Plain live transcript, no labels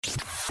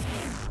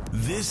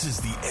This is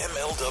the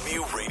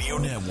MLW Radio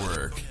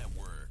Network.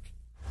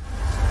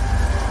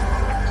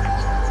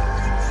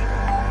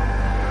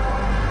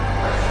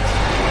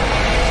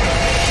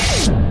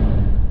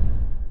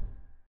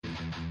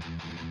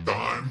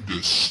 Time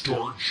to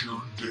start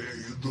your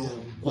day the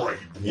right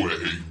way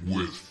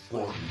with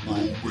front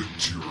row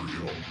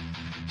material.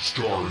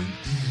 Starring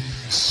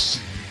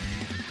ECW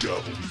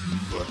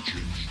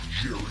legends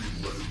Jerry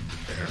Lynn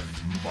and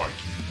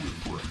Mikey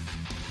Whipwreck.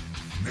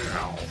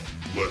 Now,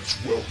 let's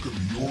welcome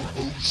your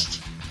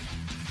host,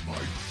 Mike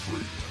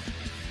Freland.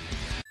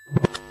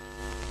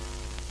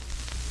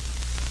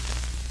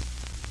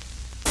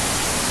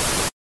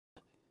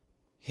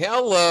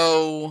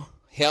 Hello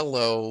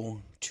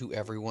to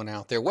everyone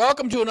out there.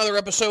 Welcome to another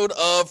episode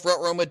of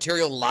Front Row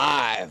Material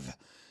Live.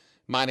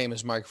 My name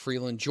is Mike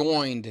Freland,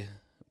 joined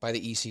by the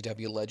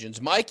ECW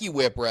legends Mikey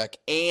Whipwreck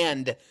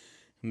and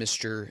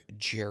Mr.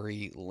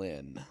 Jerry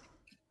Lynn.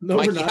 No,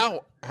 Mikey, we're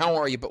not. how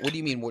are you? But what do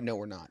you mean? No,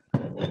 we're not.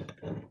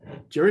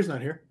 Jerry's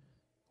not here.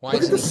 Why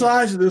Look is at the he?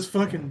 size of this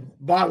fucking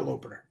bottle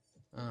opener.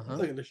 Uh-huh.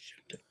 Look at this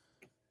shit.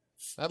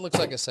 That looks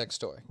like a sex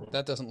toy.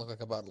 That doesn't look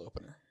like a bottle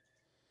opener.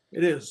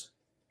 It is.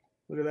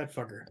 Look at that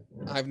fucker.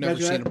 I've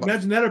never seen a bottle.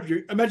 Imagine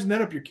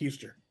that up your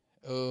keister.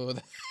 Oh.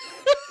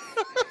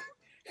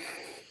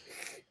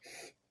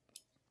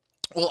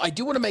 Well, I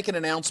do want to make an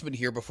announcement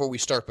here before we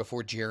start.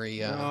 Before Jerry.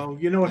 No,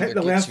 you know what? either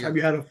The last gets time here.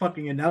 you had a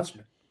fucking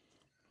announcement.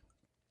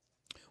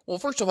 Well,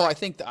 first of all, I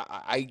think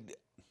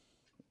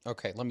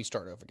okay, let me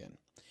start over again.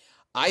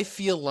 I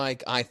feel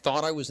like I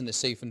thought I was in a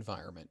safe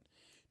environment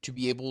to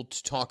be able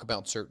to talk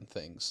about certain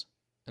things.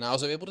 And I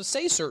was able to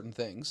say certain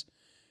things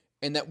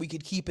and that we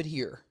could keep it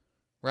here,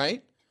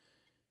 right?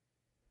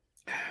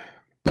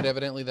 But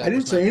evidently that I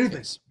didn't was say not the anything.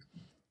 case.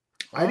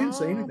 I didn't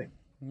say anything.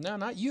 No,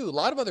 not you. A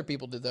lot of other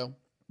people did, though.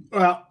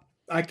 Well,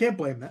 I can't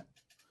blame that.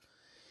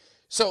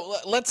 So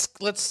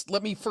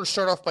let me first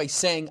start off by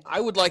saying I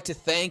would like to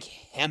thank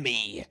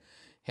Hemi.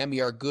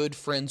 Hemi, our good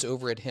friends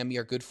over at Hemi,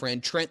 our good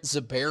friend Trent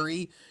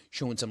Zaberi,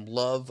 showing some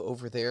love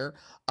over there.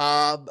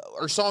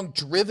 Our song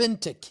Driven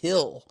to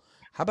Kill.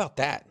 How about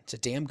that? It's a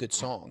damn good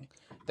song.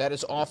 That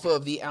is off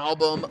of the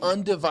album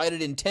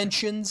Undivided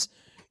Intentions,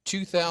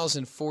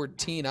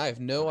 2014. I have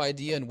no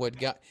idea in what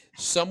got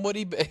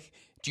somebody. Do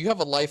you have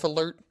a life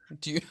alert?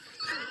 Do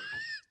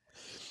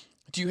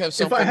you have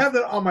something? If I have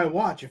that on my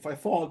watch, if I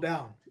fall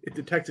down, it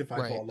detects if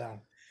I fall down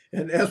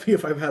and asks me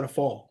if I've had a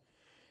fall.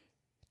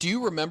 Do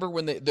you remember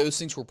when those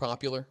things were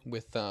popular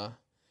with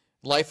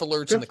life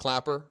alerts and the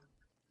clapper?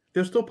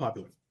 They're still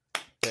popular.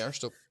 They are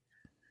still.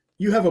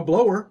 You have a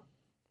blower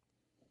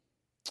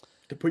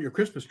to put your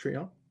Christmas tree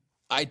on.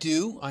 I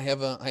do. I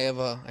have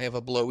a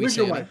blowy. Where's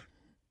your Sammy.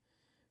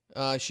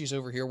 wife? She's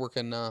over here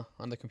working on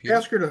the computer.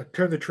 Ask her to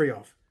turn the tree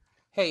off.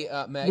 Hey,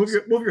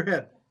 Megs. Move your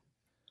head.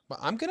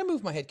 I'm gonna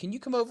move my head. Can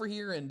you come over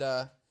here and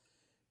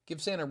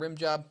give Santa a rim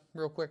job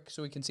real quick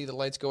so we can see the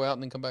lights go out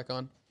and then come back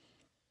on?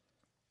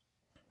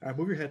 All right,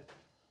 move your head.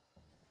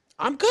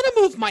 I'm gonna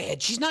move my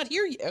head. She's not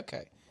here yet.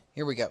 Okay,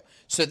 here we go.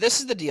 So this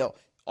is the deal.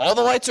 All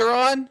the lights are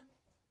on.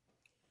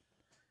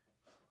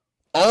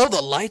 All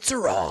the lights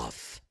are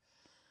off.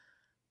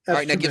 All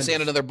right, now give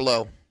Santa another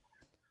blow.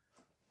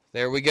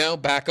 There we go.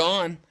 Back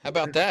on. How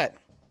about that?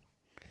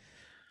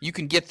 You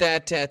can get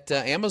that at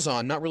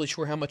Amazon. Not really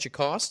sure how much it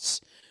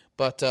costs,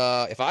 but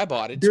if I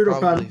bought it, it's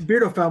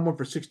Beardo found one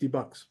for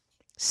 $60.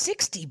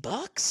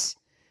 $60?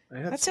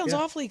 That sounds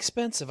awfully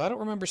expensive. I don't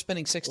remember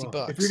spending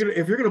 $60.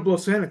 If you're gonna blow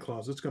Santa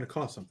Claus, it's gonna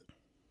cost something.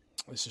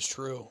 This is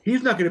true.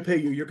 He's not gonna pay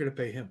you. You're gonna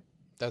pay him.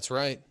 That's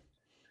right.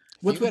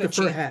 What's with the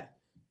fur hat?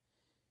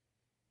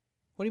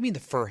 What do you mean the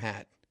fur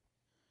hat?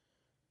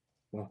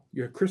 Well,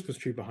 your Christmas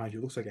tree behind you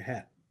looks like a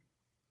hat.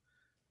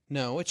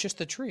 No, it's just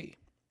the tree.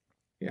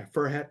 Yeah,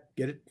 fur hat.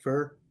 Get it?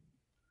 Fur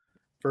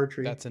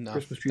tree. That's enough.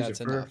 Christmas trees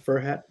That's are fur. enough. Fur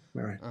hat.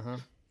 All right.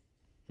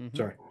 Mm-hmm.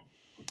 Sorry.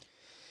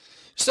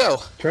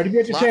 So try to be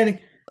entertaining.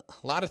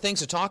 A lot of things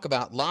to talk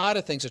about.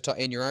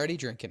 And you're already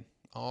drinking.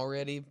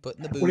 Already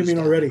putting the booze. What do you mean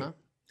down, already? Huh?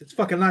 It's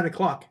fucking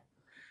 9:00.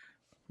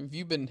 Have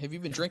you been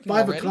drinking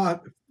 5 already?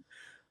 o'clock.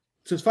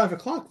 Since 5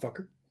 o'clock,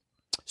 fucker.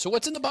 So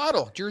what's in the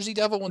bottle? Jersey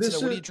Devil wants to know,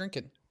 what are you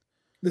drinking?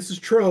 This is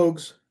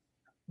Trogs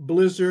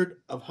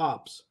Blizzard of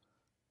Hops.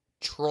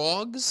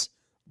 Trogs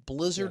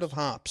Blizzard of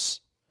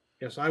Hops.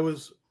 Yes, I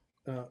was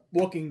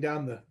walking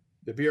down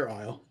the beer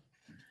aisle,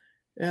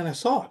 and I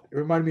saw it. It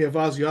reminded me of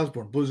Ozzy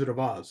Osbourne, Blizzard of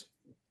Oz.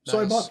 So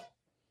I bought it.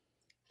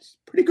 It's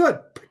pretty good.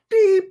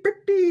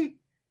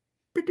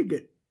 Pretty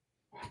good.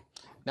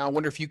 Now I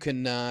wonder if you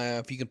can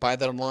buy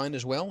that online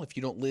as well if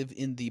you don't live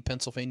in the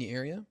Pennsylvania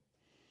area.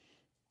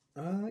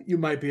 You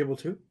might be able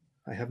to.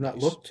 I have not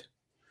looked.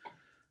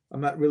 I'm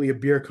not really a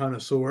beer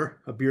connoisseur,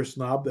 a beer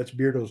snob. That's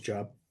Beardo's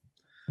job.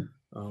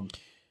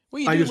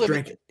 I just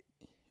drink it.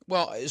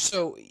 Well,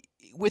 so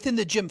within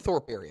the Jim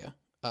Thorpe area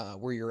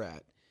where you're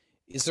at,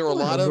 is there a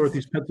lot of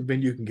Northeast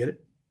Pennsylvania? You can get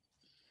it.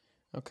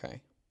 Okay,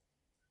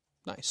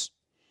 nice.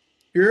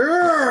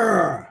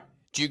 Yeah.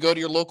 Do you go to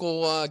your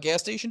local gas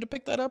station to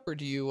pick that up, or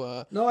do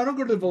you? No, I don't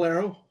go to the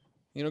Valero.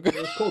 You know,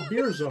 it's called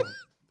Beer Zone.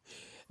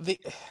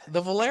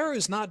 the Valero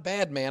is not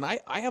bad, man. I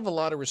have a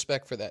lot of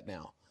respect for that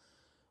now.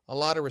 A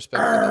lot of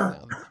respect for that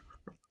now.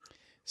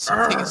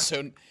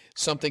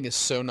 Something is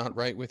so not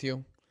right with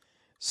you.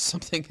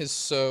 Something is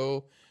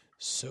so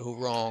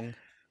wrong.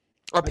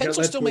 Are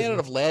pencils still made out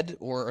of lead,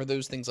 or are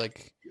those things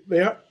like? They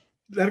are.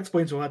 That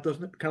explains a lot,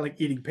 doesn't it? Kind of like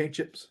eating paint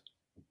chips.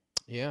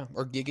 Yeah,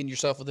 or gigging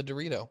yourself with a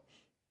Dorito.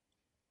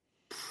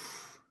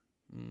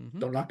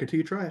 Don't knock it till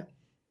you try it.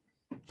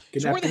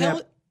 So where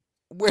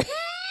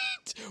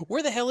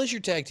the hell is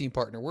your tag team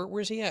partner?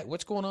 Where's he at?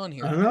 What's going on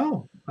here? I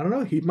don't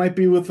know. He might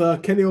be with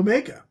Kenny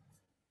Omega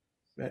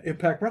at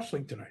Impact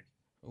Wrestling tonight.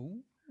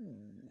 Ooh,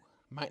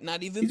 might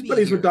not even He's be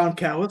buddies here. with Don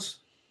Callis.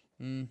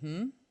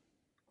 Mm-hmm.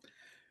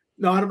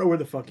 No, I don't know where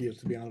the fuck he is,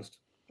 to be honest.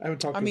 I haven't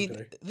talked to him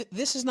today.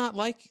 This is not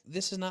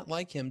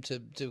like him to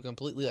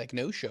completely like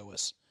no-show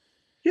us.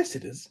 Yes,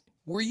 it is.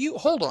 Were you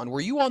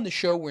on the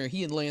show where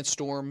he and Lance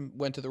Storm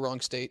went to the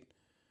wrong state?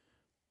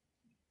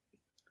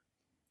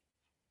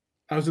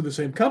 I was in the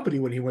same company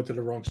when he went to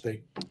the wrong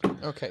state.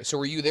 Okay, so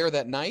were you there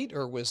that night,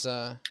 or was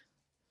No,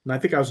 I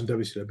think I was in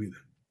WCW then.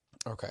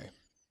 Okay.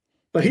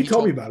 But he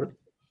told me about it.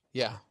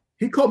 Yeah.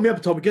 He called me up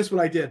and told me, guess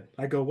what I did?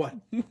 I go, what?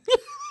 I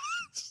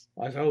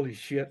was, holy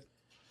shit.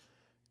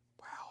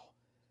 Wow.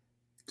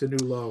 It's a new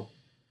low.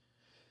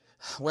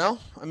 Well,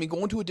 I mean,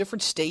 going to a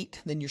different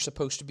state than you're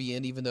supposed to be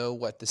in, even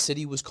though, the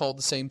city was called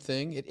the same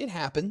thing. It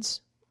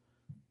happens.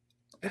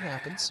 It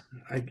happens.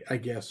 I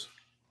guess.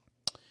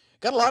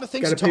 Got a lot of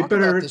things to talk about this week.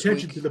 Got to pay better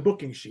attention to the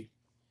booking sheet.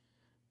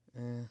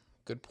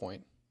 Good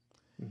point.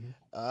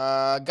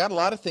 Mm-hmm. Got a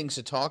lot of things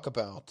to talk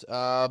about.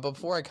 But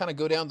before I kind of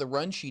go down the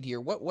run sheet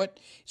here, what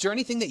is there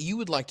anything that you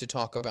would like to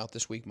talk about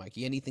this week,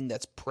 Mikey? Anything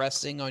that's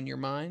pressing on your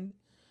mind?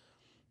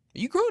 Are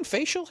you growing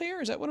facial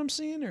hair? Is that what I'm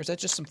seeing? Or is that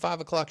just some 5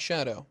 o'clock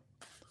shadow?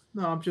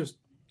 No, I'm just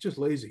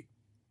lazy.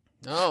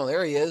 Oh,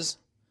 there he is.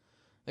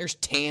 There's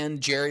tan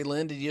Jerry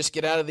Lynn. Did you just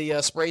get out of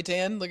the spray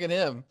tan? Look at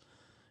him.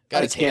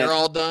 Got his hair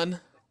all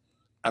done.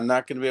 I'm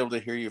not going to be able to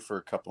hear you for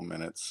a couple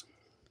minutes.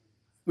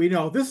 We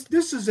know this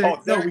is a.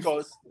 Oh, there it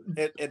goes.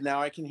 And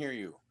now I can hear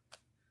you.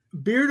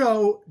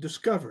 Beardo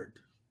discovered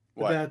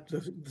What? that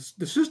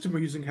the system we're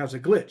using has a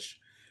glitch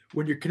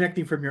when you're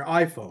connecting from your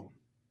iPhone.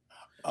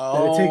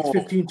 Oh, That it takes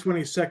 15,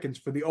 20 seconds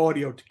for the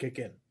audio to kick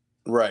in.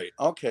 right.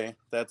 Okay,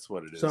 that's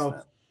what it is.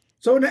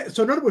 So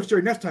in other words,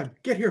 Jerry, next time,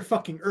 get here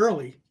fucking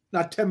early,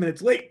 not 10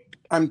 minutes late.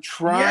 I'm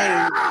trying.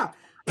 Yeah!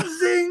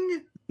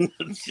 Zing!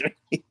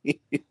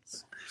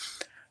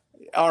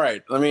 All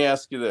right, let me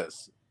ask you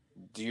this.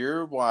 Do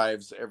your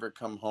wives ever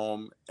come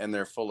home and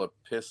they're full of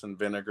piss and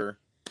vinegar?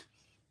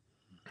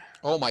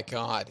 Oh my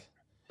God.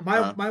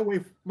 My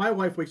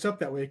wife wakes up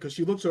that way because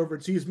she looks over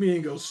and sees me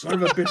and goes, son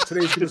of a bitch,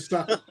 today's gonna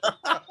stop.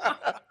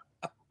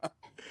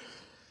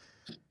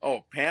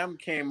 Oh, Pam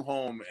came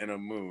home in a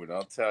mood,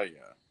 I'll tell you.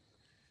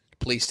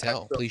 Please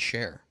tell. Please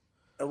share.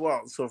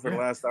 Well, so for the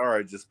last hour,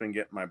 I've just been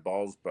getting my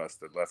balls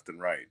busted left and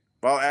right.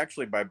 Well,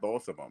 actually, by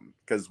both of them,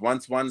 because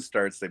once one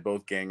starts, they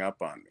both gang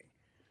up on me.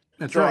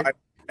 That's right.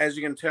 As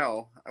you can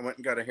tell, I went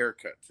and got a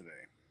haircut today.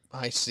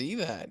 I see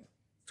that.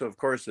 So, of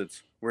course,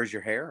 it's, where's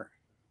your hair?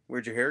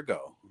 Where'd your hair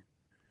go?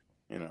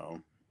 You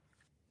know,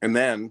 and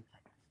then.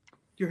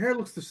 Your hair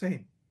looks the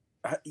same.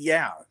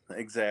 Yeah,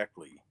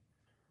 exactly.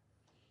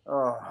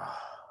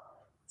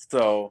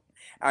 So,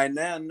 and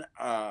then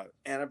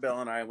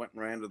Annabelle and I went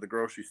and ran to the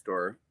grocery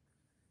store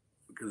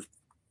because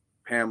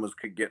Pam was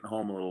getting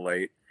home a little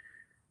late,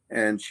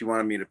 and she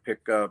wanted me to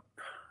pick up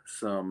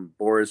some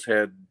boar's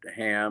head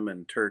ham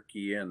and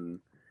turkey, and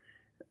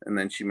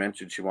then she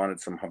mentioned she wanted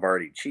some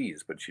Havarti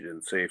cheese, but she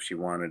didn't say if she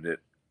wanted it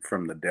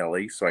from the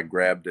deli, so I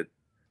grabbed it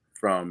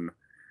from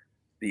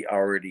the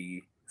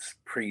already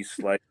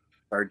pre-sliced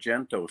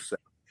Argento set.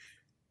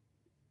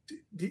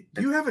 Do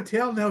you have a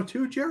tail now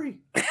too, Jerry?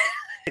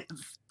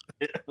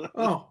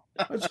 Oh,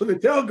 so the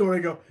tail going,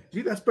 I go,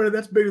 gee, that's better.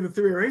 That's bigger than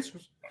 3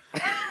 erasers.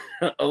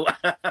 All of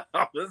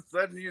a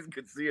sudden, you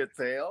could see a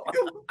tail.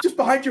 Just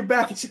behind your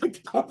back, you see like the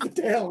top of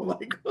the tail. I'm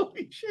like,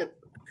 holy shit.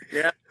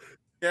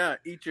 Yeah.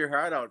 Eat your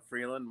heart out,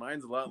 Freland.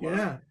 Mine's a lot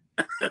longer.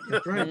 Yeah,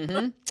 that's right.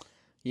 Mm-hmm.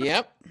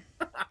 Yep.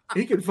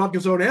 He can fuck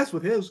his own ass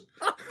with his.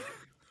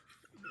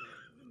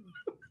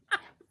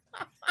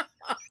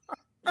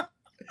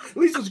 At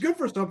least it's good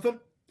for something.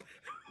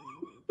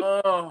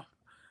 Oh,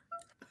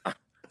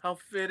 how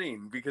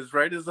fitting! Because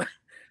right as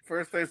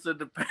first I said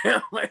to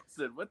Pam, I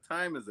said, "What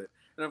time is it?"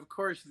 And of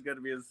course, she's got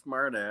to be a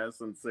smart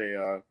ass and say,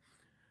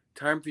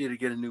 "Time for you to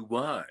get a new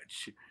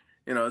watch."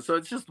 You know, so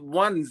it's just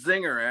one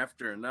zinger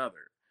after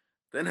another.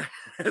 Then,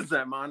 as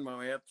I'm on my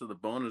way up to the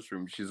bonus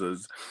room, she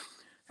says,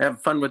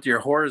 "Have fun with your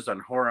whores on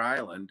Whore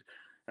Island."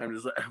 I'm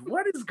just like,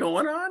 "What is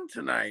going on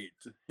tonight?"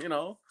 You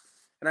know.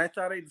 And I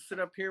thought I'd sit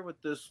up here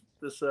with this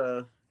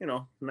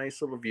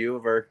nice little view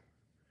of our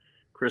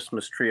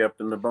Christmas tree up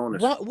in the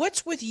bonus.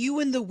 What's with you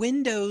in the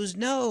windows?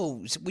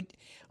 No,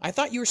 I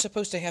thought you were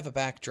supposed to have a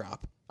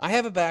backdrop. I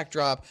have a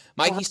backdrop.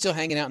 Mikey's still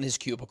hanging out in his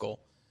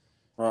cubicle.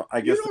 Well, I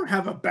guess you don't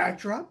have a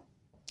backdrop.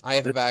 I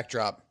have a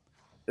backdrop.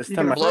 This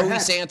time, Blowy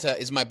Santa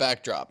is my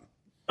backdrop.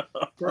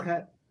 Go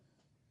ahead.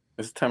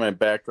 This time my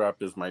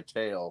backdrop is my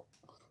tail.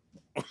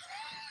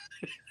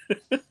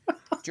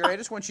 Jerry, I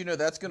just want you to know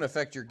that's going to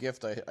affect your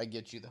gift I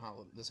get you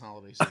this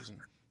holiday season.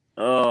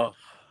 Oh,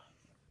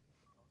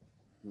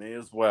 may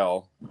as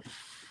well. The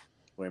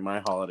way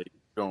my holiday's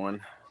going.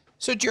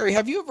 So, Jerry,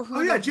 have you ever heard?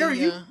 Oh yeah, of Jerry,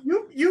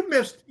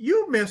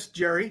 you missed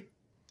Jerry.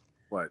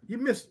 What? You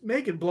missed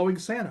Megan blowing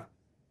Santa.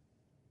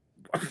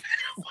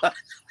 What?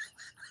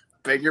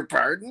 Beg your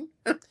pardon?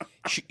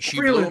 She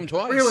Freland, blew him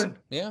twice. Freland.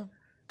 Yeah.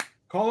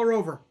 Call her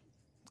over.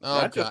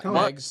 Oh Not just God,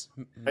 once.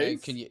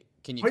 Meg, can you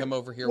come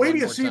over here? Wait one till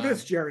you more see time?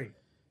 this, Jerry.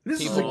 This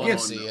People is a want to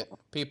gift. see it.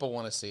 People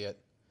want to see it.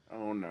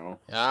 Oh no.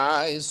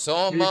 I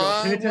saw Here you go.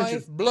 my Pay attention.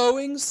 wife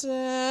blowing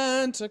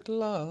Santa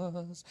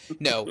Claus.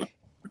 No,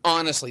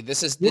 honestly,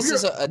 this is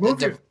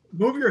Move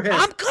your head.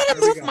 I'm gonna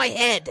There we move go. my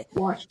head.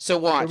 Watch. So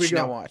There we watch go.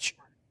 now. Watch.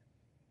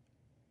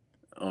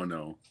 Oh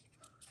no.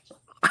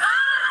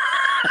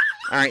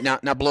 All right, now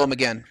blow him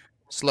again.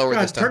 Slower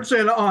God, this time. turn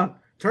Santa on.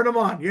 Turn him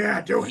on.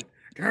 Yeah, do it.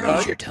 Turn him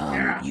Use on. your tongue.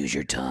 Yeah. Use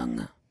your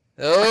tongue.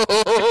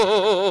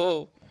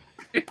 Oh,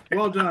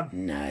 Well done.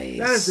 nice.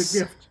 That is a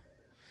gift.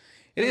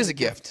 It is a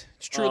gift.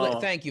 It's truly. Oh.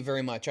 Thank you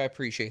very much. I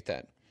appreciate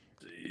that.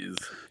 Jeez.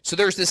 So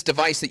there's this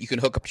device that you can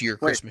hook up to your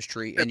Christmas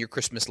tree and your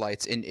Christmas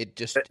lights, and it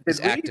just Did is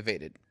we-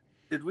 activated.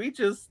 Did we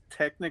just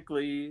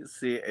technically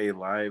see a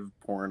live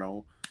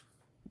porno?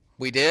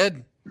 We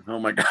did. Oh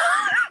my god.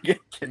 We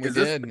Is this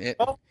did.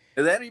 legal?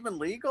 Is that even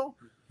legal?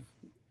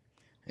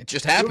 It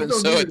just happened, no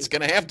so nudity. it's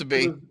going to have to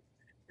be.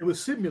 It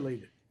was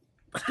simulated.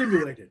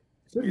 Simulated.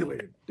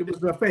 It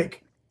was a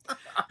fake.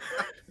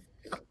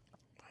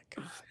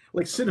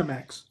 Like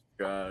Cinemax.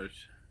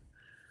 Gosh.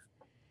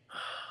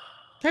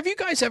 Have you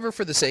guys ever,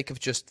 for the sake of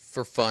just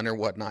for fun or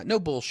whatnot, no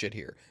bullshit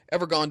here,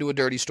 ever gone to a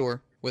dirty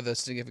store with a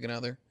significant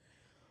other?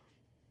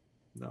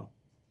 No.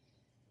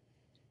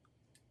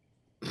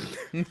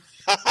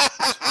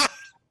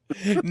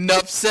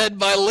 Enough said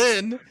by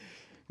Lynn.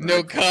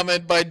 No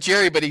comment by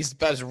Jerry, but he's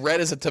about as red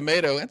as a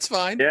tomato. That's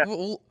fine. Yeah.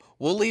 We'll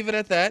leave it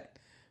at that.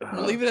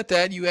 We'll leave it at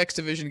that. You X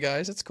Division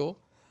guys, that's cool.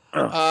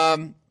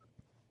 Okay.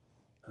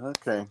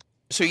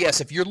 So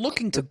yes, if you're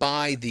looking to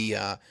buy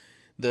the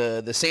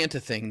Santa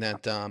thing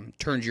that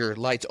turns your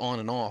lights on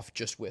and off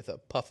just with a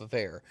puff of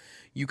air,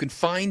 you can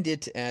find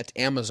it at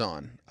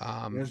Amazon.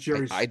 There's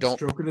Jerry I don't.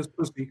 stroking his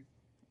pussy.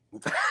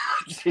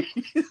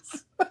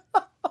 Jeez.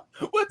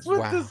 What's with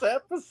Wow. this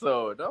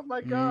episode? Oh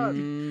my god.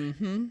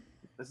 Mm-hmm.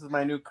 This is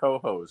my new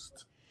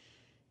co-host.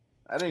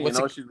 I didn't even What's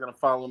know it- she was going to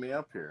follow me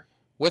up here.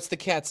 What's the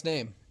cat's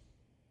name?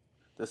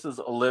 This is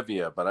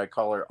Olivia, but I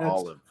call her That's-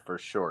 Olive for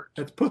short.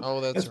 That's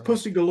That's right.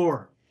 pussy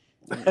galore.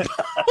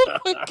 Oh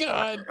my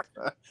god.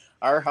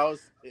 Our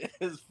house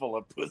is full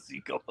of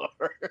pussy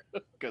galore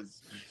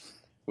because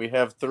we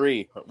have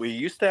 3. We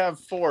used to have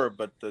 4,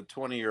 but the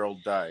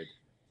 20-year-old died.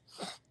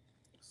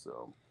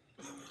 So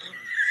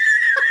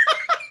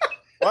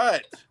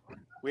what?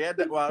 We had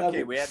that. Well,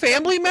 okay, we had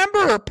Family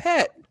member or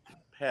pet?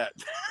 pet.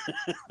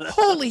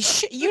 Holy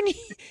shit! You need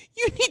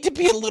to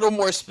be a little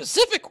more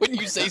specific when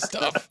you say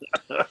stuff.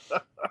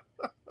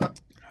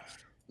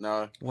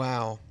 No,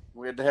 Wow.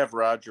 we had to have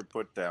Roger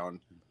put down.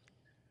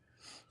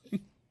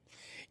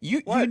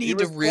 You What? He need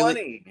to was really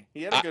 20.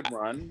 He had a good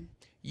run.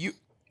 you.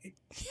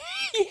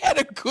 He had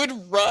a good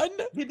run.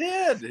 He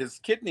did. His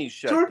kidneys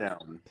shut Sure.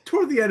 down.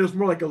 Toward the end, it was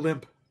more like a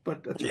limp.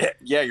 But that's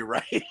Yeah, you're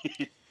right.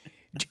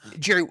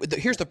 Jerry,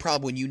 here's the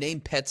problem: when you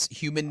name pets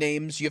human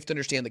names, you have to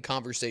understand the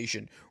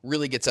conversation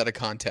really gets out of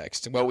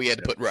context. Well, we had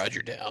to put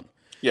Roger down.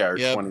 Yeah, our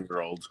Yep.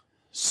 20-year-old.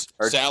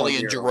 Our Sally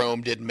and 20-year-old.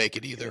 Jerome didn't make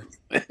it either.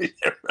 You're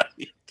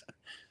right.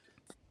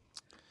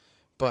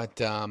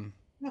 But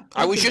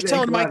I was just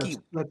telling Mikey,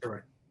 That's all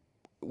right.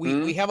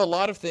 we have a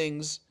lot of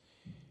things.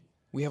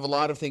 We have a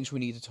lot of things we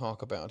need to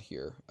talk about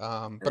here. But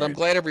I'm Right.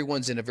 glad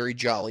everyone's in a very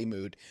jolly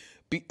mood.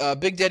 Big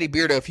Daddy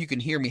Beardo, if you can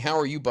hear me, how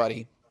are you,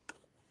 buddy?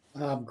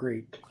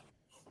 Great.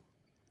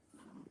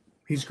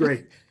 He's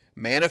great.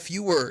 Man, a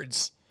few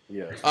words.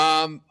 Yes.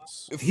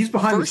 He's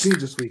behind first, the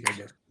scenes this week, I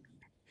guess.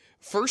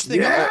 First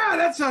thing, Yeah,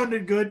 that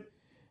sounded good.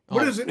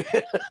 What Oh. is it?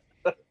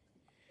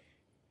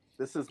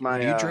 This is what my.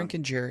 are you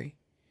drinking, Jerry?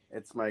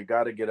 It's my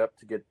gotta get up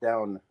to get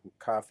down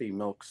coffee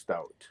milk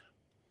stout.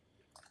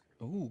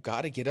 Ooh,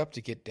 gotta get up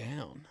to get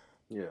down.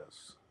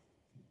 Yes.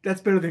 That's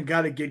better than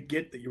 "Gotta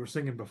Get" that you were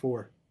singing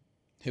before.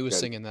 Who was Gotta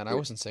singing that? I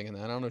wasn't singing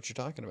that. I don't know what you're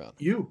talking about.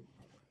 You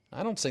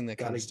I don't sing that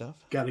kind of stuff.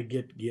 gotta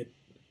get.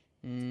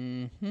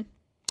 Mm-hmm.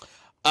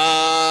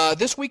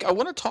 This week I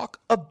want to talk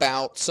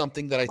about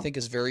something that I think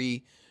is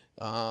very,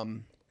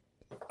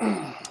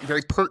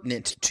 very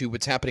pertinent to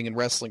what's happening in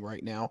wrestling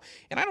right now,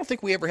 and I don't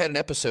think we ever had an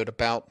episode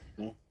about.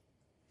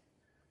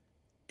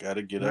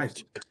 Gotta get Nice. up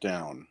to get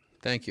down.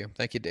 Thank you,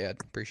 Dad.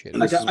 Appreciate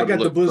And it. this is I what got it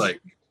the looks blizzard.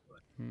 like.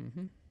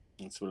 Mm-hmm.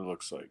 That's what it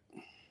looks like. I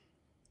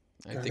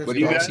Yeah, think that's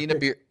we've all good. seen a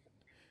beer.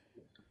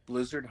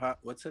 Blizzard hot.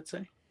 What's that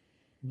say?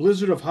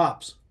 Blizzard of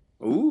hops.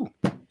 Ooh.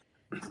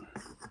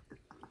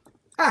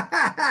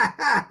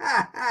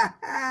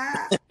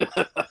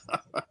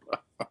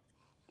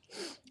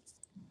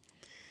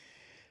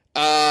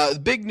 The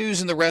big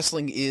news in the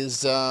wrestling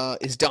is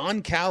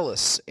Don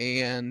Callis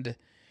and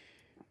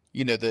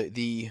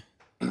the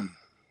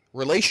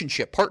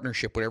relationship,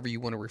 partnership, whatever you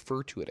want to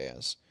refer to it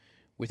as,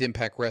 with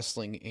Impact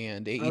Wrestling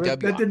and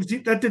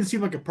AEW. That didn't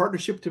seem like a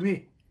partnership to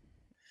me.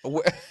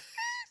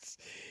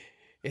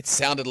 It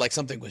sounded like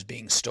something was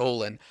being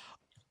stolen.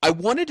 I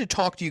wanted to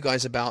talk to you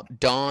guys about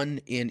Don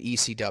in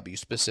ECW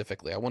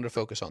specifically. I wanted to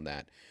focus on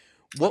that.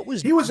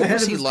 He was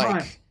ahead of his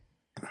time.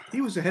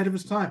 He was ahead of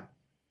his time.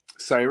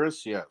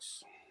 Cyrus,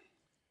 yes.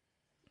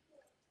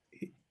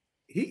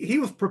 He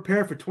was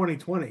prepared for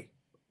 2020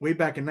 way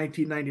back in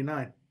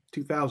 1999,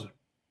 2000.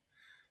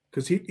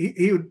 Because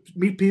he would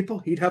meet people.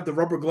 He'd have the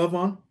rubber glove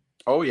on.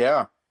 Oh,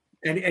 yeah.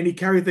 And he'd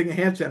carry a thing of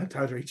hand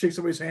sanitizer. He'd shake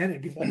somebody's hand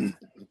and he'd be like...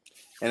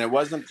 And it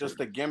wasn't just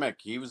a gimmick.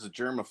 He was a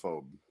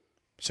germaphobe.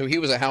 So he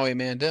was a Howie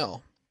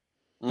Mandel.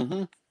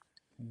 Mm-hmm.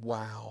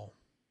 Wow.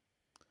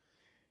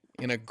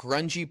 In a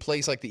grungy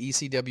place like the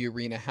ECW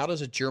arena, how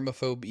does a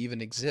germaphobe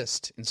even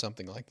exist in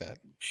something like that?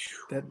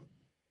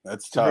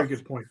 That's a tough. Very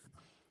good point.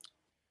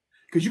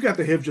 Because you got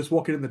the HIV just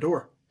walking in the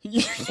door.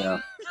 Yeah.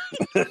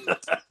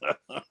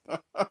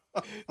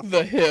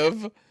 The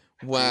HIV.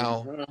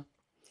 Wow. Mm-hmm.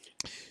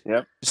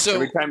 Yep. So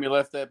every time you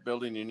left that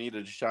building, you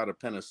needed a shot of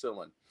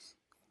penicillin.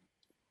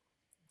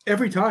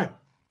 Every time.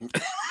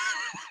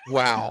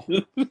 Wow.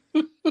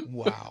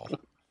 Wow.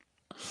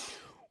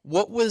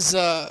 What was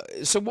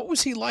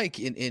he like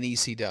in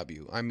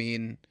ECW? I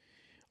mean,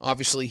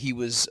 obviously he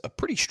was a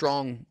pretty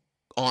strong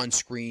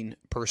on-screen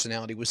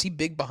personality. Was he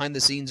big behind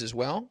the scenes as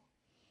well?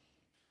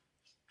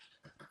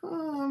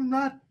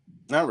 Not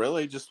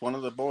really, just one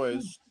of the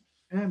boys.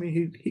 I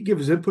mean, he gave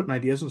his input and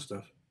ideas and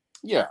stuff.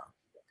 Yeah.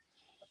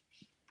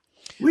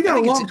 We got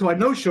along till I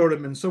no-showed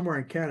him somewhere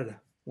in Canada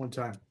one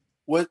time.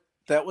 What?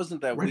 That wasn't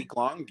that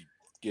week-long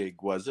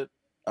gig, was it?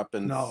 Up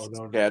in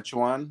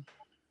Saskatchewan?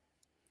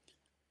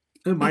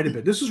 It might have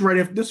been. This was right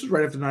after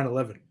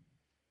 9/11.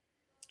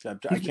 I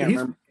can't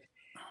remember.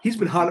 He's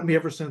been hot at me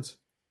ever since.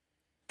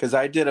 Because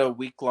I did a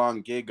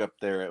week-long gig up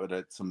there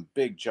at some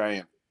big,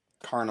 giant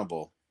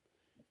carnival.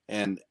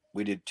 And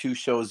we did 2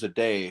 shows a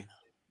day.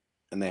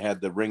 And they had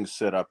the ring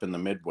set up in the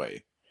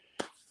midway.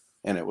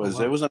 And it was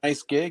a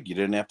nice gig. You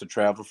didn't have to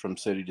travel from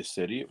city to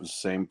city. It was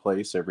the same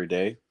place every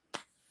day.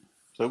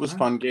 So it was a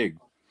fun gig.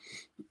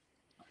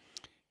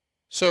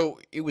 So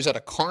it was at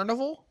a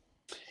carnival?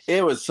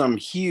 It was some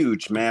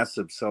huge,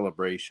 massive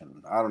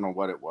celebration. I don't know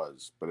what it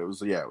was, but it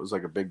was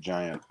like a big,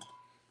 giant,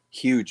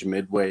 huge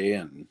midway,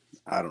 and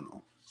I don't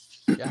know.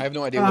 Yeah, I have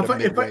no idea what a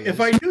midway is. If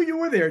I knew you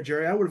were there,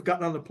 Jerry, I would have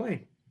gotten on the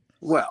plane.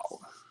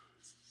 Well.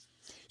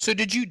 So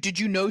did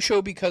you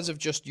no-show because of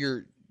just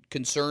your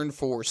concern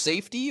for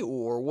safety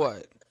or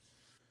what?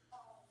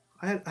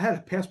 I had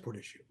a passport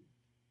issue.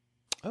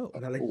 Oh.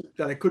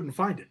 That I couldn't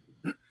find it.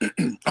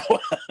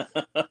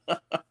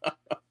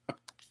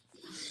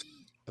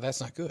 That's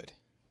not good.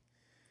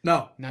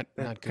 No, not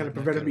good. Kind of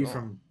prevented me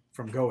from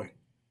going.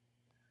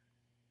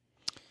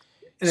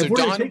 And so if it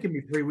would have taken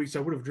me 3 weeks, I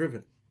would have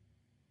driven.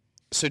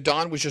 So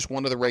Don was just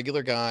one of the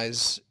regular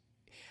guys.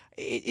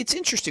 It's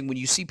interesting when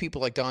you see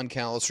people like Don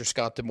Callis or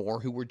Scott D'Amore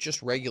who were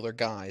just regular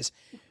guys,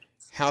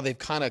 how they've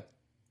kind of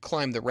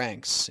climbed the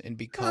ranks and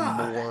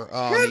become more.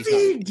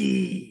 Heavy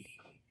D.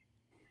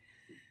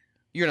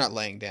 You're not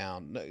laying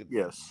down.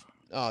 Yes.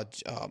 Oh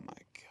my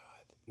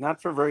God.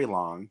 Not for very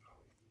long.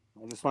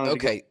 I just wanted to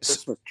get a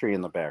Christmas tree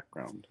in the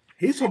background.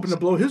 He's hoping to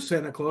blow his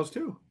Santa Claus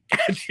too.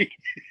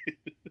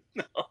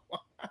 No.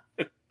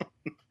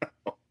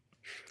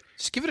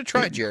 Just give it a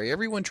try, Jerry.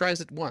 Everyone tries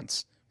it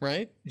once,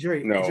 right?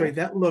 Jerry, no. Jerry,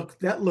 that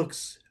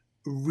looks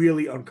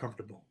really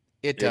uncomfortable.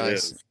 It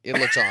does. It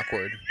looks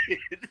awkward.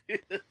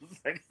 It is.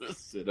 I gotta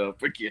sit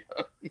up again.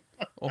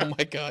 Oh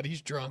my God,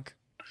 he's drunk.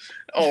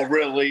 Oh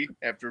really?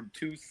 After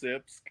 2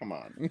 sips? Come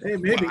on. Hey,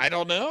 maybe. I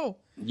don't know.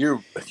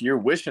 You're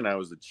wishing I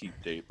was a cheap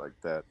date like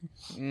that.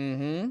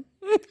 Mm-hmm.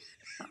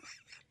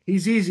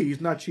 He's easy.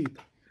 He's not cheap.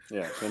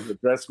 Yeah, and to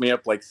dress me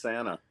up like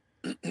Santa.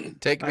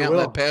 Take me out in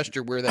that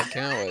pasture where that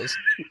cow is.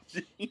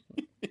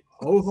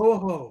 Ho ho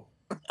ho.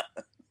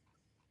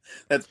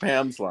 That's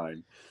Pam's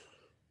line.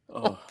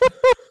 Oh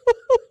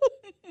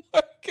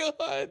my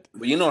God.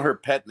 Well, you know her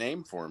pet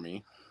name for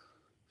me.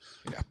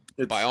 Yeah.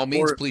 It's by all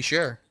means, please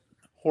share.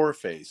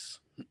 Whoreface.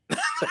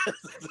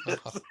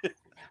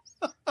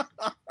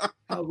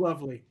 How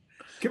lovely.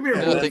 Come here,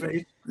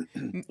 Whoreface.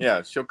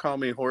 Yeah, she'll call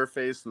me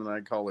Whoreface, and then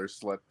I call her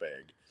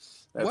Slutbag.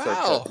 That's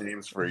our pet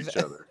names for each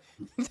other.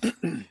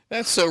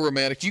 That's so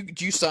romantic.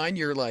 Do you sign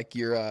your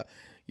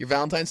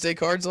Valentine's Day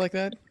cards like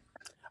that?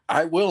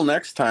 I will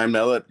next time.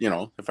 Now that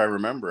if I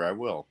remember, I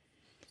will.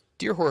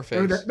 Dear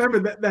Whoreface.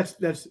 Remember that's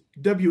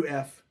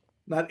WF,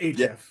 not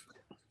HF.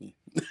 Yeah.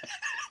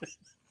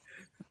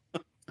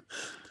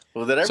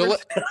 Well, did I ever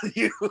tell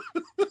you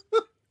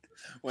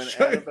when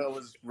Annabelle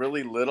was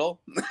really little?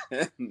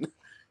 And,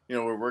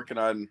 we're working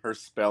on her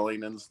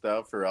spelling and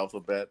stuff, her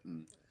alphabet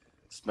and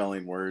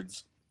spelling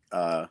words.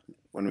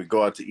 When we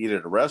go out to eat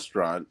at a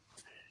restaurant,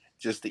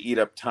 just to eat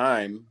up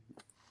time,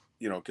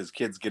 because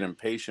kids get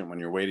impatient when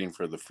you're waiting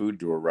for the food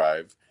to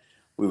arrive,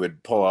 we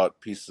would pull out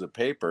pieces of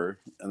paper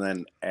and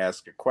then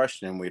ask a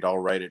question. We'd all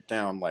write it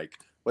down like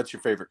what's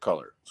your favorite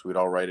color? So we'd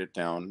all write it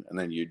down, and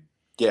then you'd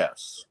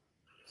guess.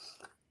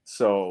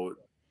 So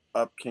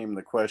up came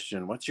the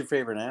question, what's your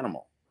favorite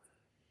animal?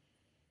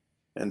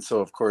 And so,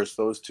 of course,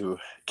 those two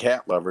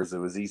cat lovers, it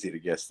was easy to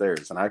guess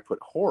theirs. And I put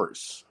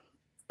horse.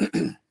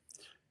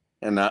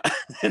 and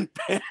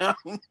Pam,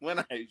 when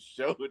I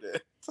showed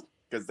it,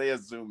 because they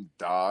assumed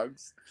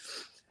dogs,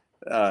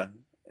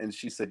 and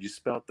she said, you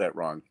spelt that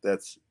wrong.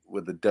 That's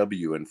with a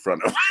W in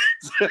front of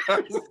it.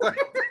 I was like,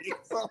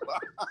 thanks a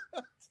lot.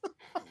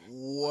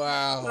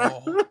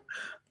 Wow.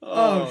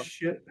 Oh,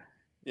 shit.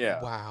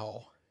 Yeah.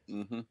 Wow.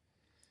 Mm-hmm.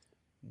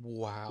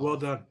 Wow. Well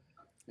done.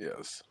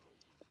 Yes.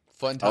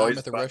 Fun time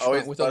at the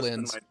restaurant with a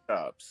lens. My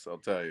chops, I'll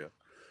tell you.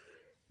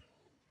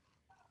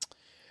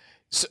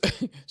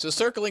 So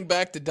circling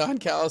back to Don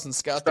Callis and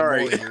Scott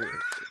Sorry. the Boy.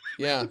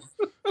 Yeah.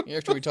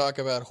 After we talk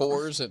about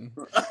whores and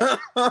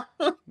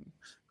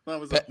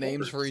pet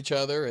names for each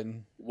other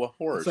and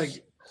horse. It's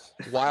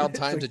like wild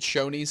times at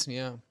Shoney's.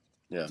 Yeah.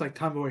 Yeah. It's like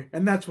Tom Boy,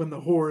 and that's when the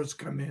whores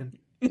come in.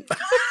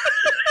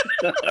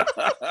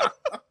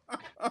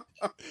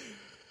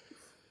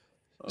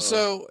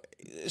 So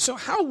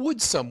how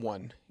would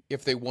someone,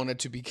 if they wanted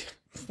to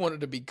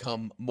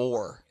become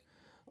more,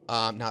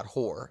 not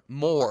whore,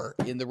 more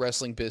in the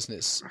wrestling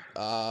business?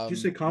 Did you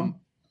say come?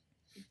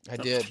 I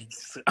did.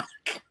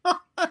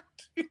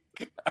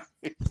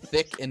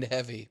 Thick and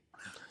heavy.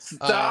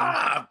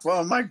 Stop!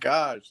 Oh my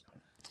gosh.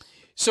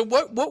 So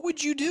what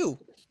would you do?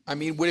 I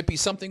mean, would it be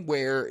something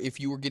where if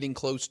you were getting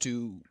close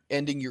to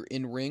ending your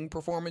in-ring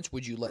performance,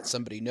 would you let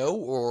somebody know,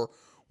 or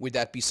would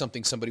that be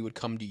something somebody would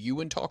come to you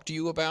and talk to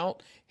you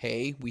about?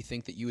 Hey, we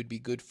think that you would be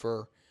good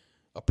for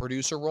a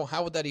producer role.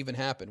 How would that even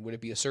happen? Would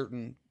it be a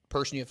certain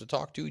person you have to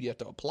talk to? Do you have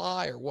to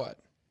apply or what?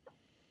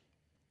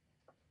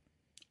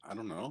 I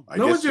don't know.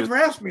 No one's ever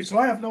asked me, so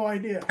I have no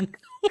idea.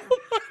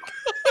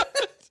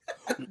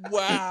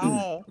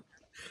 Wow.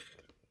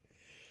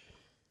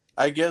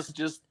 I guess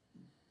just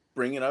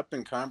bring it up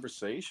in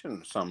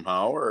conversation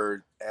somehow,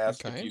 or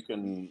ask Okay. if you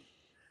can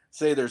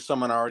say there's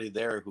someone already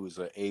there who's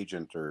an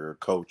agent or a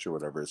coach or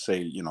whatever.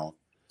 Say,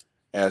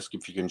 ask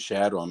if you can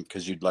shadow them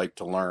because you'd like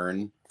to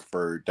learn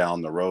for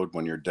down the road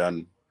when you're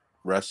done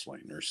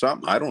wrestling or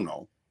something. I don't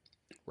know.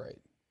 Right.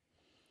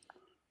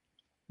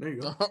 There you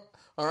go.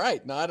 All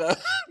right. Not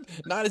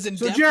as in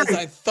So, depth Jerry- as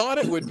I thought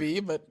it would be,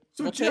 but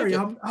So we'll Jerry,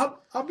 take it.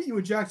 I'll meet you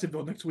in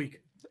Jacksonville next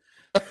week.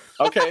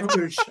 Okay. I'm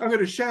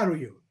gonna shadow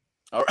you.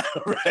 All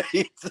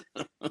right.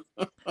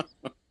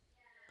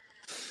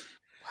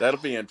 That'll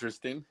be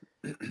interesting.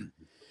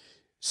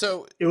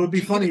 So It would be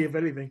do you funny get if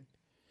anything.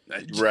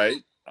 Right.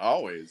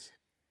 Always.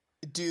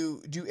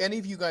 Do any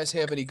of you guys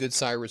have any good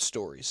Cyrus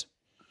stories?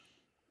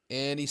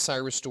 Any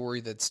Cyrus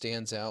story that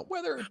stands out,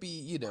 whether it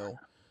be,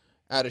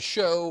 at a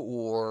show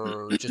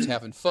or just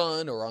having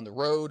fun or on the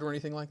road or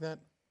anything like that?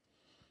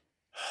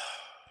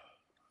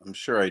 I'm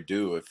sure I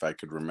do if I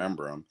could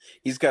remember him.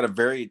 He's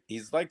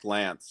like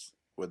Lance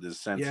with his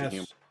sense of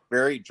humor. Yes.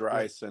 Very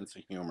dry sense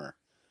of humor.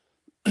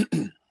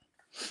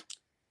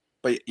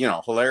 But,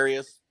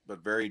 hilarious,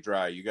 but very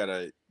dry. You got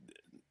to,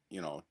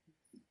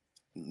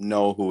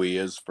 know who he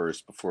is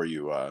first before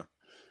you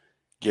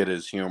get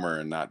his humor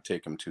and not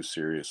take him too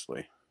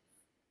seriously.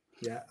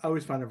 Yeah, I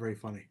always find it very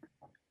funny.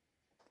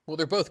 Well,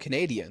 they're both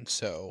Canadian,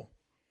 so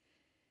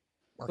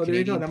are Oh, there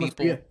you go. Canadian That must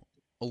be people it.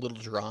 a little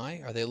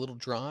dry? Are they a little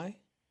dry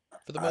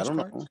for the I most don't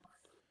part? know.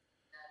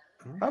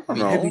 I I don't mean,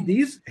 know.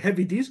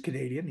 Heavy D's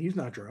Canadian. He's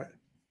not dry.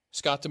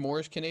 Scott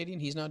D'Amore is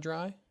Canadian. He's not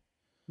dry.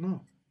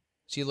 No,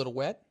 Is he a little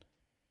wet?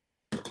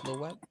 A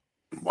little wet?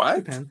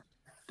 What? depends.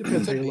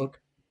 Depends how Could you be.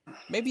 look.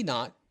 Maybe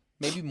not.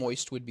 Maybe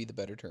moist would be the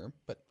better term,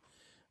 but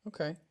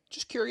okay.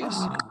 Just curious.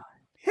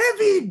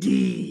 Heavy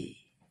D.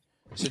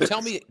 So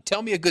tell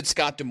me a good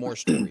Scott D'Amore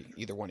story,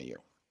 either one of you.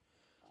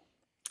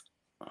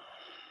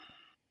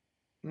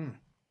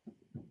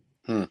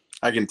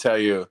 I can tell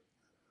you.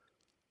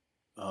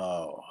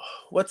 Oh,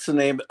 what's the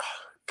name?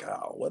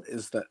 God, what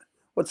is that?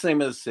 What's the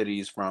name of the city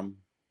he's from?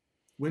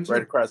 Windsor.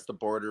 Right across the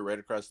border, right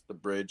across the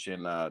bridge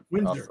in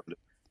Windsor.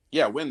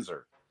 Yeah,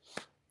 Windsor.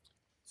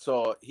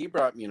 So he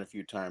brought me in a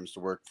few times to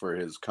work for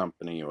his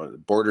company,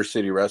 Border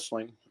City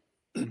Wrestling.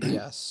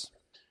 Yes.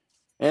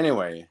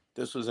 Anyway,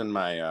 this was in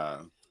my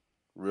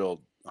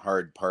real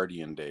hard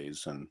partying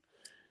days, and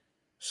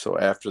so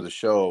after the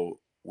show,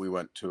 we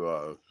went to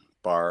a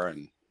bar,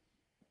 and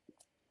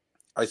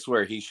I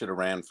swear he should have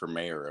ran for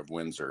mayor of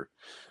Windsor,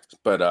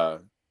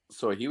 but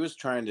so he was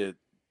trying to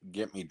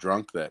get me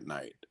drunk that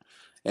night.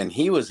 And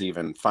he was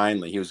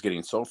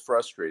getting so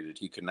frustrated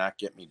he could not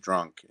get me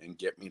drunk and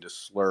get me to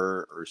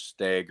slur or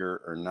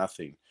stagger or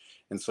nothing.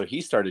 And so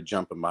he started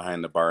jumping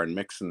behind the bar and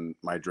mixing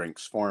my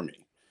drinks for me.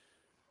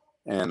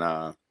 And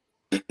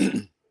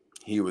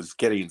he was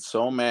getting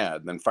so mad.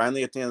 And then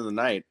finally at the end of the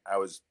night, I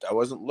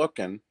wasn't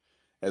looking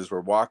as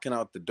we're walking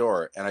out the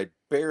door, and I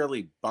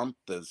barely bumped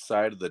the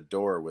side of the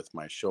door with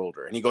my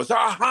shoulder. And he goes,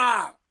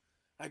 "Aha!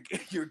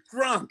 You're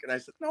drunk." And I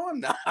said, "No, I'm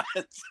not."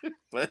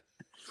 But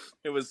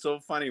it was so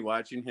funny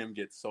watching him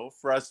get so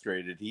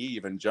frustrated. He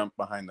even jumped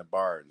behind the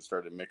bar and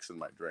started mixing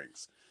my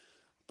drinks.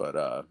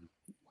 But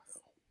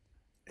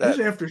His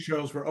after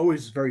shows were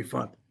always very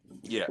fun.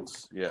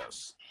 Yes.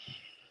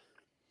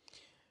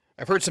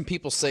 I've heard some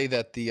people say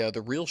that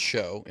the real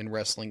show in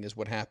wrestling is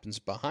what happens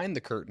behind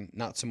the curtain,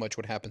 not so much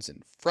what happens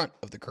in front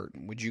of the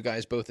curtain. Would you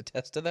guys both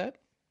attest to that?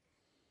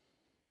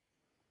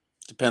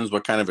 Depends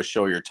what kind of a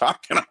show you're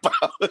talking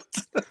about.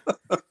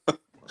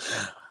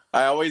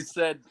 I always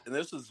said, and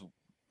this was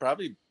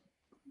probably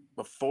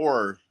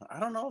before, I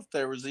don't know if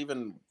there was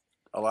even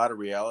a lot of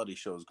reality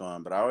shows going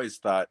on, but I always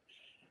thought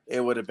it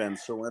would have been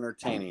so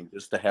entertaining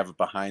just to have a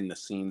behind the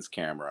scenes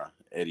camera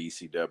at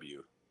ECW.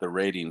 The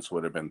ratings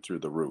would have been through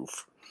the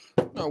roof.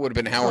 Oh, it would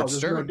have been Howard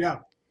Stern. No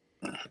doubt.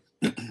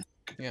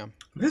 Yeah.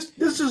 This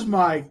is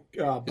my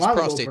His bottle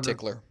prostate opener,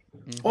 tickler.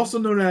 Mhm. also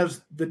known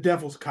as the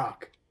Devil's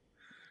Cock.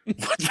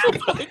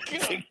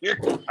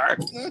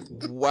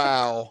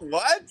 Wow.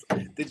 What?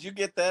 Did you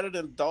get that at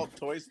an adult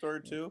toy store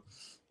too?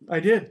 I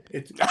did.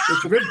 It's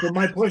written for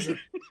my pleasure.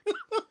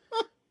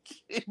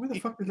 Where the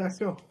fuck did that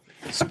go?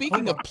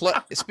 Speaking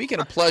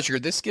of pleasure,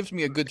 this gives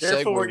me a good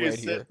Careful segue where you right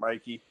sit, here.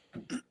 Mikey.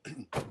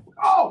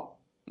 Oh!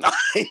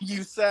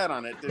 You sat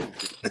on it, didn't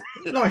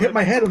you? No, I hit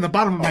my head on the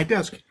bottom of my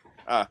desk.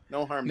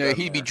 No harm No, done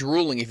he'd be there.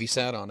 drooling if he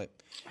sat on it.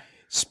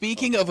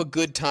 Speaking of a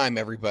good time,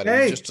 everybody,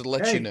 Hey, just to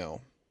let hey. you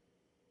know.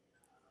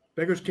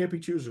 Beggars can't be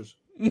choosers.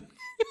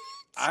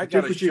 I Take got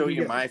to what you show can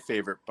you get. my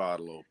favorite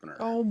bottle opener.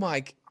 Oh,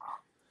 Mike.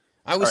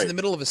 I was All in the right.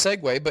 middle of a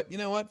segue, but you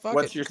know what? Fuck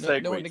What's it. your No,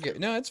 segue no, one to get-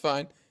 no, it's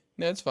fine.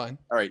 No, it's fine.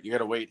 All right, you got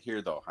to wait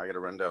here, though. I got to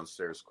run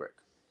downstairs quick.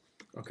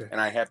 Okay. And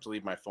I have to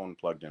leave my phone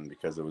plugged in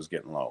because it was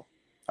getting low.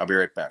 I'll be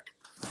right back.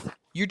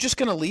 You're just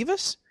going to leave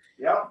us?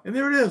 Yeah. And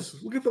there it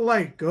is. Look at the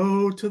light.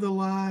 Go to the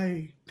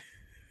light.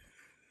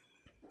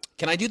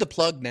 Can I do the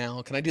plug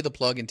now? Can I do the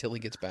plug until he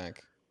gets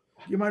back?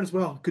 You might as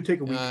well. Could take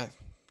a week.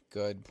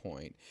 Good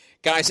point.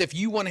 Guys, if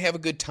you want to have a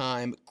good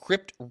time,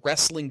 Crypt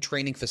Wrestling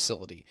Training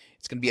Facility.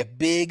 It's going to be a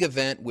big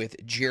event with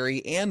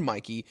Jerry and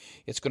Mikey.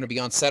 It's going to be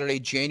on Saturday,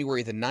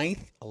 January the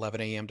 9th, 11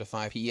 a.m. to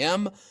 5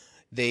 p.m.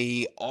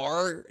 They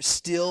are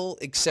still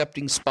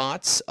accepting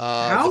spots.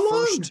 How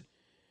long?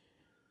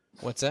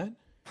 What's that?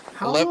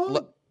 How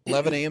long?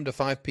 11 a.m. to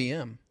 5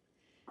 p.m.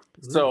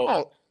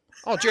 So,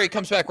 Oh, Jerry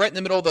comes back right in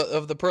the middle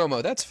of the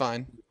promo. That's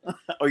fine.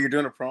 oh, you're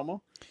doing a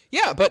promo?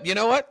 Yeah, but you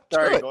know what?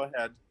 Screw Sorry, it. go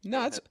ahead.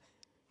 No, it's...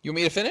 You want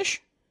me to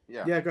finish?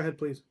 Yeah. Yeah, go ahead,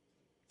 please.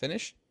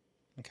 Finish?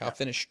 Okay, I'll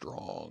finish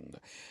strong.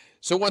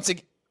 So once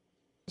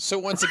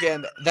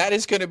again, that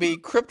is going to be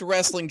Crypt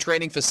Wrestling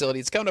Training Facility.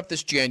 It's coming up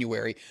this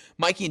January.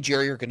 Mikey and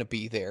Jerry are going to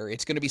be there.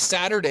 It's going to be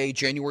Saturday,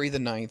 January the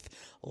 9th,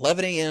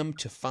 11 a.m.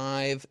 to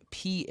 5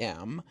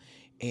 p.m.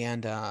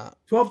 And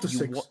 12 to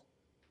 6.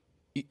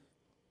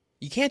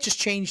 You can't just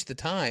change the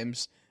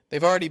times.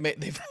 They've already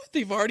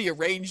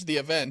arranged the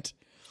event.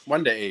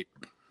 1 to 8.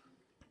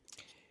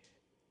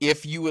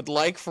 If you would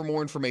like for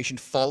more information,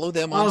 follow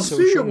them on I'll see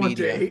you social 1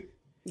 media. to 8.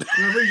 And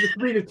I'll raise you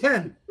 3 to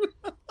 10.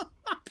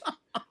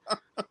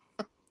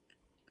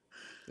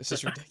 This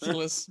is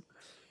ridiculous.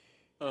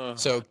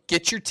 So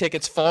get your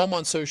tickets. Follow them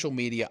on social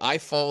media. I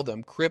follow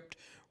them. Crypt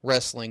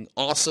Wrestling,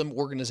 awesome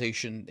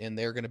organization, and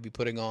they're going to be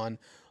putting on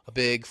a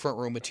big front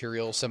row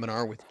material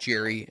seminar with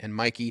Jerry and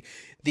Mikey.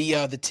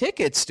 The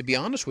tickets, to be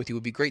honest with you,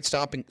 would be great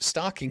stocking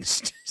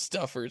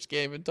stuffers.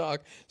 Can't even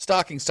talk.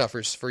 Stocking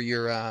stuffers for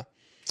your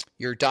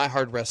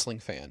diehard wrestling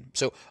fan.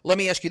 So let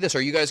me ask you this: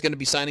 are you guys going to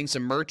be signing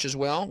some merch as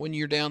well when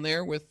you're down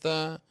there with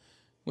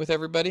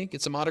everybody?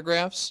 Get some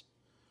autographs.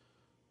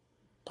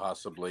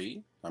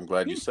 Possibly. I'm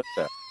glad you said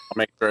that. I'll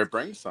make sure I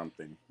bring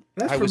something.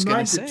 That's I from was gonna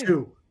 9 say. to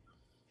 2.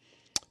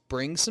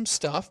 Bring some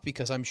stuff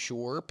because I'm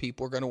sure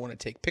people are going to want to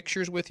take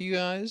pictures with you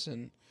guys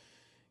and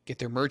get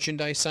their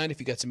merchandise signed. If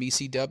you got some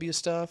ECW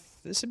stuff,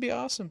 this would be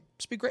awesome.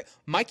 This would be great.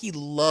 Mikey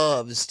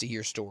loves to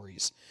hear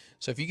stories.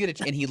 So if you get it,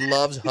 and he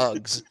loves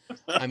hugs.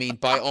 I mean,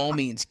 by all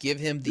means, give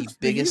him the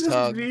biggest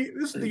hug.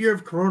 This is the year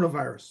of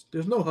coronavirus.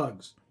 There's no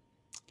hugs.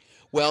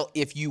 Well,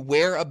 if you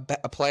wear a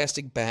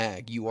plastic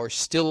bag, you are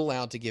still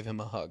allowed to give him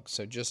a hug.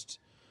 So just,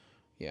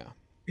 yeah.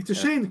 It's a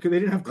shame because they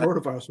didn't have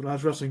coronavirus when I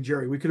was wrestling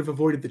Jerry. We could have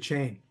avoided the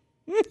chain.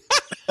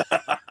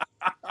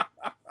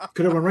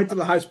 Could have went right to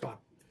the high spot.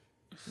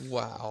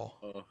 Wow.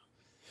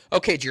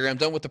 Okay, Jerry, I'm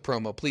done with the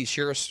promo. Please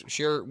share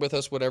with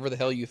us whatever the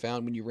hell you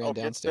found when you ran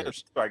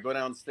downstairs. So I go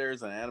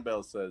downstairs and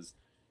Annabelle says,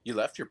 "You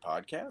left your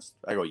podcast?"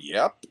 I go,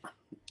 "Yep."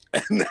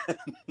 And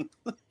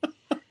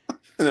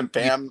then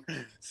Pam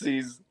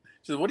sees,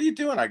 she says, "What are you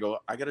doing?" I go,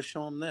 "I got to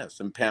show him this."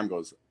 And Pam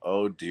goes,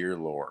 "Oh dear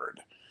Lord."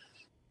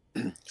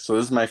 So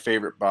this is my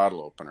favorite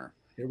bottle opener.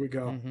 Here we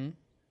go. Mm-hmm.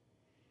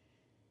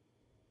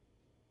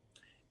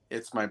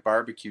 It's my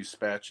barbecue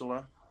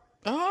spatula.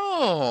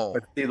 Oh.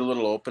 But see the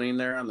little opening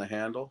there on the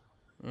handle?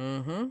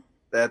 Mm-hmm.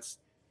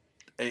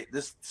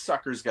 This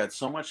sucker's got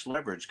so much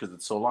leverage because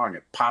it's so long.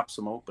 It pops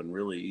them open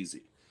really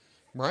easy.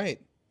 Right.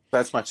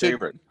 That's my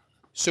favorite.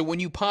 So when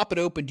you pop it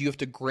open, do you have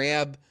to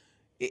grab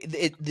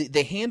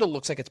the handle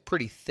looks like it's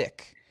pretty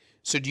thick.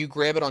 So do you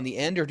grab it on the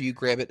end or do you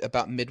grab it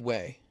about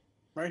midway?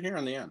 Right here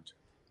on the end.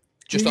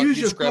 Just you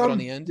just grab it on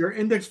the end? Your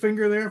index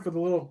finger there for the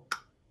little.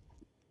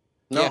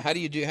 No. Yeah, how do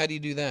you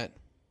do that?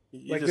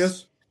 Like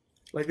this?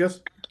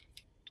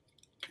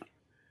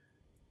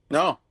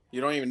 No, you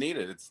don't even need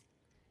it. It's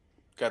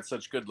got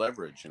such good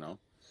leverage, you know.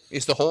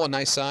 Is the hole a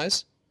nice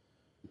size?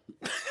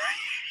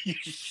 You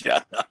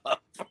shut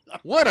up.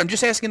 What? I'm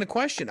just asking a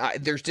question.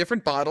 There's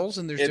different bottles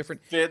and there's It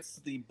different.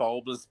 fits the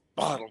bulbous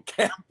bottle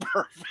cap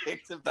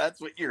perfect. If that's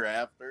what you're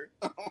after.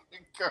 Oh my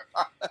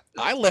god.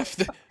 I left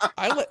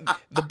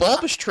the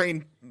bulbous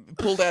train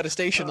pulled out of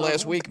station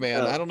last week,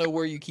 man. I don't know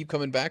where you keep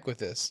coming back with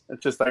this.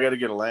 It's just I got to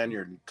get a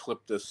lanyard and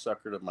clip this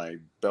sucker to my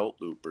belt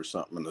loop or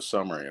something in the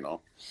summer, you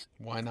know.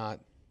 Why not?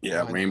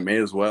 Yeah, Why we not? may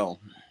as well.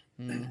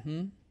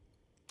 Mm-hmm.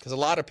 Because a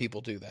lot of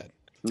people do that.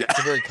 Yeah. It's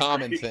a very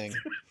common thing.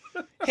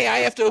 Hey, I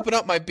have to open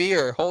up my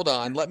beer. Hold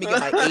on. Let me get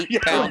my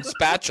 8-pound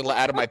spatula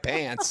out of my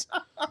pants.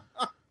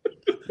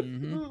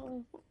 Mm-hmm.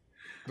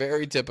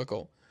 Very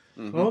typical.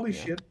 Mhm. Holy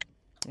shit.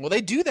 Well,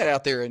 they do that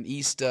out there in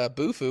East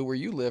Bufu, where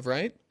you live,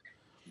 right?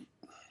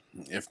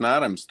 If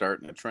not, I'm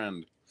starting a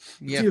trend.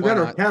 Yeah, Either why that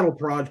or not? cattle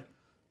prod.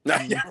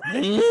 Yeah,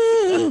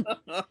 right.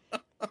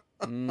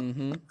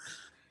 Mm-hmm.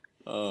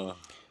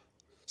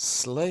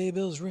 Sleigh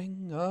bells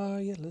ring. Are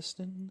you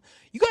listening?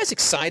 You guys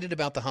excited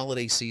about the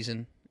holiday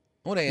season?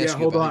 I want to ask Yeah, you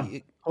hold about on.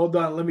 it. Hold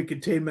on. Let me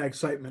contain my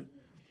excitement.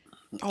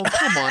 Oh,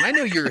 come on. I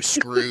know you're a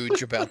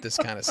Scrooge about this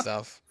kind of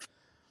stuff.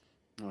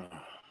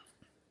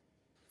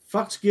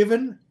 Fuck's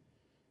given.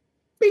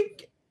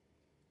 Bink.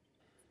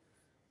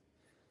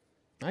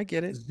 I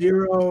get it.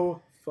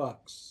 0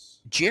 fucks.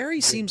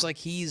 Jerry seems like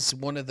he's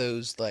one of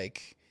those,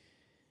 like,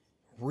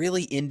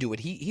 really into it.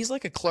 He's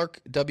like a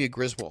Clark W.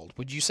 Griswold.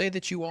 Would you say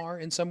that you are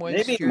in some ways?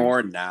 Maybe Jerry?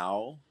 more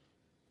now,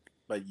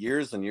 but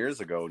years and years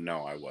ago,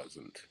 no, I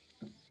wasn't.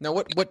 Now,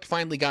 what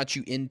finally got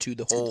you into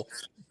the whole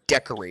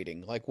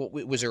decorating? Like, what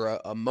was there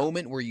a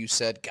moment where you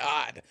said,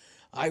 God,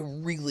 I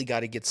really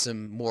got to get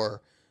some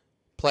more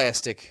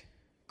plastic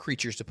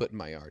creatures to put in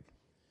my yard?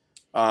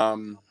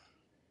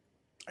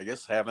 I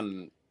guess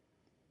having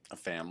a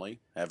family,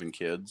 having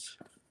kids,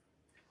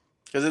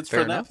 because it's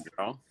Fair for them, enough. you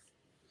know.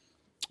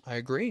 I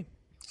agree.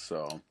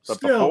 So, but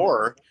Still.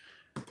 before,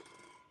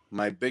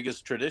 my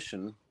biggest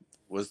tradition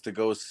was to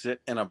go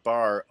sit in a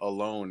bar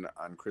alone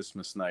on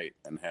Christmas night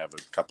and have a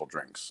couple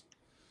drinks.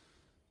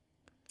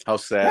 How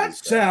sad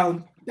is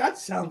that? That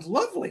sounds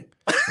lovely.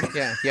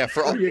 Yeah.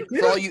 For all you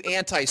for all you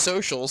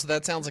anti-socials,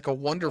 that sounds like a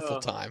wonderful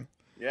time.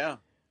 Yeah,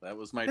 that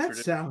was my That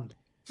tradition.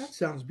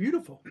 sounds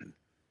beautiful.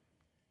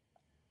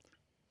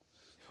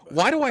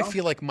 Why do I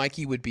feel like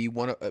Mikey would be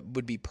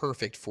would be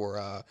perfect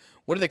for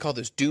what do they call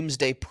those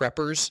doomsday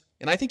preppers?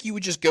 And I think you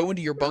would just go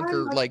into your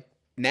bunker like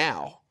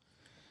now.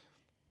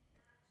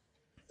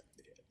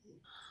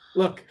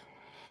 Look,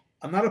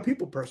 I'm not a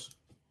people person.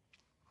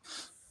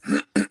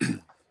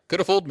 Could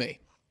have fooled me.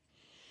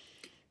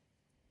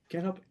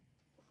 Can't help it.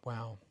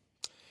 Wow.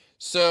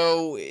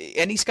 So,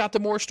 any Scott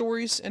D'Amore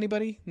stories?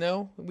 Anybody?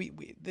 No. We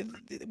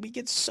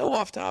get so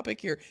off topic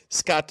here.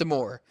 Scott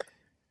D'Amore.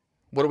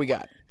 What do we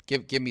got?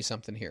 Give me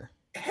something here.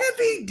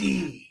 Heavy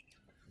D.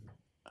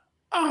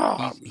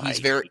 Oh,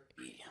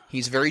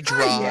 He's very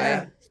dry.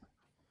 Yeah.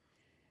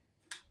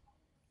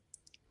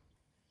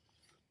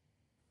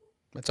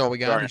 That's all we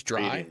got. He's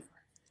dry.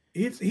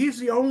 He's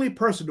the only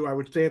person who I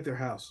would stay at their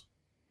house.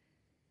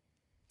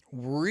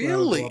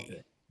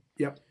 Really?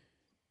 Yep.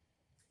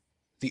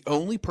 The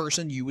only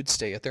person you would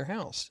stay at their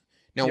house.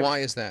 Now, Yep. why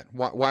is that?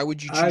 Why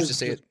would you choose to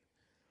stay at?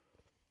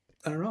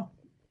 I don't know.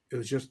 It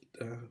was just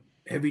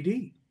Heavy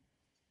D.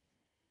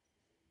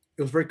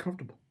 It was very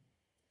comfortable.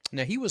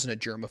 Now, he wasn't a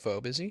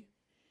germaphobe, is he?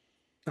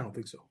 I don't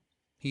think so.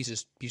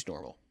 He's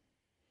normal.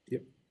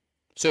 Yep.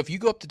 So if you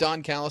go up to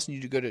Don Callis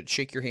and you go to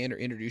shake your hand or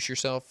introduce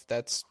yourself,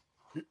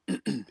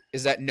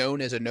 is that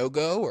known as a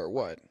no-go or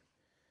what?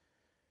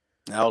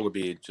 Now it'll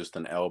be just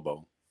an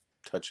elbow,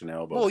 touch an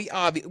elbow.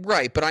 Well,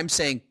 right, but I'm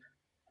saying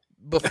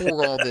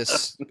before all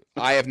this,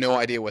 I have no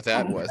idea what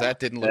that was. That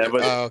didn't look.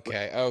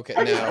 Okay.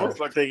 I No, was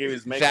thinking he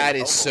was making that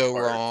is elbow so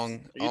farts. wrong. Are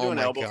you Oh doing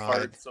my elbow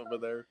God. farts over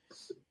there?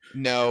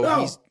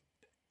 No,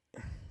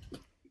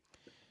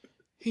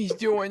 he's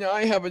doing.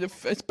 I have a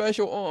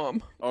special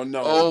arm. Oh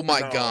no! Oh my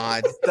no.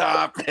 God!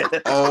 Stop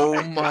it!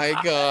 Oh my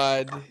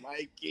God!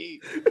 Mikey,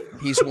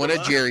 He's one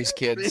of Jerry's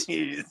kids.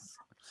 please.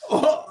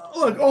 Oh,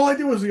 look, all I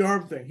did was the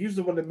arm thing. He's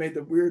the one that made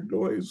the weird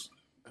noise.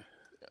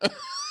 I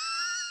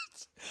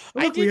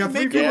Look, we didn't have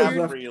three make viewers it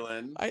Yeah, left.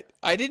 Freland.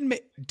 I didn't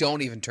make.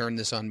 Don't even turn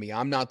this on me.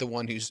 I'm not the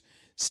one who's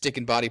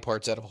sticking body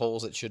parts out of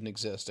holes that shouldn't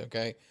exist.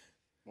 Okay.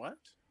 What?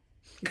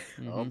 Oh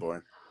Mhm. boy!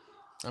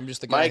 I'm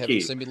just the guy having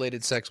Mikey.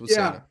 simulated sex with Yeah.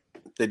 Santa.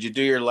 Did you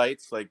do your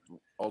lights like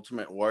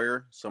Ultimate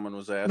Warrior? Someone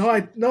was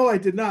asking. No, I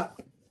did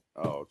not.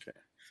 Oh, okay.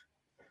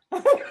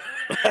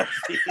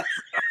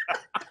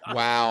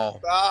 Wow.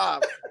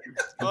 Stop!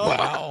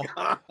 Wow.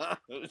 my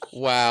gosh.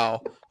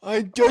 Wow.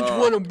 I just Oh.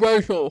 want a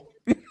special.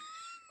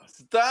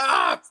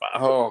 Stop!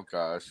 Oh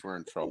gosh, we're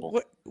in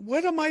trouble.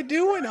 What am I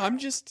doing? I'm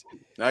just.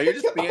 Now you're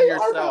just being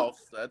yourself.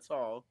 That's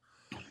all.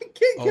 I can't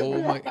get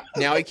Oh my!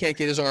 Now he can't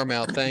get his arm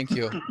out. Thank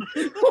you.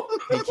 He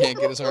can't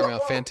get his arm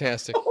out.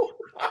 Fantastic.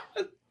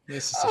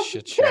 This is a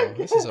shit show.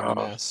 This is a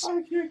mess.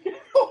 I can't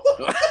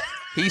get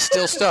He's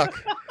still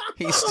stuck.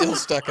 He's still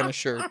stuck in a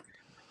shirt.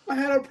 I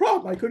had a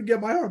problem. I couldn't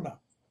get my arm out.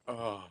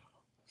 Oh,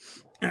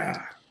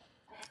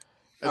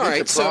 All think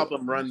right, the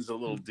problem runs a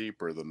little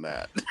deeper than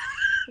that.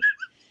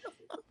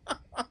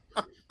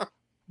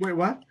 Wait,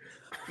 what?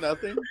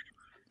 Nothing.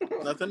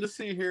 Nothing to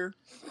see here.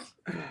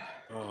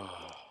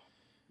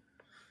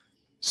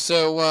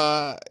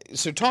 So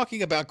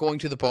talking about going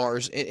to the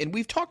bars, and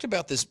we've talked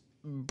about this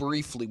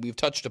briefly. We've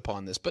touched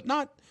upon this, but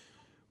not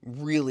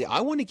really.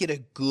 I want to get a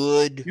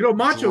good.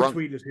 Macho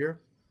Tweet is here.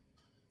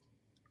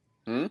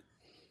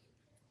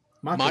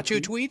 Macho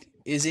Tweet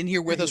is in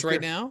here with us right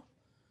now.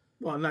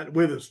 Well, not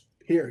with us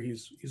here.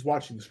 He's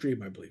watching the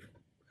stream, I believe.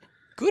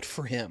 Good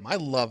for him. I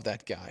love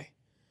that guy.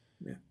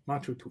 Yeah,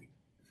 Macho Tweet.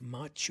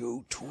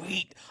 Macho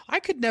Tweet. I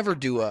could never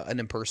do an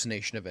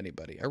impersonation of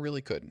anybody. I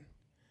really couldn't.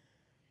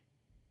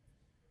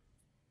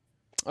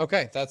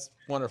 Okay, that's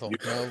wonderful.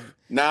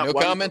 No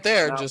comment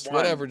there. Just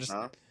whatever. Just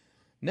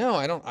no.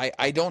 I don't.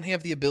 I don't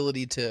have the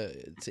ability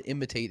to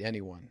imitate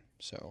anyone.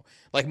 So,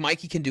 like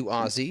Mikey can do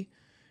Ozzy,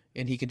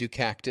 and he can do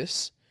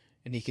Cactus,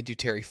 and he can do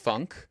Terry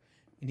Funk,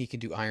 and he can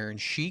do Iron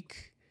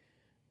Sheik,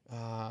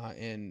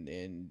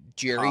 and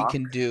Jerry Hawk.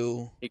 can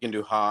do. He can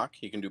do Hawk.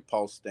 He can do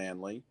Paul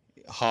Stanley.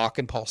 Hawk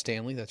and Paul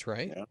Stanley. That's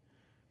right. Yeah.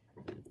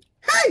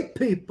 Hey,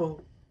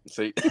 people.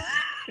 See.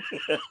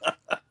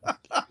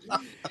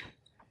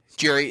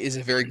 Jerry is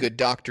a very good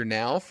doctor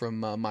now from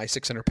My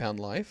 600-Pound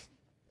Life.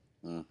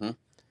 Mm-hmm.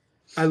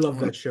 I love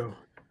that show.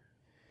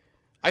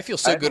 I feel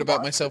so good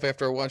about myself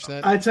after I watch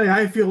that. I tell you,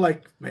 I feel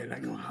like, man,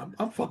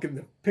 I'm fucking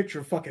the picture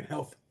of fucking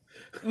health.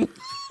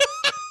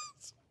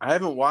 I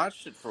haven't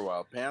watched it for a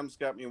while. Pam's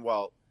got me.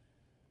 Well,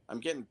 I'm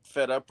getting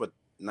fed up with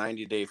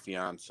 90 Day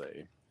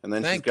Fiance, and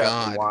then she's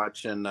got me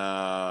watching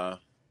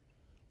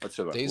what's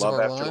it? Days Love of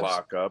Our After Lives?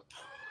 Lockup.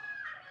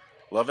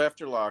 Love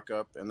After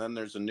Lockup, and then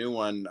there's a new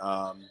one.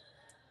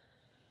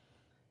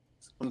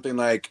 Something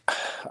like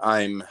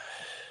I'm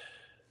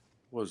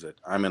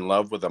in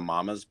love with a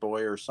mama's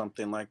boy or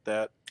something like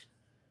that,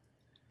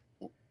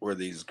 where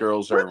these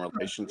girls are in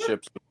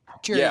relationships.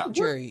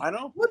 Jerry. I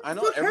know. What I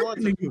know. the fuck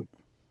Everyone's happened to you?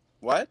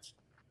 What?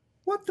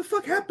 What the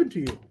fuck happened to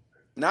you?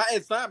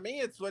 It's not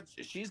me. It's what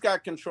she's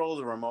got control of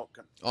the remote.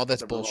 Oh,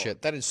 that's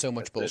bullshit. That is so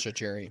much bullshit,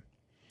 Jerry.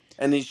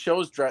 And these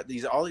shows,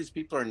 all these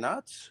people are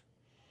nuts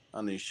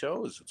on these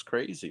shows. It's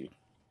crazy.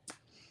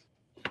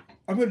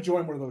 I'm going to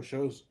join one of those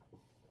shows.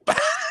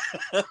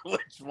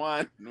 Which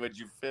one would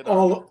you fit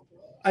on?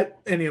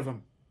 Any of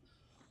them.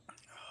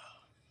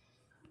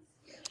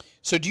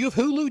 So do you have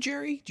Hulu,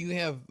 Jerry? Do you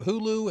have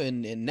Hulu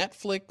and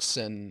Netflix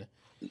and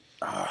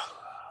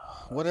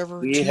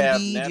whatever? We TV? have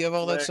Do you have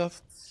all that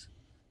stuff?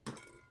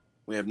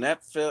 We have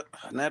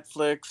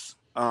Netflix.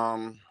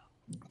 I'm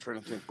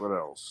trying to think what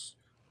else.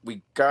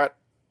 We got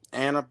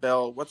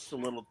Annabelle. What's the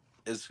little?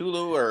 Is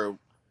Hulu or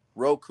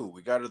Roku?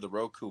 We got her the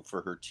Roku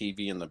for her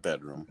TV in the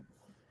bedroom.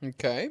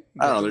 Okay.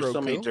 I don't know. There's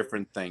so many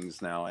different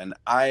things now, and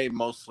I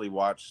mostly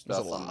watch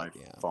stuff on my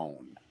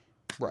phone.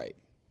 Right.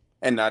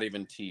 And not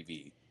even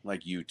TV,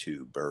 like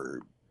YouTube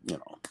or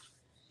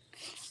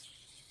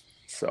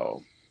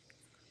So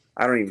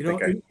I don't even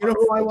think You know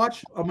who I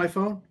watch on my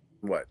phone?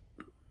 What?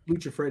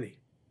 Lucha Freddy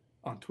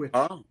on Twitch.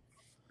 Oh.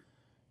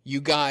 You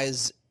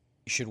guys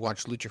should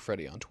watch Lucha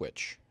Freddy on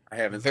Twitch. I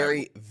haven't.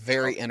 Very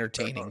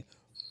entertaining.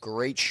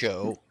 Great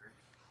show.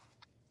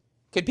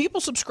 Can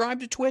people subscribe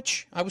to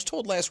Twitch? I was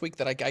told last week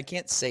that I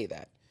can't say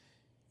that.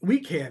 We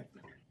can't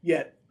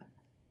yet.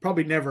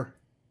 Probably never.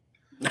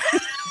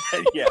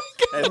 Yeah,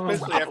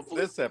 especially after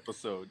this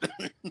episode.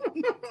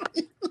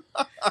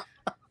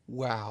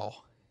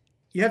 Wow.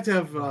 You have to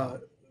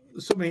have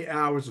so many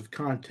hours of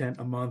content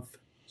a month,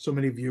 so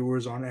many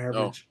viewers on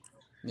average.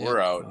 Yeah. We're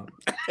out.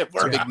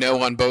 It's a big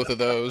no on both of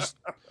those.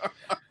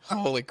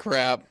 Holy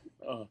crap.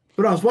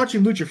 But I was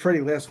watching Lucha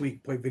Freddy last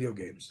week play video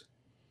games.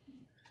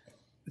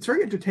 It's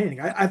very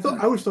entertaining. I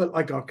always thought,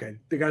 like, okay,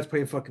 the guy's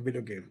playing fucking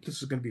video games.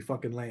 This is going to be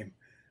fucking lame.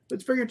 But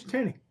it's very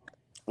entertaining.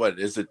 What,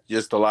 is it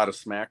just a lot of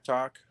smack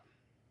talk?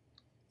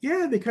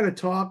 Yeah, they kind of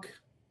talk.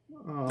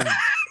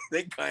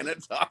 They kind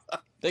of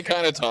talk. They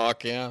kind of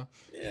talk, yeah.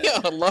 Yeah,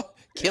 I love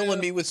killing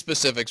me with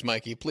specifics,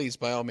 Mikey. Please,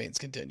 by all means,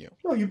 continue.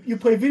 No, you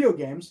play video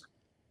games,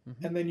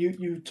 and then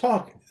you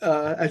talk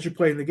as you're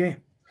playing the game.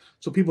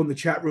 So people in the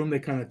chat room, they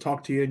kind of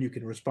talk to you, and you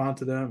can respond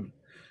to them,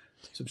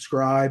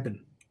 subscribe, and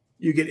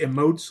you get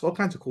emotes, all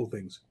kinds of cool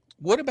things.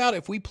 What about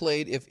if we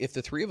played, if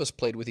the three of us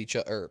played with each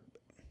other,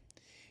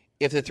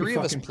 if the three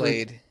of us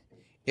played,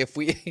 if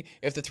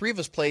the three of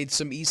us played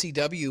some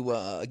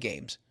ECW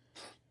games?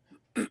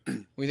 What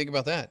do you think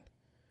about that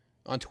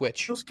on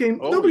Twitch? Those games,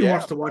 nobody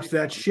wants to watch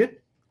that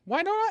shit.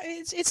 Why not?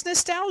 It's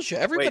nostalgia.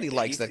 Everybody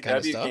likes that kind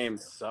of stuff.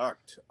 Games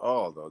sucked.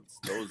 Oh,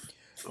 those.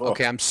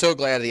 Okay, I'm so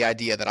glad of the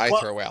idea that I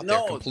throw out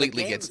there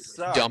completely gets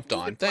dumped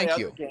on. Thank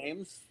you.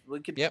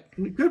 Yep.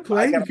 We could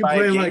play. You can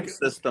play like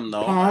system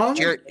though. Pong.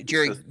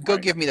 Jerry, go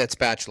give me that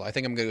spatula. I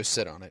think I'm going to go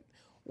sit on it.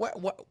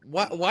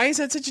 Why is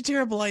that such a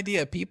terrible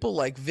idea? People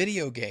like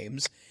video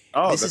games.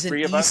 Oh, this is an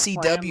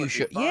ECW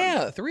show.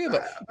 Yeah, three of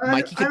us.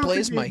 Mikey can play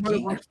as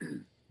Mikey.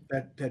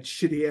 That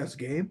shitty ass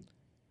game.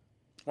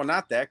 Well,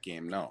 not that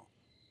game. No.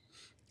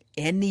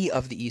 Any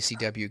of the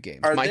ECW games.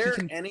 Are there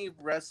any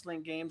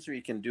wrestling games where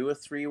you can do a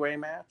 3-way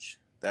match?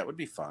 That would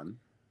be fun.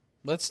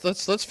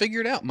 Let's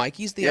figure it out.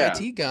 Mikey's the Yeah.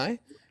 IT guy.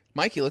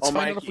 Mikey, let's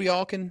find out if Mikey. we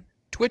all can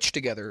Twitch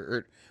together.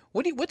 Or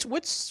what's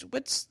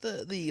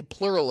the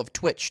plural of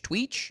Twitch?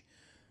 Tweech?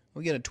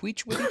 We gonna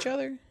tweech with each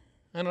other?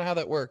 I don't know how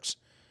that works.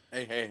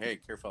 Hey!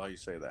 Careful how you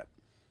say that.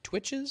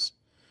 Twitches?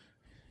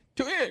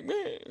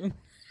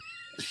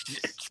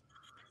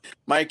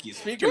 Mikey,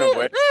 speaking of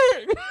which,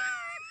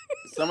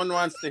 someone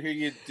wants to hear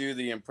you do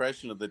the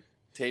impression of the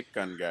tape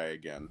gun guy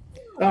again.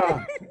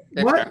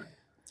 Tape What? gun.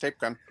 Tape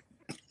gun.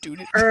 Dude,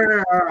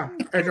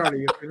 Hey,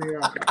 Johnny,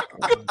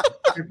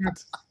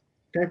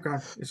 tape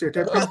gun. You see a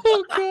tape gun?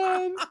 oh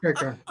god! Tape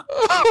gun.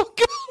 Oh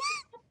god!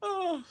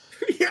 Oh.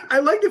 Yeah, I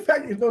like the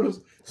fact you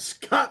noticed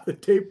Scott, the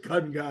tape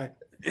gun guy.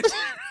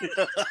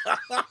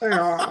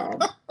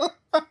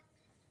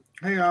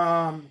 Hey,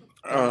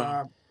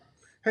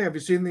 hey, have you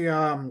seen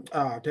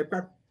the tape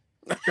gun?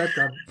 Tape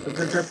gun.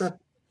 Tape gun.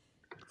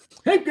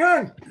 Tape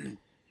gun.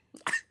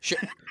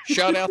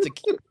 Shout out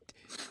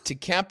to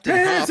Captain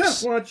Hey, Hops.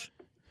 that's much.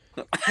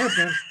 Tape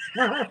gun.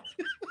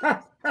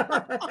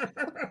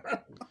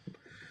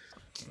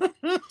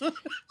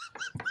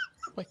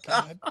 My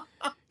God.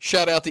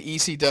 Shout out to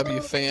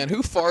ECW fan.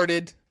 Who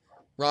farted?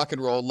 Rock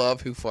and roll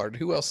love. Who farted?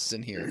 Who else is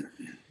in here?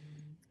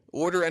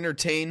 Order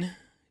Entertain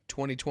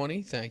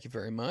 2020. Thank you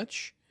very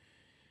much.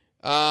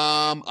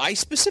 I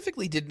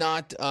specifically did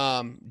not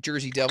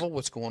Jersey Devil.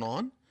 What's going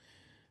on?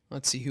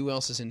 Let's see who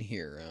else is in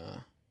here.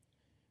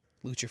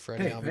 Lucha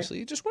Freddy, Hey,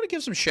 obviously. Just want to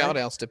give some shout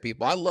outs to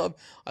people. I love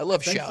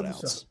Thanks shout for the outs.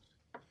 subs.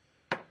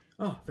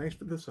 Oh, thanks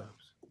for the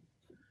subs.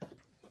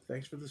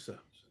 Thanks for the subs.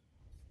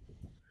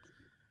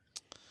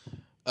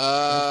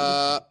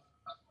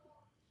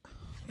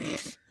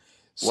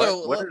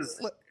 So what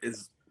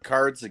is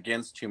Cards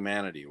Against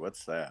Humanity?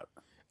 What's that?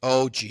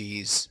 oh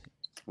geez,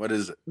 What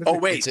is it? That's Oh a-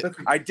 wait, that's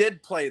a- I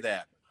did play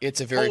that. it's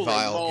a very Holy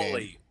vile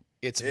moly. game.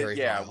 It's very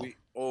Yeah,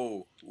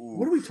 vile.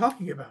 What are we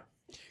talking about?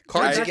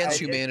 Cards I-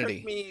 Against It Humanity.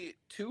 took me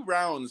 2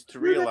 rounds to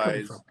Where'd that come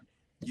realize from?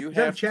 you Is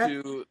that have chat?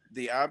 to.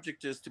 The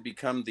object is to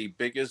become the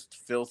biggest,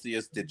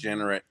 filthiest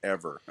degenerate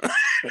ever.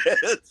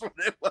 That's what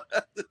it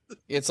was.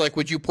 It's like,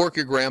 would you pork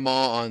your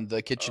grandma on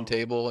the kitchen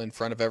table in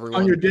front of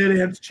everyone? On your dead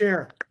aunt's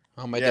chair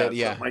On my Yeah, dad,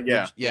 yeah. something like-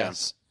 yeah,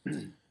 Yes.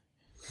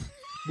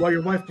 while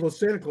your wife blows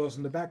Santa Claus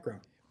in the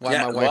background. Why Yeah,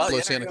 my wife well, blows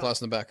yeah, Santa yeah.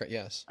 Claus in the background,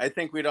 yes. I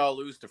think we'd all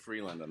lose to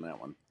Freland on that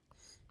one.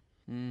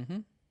 Mm-hmm.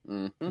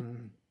 Mm-hmm.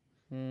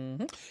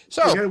 Mm-hmm. You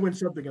So, gotta win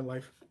something in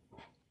life.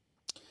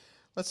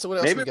 let's see what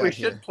else Maybe we got we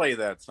here. should play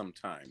that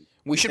sometime.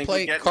 We You should think play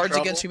we get in Cards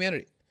trouble? Against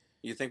Humanity.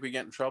 You think we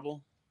get in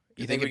trouble?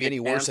 You think we it'd be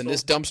any get worse than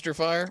this canceled? dumpster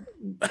fire?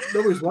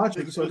 Nobody's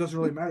watching, so it doesn't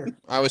really matter.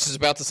 I was just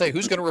about to say,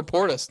 who's going to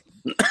report us?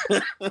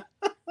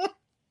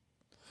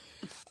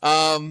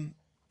 All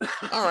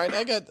right,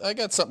 I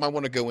got something I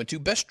want to go into.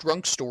 Best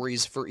drunk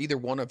stories for either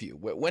one of you.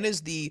 When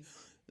is the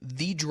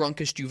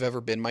drunkest you've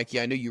ever been, Mikey?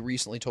 I know you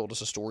recently told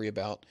us a story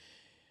about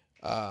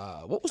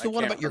what was the I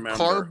one can't about your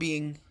car remember.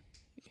 being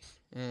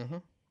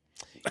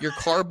your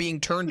car being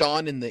turned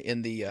on in the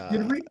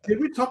Did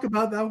we talk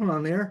about that one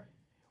on air?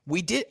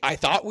 we did. I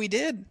thought we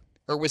did,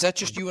 or was that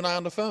just you and I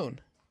on the phone?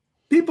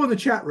 People in the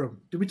chat room.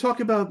 Did we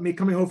talk about me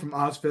coming home from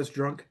Ozfest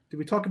drunk? Did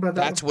we talk about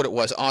that? That's what it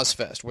was.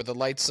 Ozfest, where the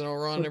lights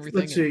are on and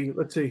everything.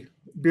 Let's see.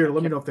 Beard,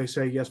 let me know if they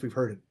say yes, we've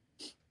heard it.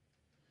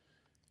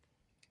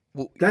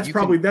 Well, That's you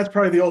probably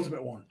can- the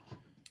ultimate one.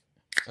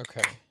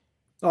 okay.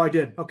 Oh, I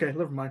did. Okay,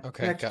 never mind.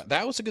 Okay, Next.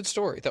 that was a good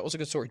story. That was a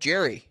good story.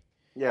 Jerry,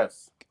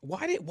 Yes.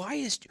 why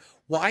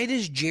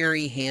does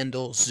Jerry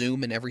handle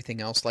Zoom and everything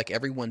else like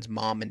everyone's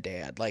mom and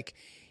dad? Like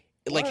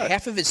What?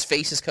 half of his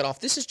face is cut off.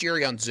 This is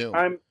Jerry on Zoom.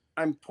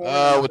 I'm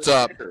pouring. What's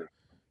up? beer.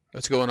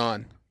 What's going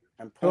on?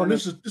 I'm Oh, pouring.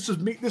 this is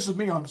me. This is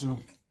me on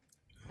Zoom.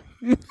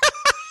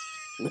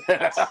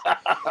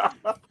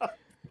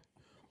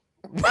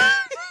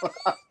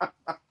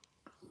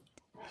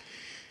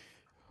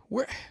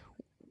 Where?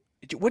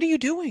 What are you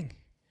doing?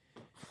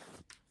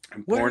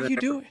 I'm What pouring are you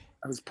another- doing?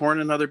 I was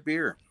pouring another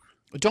beer.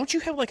 Don't you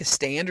have like a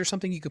stand or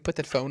something you could put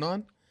that phone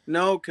on?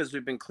 No, because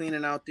we've been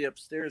cleaning out the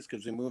upstairs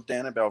because we moved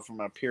Annabelle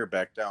from up here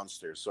back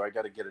downstairs. So I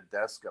got to get a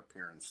desk up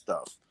here and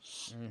stuff.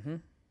 Mm-hmm.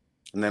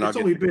 And then It's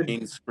I'll only get the been-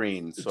 green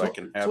screen It's so I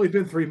can it's have. only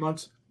been 3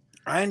 months.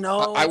 I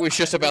know. I was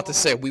just about to know.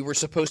 say we were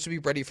supposed to be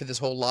ready for this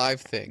whole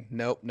live thing.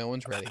 Nope, no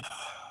one's ready.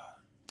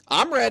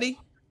 I'm ready.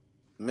 got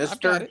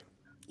Mister, it.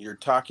 you're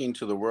talking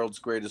to the world's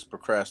greatest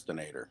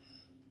procrastinator.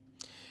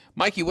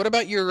 Mikey, what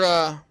about your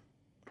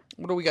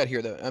what do we got here?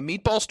 A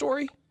meatball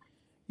story?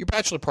 Your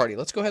bachelor party.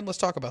 Let's go ahead and let's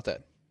talk about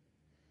that.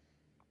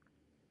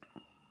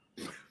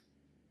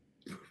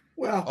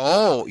 Well,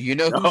 Oh, you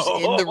know who's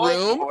in the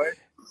room? boy.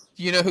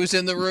 You know who's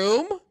in the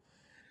room?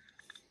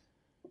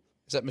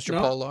 Is that Mr. No.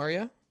 Paul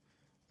Laria?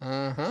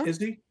 Uh-huh. is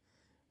he?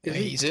 Yeah, Is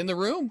he? he's in the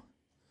room.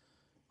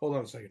 Hold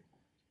on a second.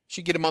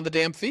 Should get him on the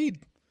damn feed.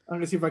 I'm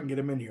gonna see if I can get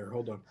him in here.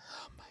 Hold on.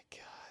 Oh my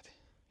god.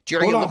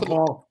 Jerry, Hold you on, look,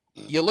 Paul.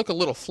 you look a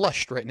little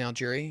flushed right now,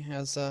 Jerry.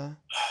 As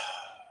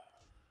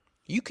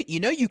you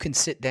can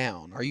sit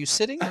down. Are you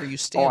sitting or are you Oh,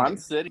 standing? I'm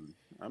sitting.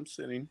 I'm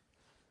sitting.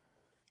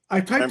 I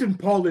typed in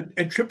Paul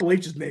and Triple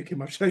H's name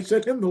came up. Should I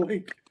send him the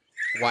link?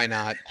 Why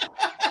not?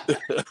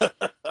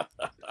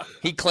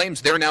 He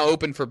claims they're now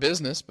open for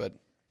business, but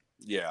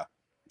Yeah.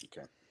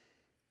 Okay.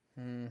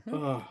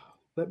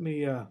 Let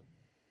me.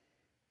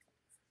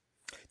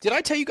 Did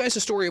I tell you guys the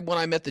story of when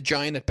I met the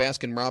giant at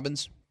Baskin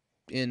Robbins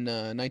in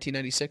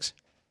 1996?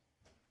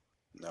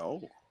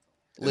 No.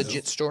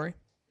 Legit story.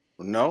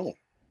 No.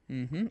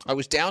 I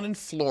was down in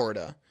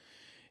Florida,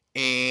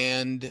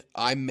 and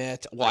I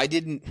met. Well, I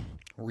didn't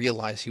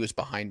realize he was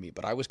behind me,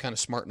 but I was kind of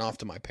smarting off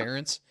to my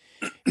parents,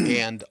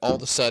 and all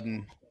of a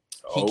sudden,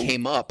 he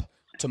came up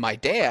to my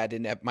dad,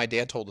 and my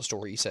dad told the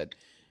story. He said,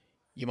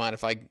 "You mind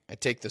if I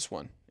take this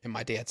one?" And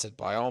my dad said,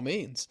 "By all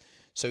means."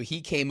 So he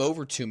came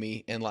over to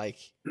me and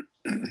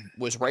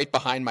was right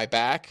behind my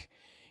back,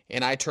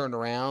 and I turned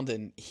around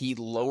and he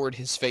lowered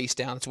his face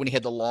down. It's when he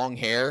had the long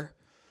hair.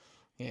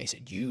 And he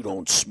said, "You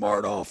don't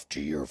smart off to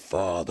your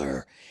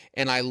father."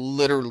 And I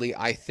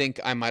think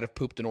I might have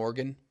pooped an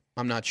organ.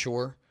 I'm not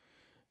sure.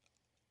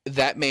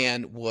 That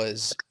man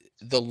was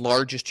the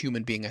largest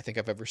human being I think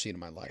I've ever seen in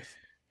my life.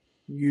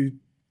 You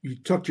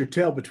tucked your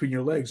tail between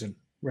your legs and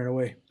ran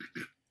away.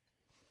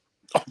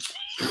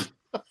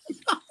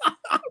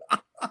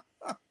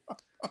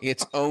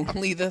 It's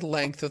only the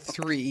length of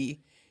 3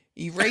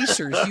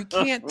 erasers. You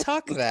can't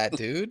tuck that,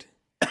 dude.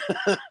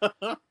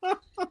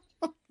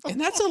 And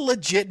that's a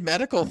legit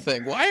medical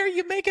thing. Why are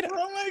you making it?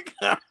 Oh my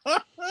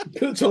God.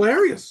 It's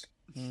hilarious.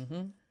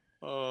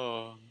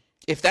 Oh.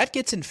 If that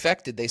gets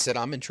infected, they said,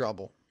 I'm in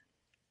trouble.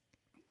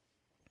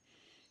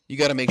 You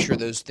got to make sure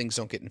those things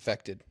don't get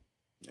infected.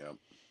 Yep.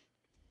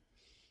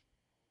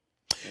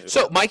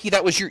 So, Mikey,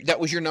 that was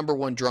your number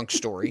one drunk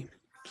story.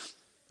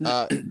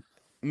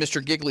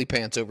 Mr. Giggly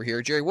Pants over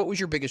here. Jerry, what was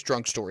your biggest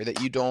drunk story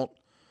that you don't?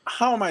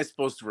 How am I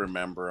supposed to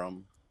remember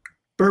them?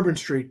 Bourbon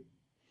Street.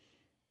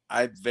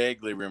 I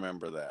vaguely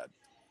remember that.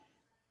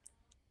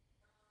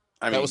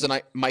 That was the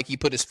night Mikey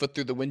put his foot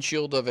through the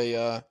windshield of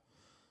a.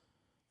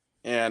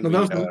 And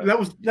no,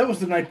 that was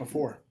the night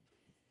before.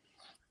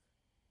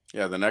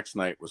 Yeah, the next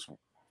night was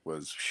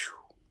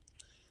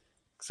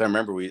because I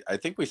remember I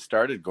think we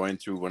started going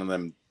through one of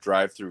them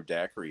drive-through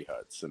daiquiri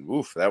huts, and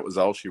woof, that was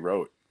all she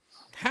wrote.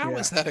 How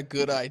is that a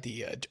good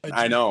idea?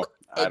 I know.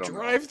 A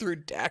drive-through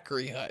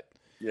daiquiri hut.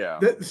 Yeah.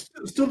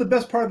 Still the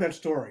best part of that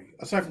story,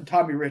 aside from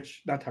Tommy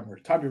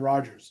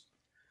Rogers,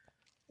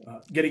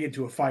 getting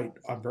into a fight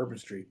on Bourbon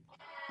Street.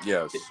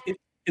 Yes.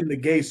 In the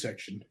gay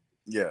section.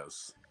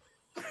 Yes.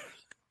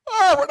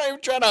 Oh, we're not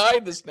even trying to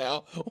hide this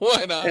now.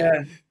 Why not?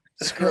 Yeah.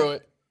 Screw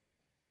it.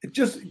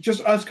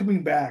 Just us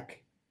coming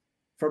back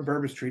from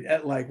Bourbon Street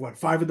at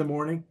 5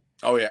 a.m.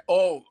 Oh yeah.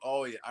 Oh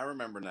yeah. I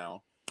remember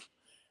now.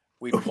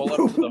 We pull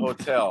up to the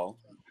hotel.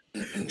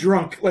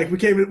 Drunk, we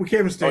can't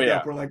even stand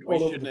up. We're we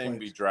shouldn't even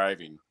be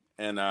driving.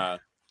 And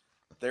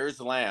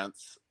there's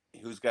Lance,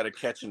 who's got to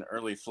catch an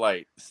early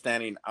flight,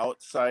 standing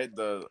outside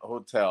the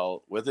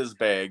hotel with his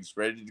bags,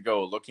 ready to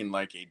go, looking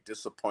like a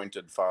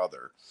disappointed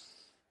father.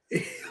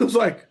 It was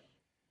like,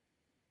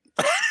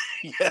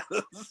 yes.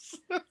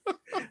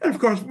 And of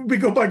course, we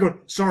go by going,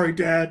 "Sorry,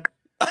 Dad."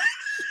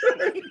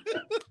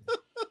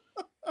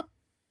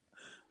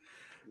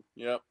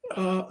 Yep.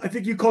 I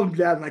think you called him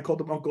Dad, and I called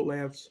him Uncle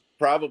Lance.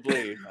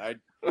 Probably.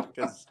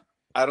 Because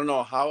I don't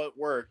know how it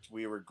worked.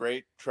 We were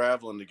great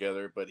traveling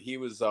together, but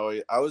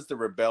I was the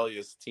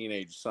rebellious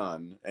teenage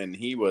son, and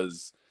he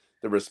was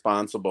the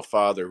responsible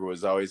father who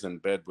was always in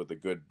bed with a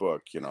good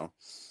book,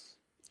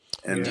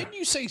 And didn't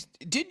you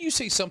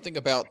say something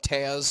about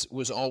Taz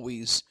was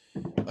always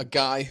a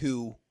guy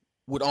who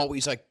would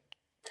always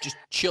just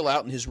chill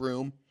out in his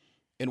room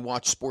and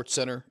watch Sports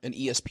Center, an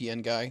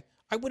ESPN guy?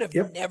 I would have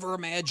never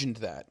imagined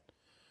that.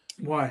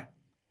 Why?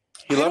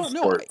 He loves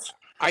sports.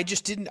 I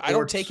just didn't. I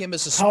don't take him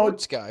as a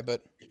sports guy,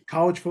 but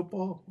college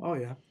football. Oh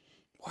yeah.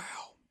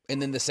 Wow.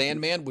 And then the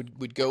Sandman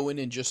would go in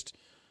and just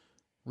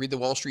read the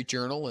Wall Street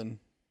Journal, and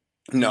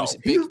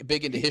he was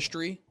big into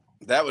history.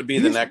 That would be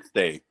the next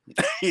day.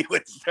 He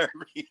would start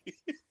reading.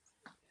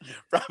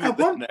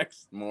 Probably the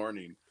next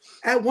morning.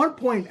 At one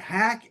point,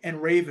 Hack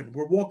and Raven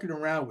were walking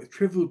around with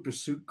Trivial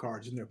Pursuit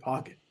cards in their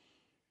pocket.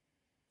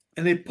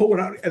 And they pull it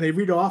out and they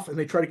read off and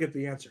they try to get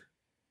the answer.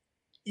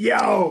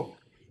 "Yo,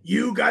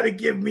 you got to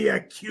give me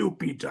a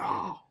Cupid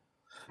doll."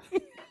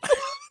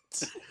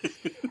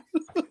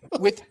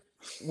 With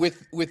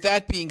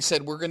that being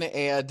said, we're going to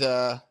add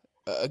a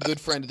good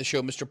friend of the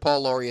show, Mr.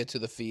 Paul Lauria, to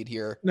the feed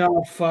here.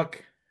 No,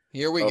 fuck.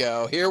 Here we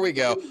go.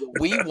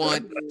 We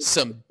want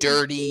some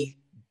dirty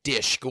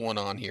dish going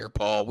on here,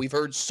 Paul. We've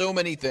heard so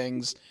many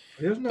things.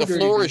 The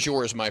floor is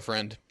yours, my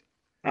friend.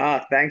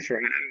 Thanks for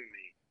having me.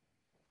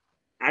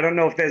 I don't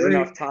know if there's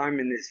enough time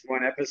in this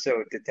one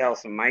episode to tell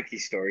some Mikey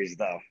stories,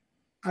 though.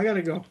 I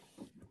gotta go.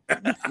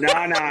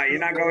 No, you're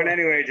not going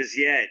anywhere just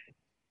yet.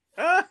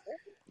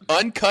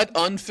 Uncut,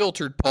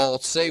 unfiltered, Paul.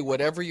 Say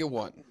whatever you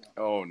want.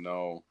 Oh,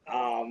 no.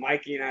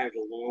 Mikey and I have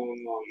a long,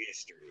 long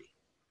history.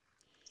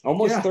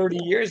 Almost 30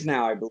 years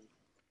now, I believe.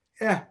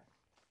 Yeah.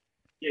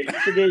 Yeah, you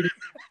forget.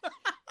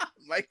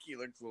 Mikey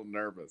looks a little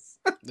nervous.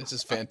 This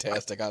is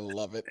fantastic. I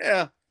love it.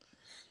 Yeah.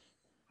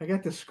 I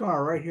got the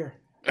scar right here.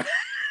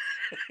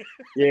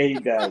 Yeah, he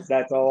does.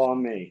 That's all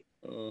on me.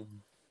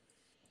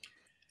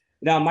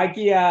 Now,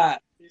 Mikey, Oh,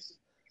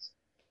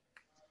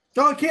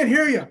 I can't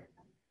hear you.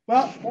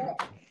 Well,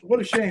 what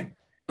a shame.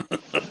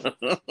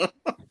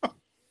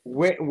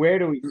 where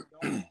do we?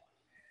 I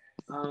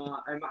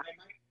might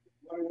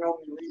want to know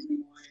the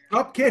reason why.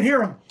 Oh, can't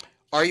hear him.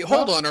 Are you?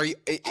 Hold on. Are you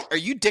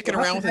dicking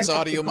Well, around with his hang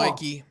up the audio, call.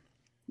 Mikey?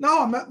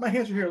 No, I'm not, my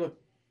hands are here. Look.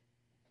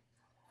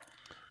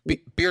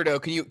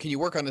 Beardo, can you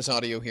work on this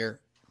audio here?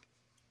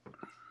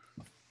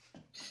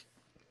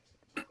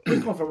 What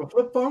you call from a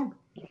flip phone?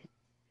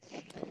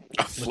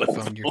 A Flip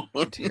phone, you're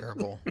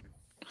terrible.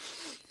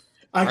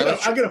 I All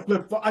right, get a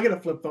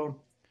flip phone.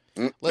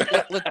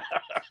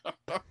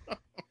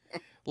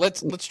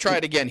 Let's try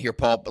it again here,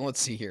 Paul. Let's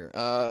see here.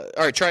 All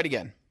right, try it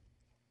again.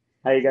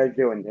 How you guys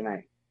doing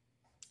tonight?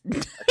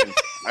 This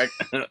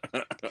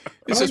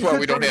is why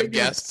we don't have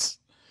guests.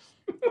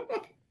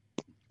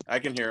 I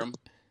can hear him.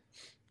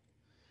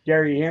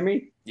 Jerry, you hear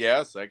me?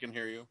 Yes, I can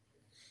hear you.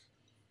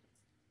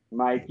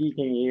 Mikey,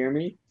 can you hear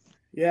me?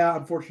 Yeah,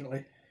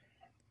 unfortunately.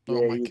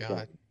 Oh Yeah, my you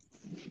God.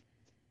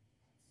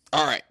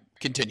 All right,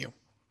 continue.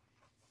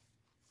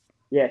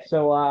 Yeah,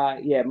 so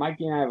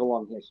Mikey and I have a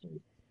long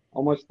history.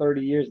 Almost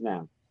 30 years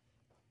now.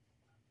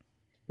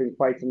 It's been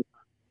quite some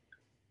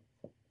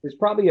time. There's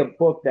probably a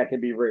book that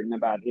could be written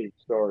about his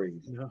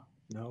stories.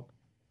 No.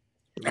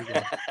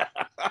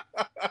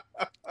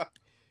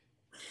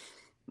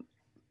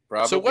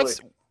 Probably. So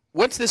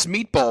what's this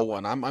meatball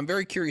one? I'm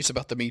very curious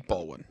about the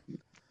meatball one.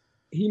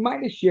 He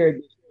might have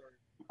shared this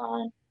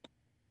story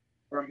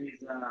from his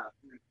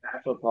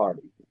bachelor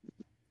party.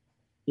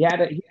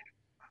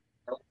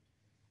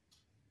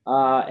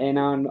 And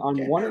on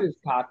one of his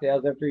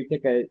cocktails, after he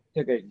took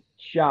a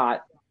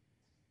shot,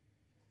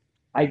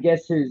 I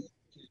guess his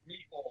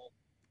meatball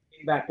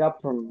came back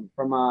up from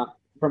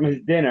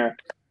his dinner,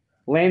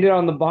 landed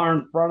on the bar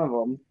in front of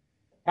him,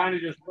 kind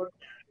of just looked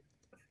at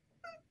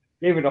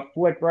it, gave it a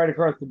flick right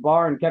across the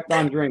bar, and kept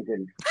on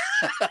drinking.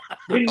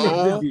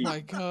 Oh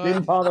my God!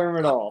 Didn't bother him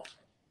at all.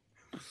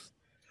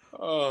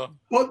 Oh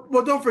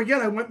Well, don't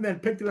forget, I went and then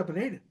picked it up and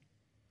ate it.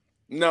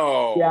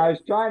 no! Yeah, I was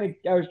trying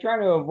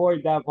to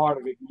avoid that part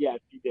of it. Yes,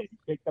 he did. He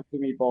picked up the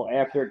meatball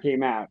after it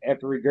came out,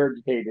 after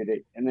regurgitated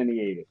it, and then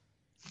he ate it.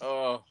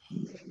 Oh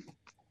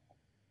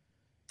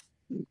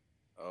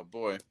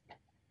boy!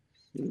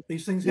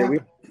 These things Yeah, we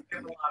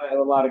happen. have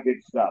a lot of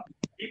good stuff.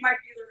 He might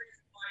be the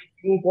reason why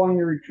you won't go on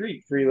your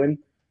retreat, Freland.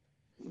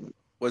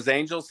 Was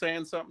Angel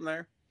saying something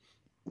there?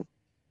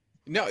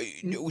 No,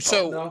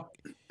 so No.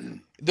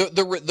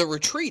 the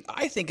retreat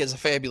I think is a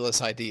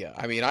fabulous idea.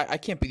 I mean, I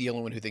can't be the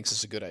only one who thinks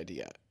it's a good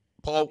idea.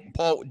 Paul,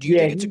 do you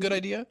think it's a good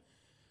idea?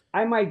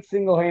 I might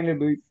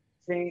single-handedly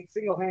be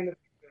the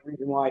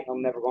reason why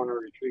I'm never going to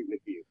retreat with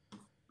you.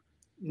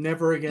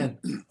 Never again.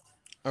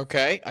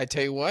 Okay, I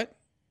tell you what,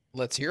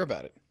 let's hear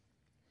about it.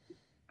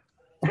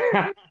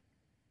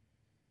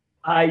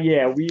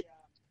 We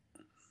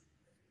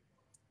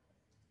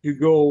to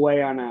go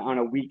away on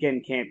a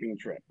weekend camping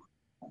trip,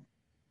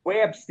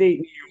 way upstate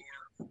New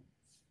York.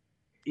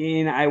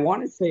 In I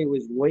want to say it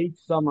was late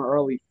summer,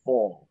 early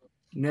fall.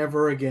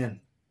 Never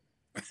again.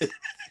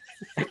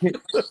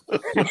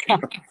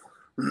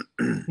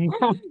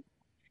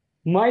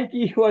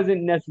 Mikey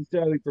wasn't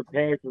necessarily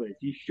prepared for this.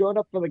 He showed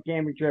up for the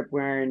camping trip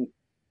wearing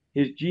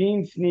his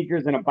jeans,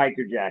 sneakers, and a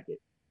biker jacket.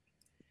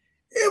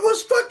 It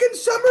was fucking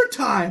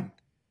summertime.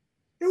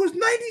 It was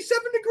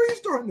 97 degrees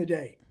during the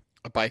day.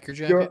 A biker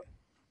jacket?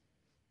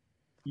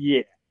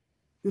 Yeah.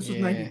 This was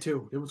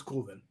 92. It was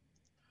cool then.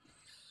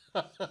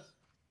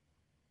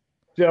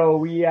 So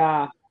we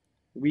got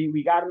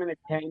him in a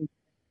tent.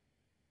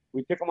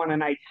 We took him on a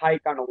nice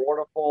hike on a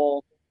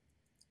waterfall.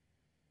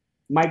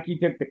 Mikey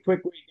took the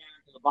quick way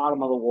down to the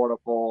bottom of the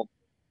waterfall.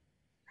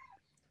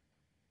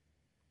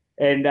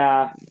 And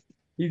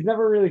he's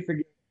never really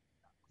forgiven.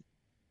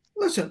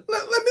 Listen,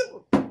 let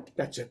me.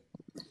 That's it.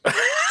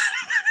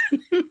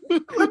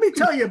 Let me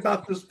tell you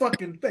about this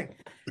fucking thing.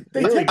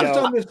 They There we take us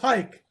go. on this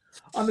hike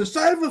on the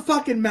side of a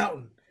fucking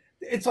mountain.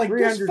 It's like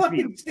this 300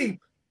 fucking feet.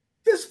 steep.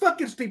 This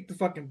fucking steep, the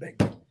fucking thing.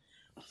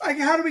 Like,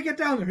 how do we get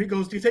down there? He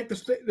goes, do you take the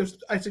stairs?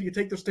 I said, you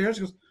take the stairs?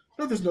 He goes,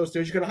 no, there's no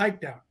stairs. You got to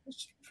hike down.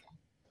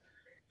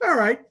 All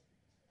right.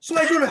 So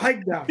I go to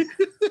hike down.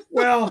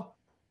 Well,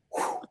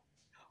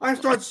 I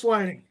start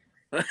sliding.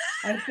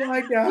 I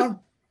slide down.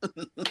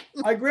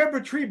 I grab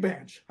a tree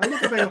branch. I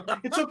look at it. I go,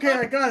 it's okay.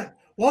 I got it.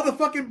 Well, the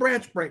fucking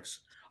branch breaks.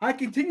 I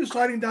continue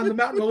sliding down the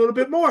mountain a little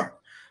bit more.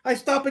 I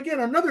stop again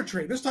on another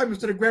tree. This time,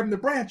 instead of grabbing the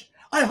branch,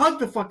 I hug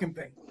the fucking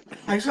thing.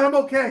 I said, I'm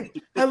okay.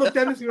 I looked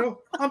at it,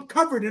 I'm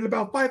covered in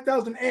about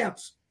 5,000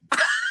 ants. I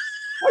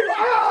go,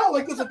 ah,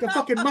 like this, like a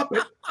fucking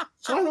Muppet.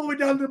 Slide all the way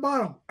down to the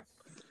bottom.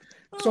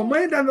 So I'm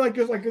laying down like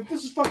this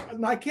is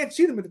fucking, I can't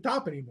see them at the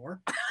top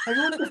anymore. I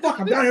go, what the fuck?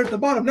 I'm down here at the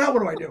bottom. Now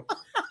what do?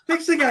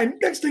 Next thing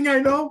I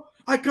know,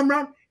 I come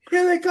around,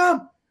 here they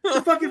come.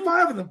 The fucking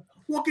 5 of them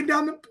walking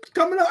down,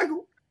 coming up. I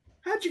go,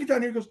 how'd you get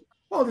down here? He goes,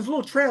 oh, there's a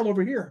little trail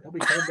over here. They'll be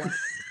coming down.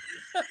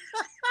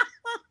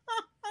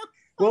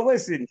 Well,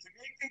 listen, to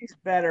make things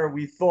better,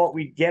 we thought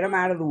we'd get him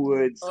out of the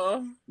woods.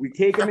 We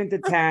take him into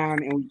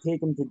town and we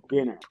take him to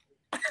dinner.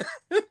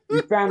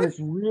 we found this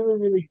really,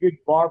 really good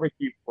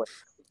barbecue place.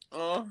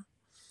 Oh,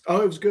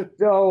 it was good.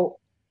 So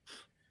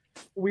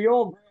we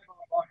all grab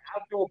our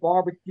outdoor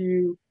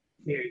barbecue.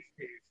 There's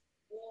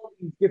all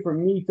these different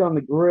meats on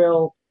the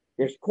grill.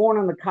 There's corn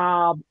on the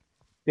cob.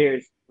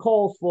 There's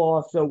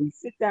coleslaw. So we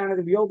sit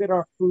down we all get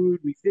our food.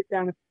 We sit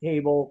down at the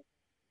table.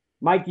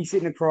 Mikey's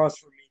sitting across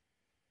from me.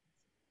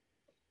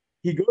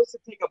 He goes to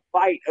take a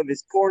bite of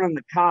his corn on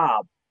the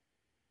cob,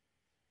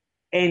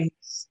 and he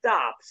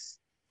stops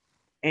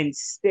and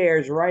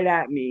stares right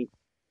at me,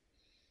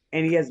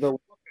 and he has the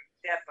look of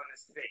death on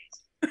his face.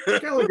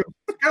 Kind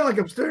of like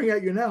I'm staring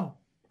at you now.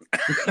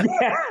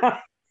 Yeah.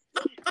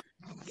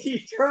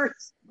 He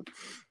turns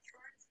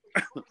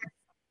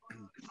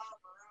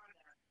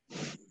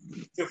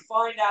to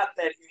find out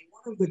that in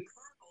one of the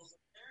kernels,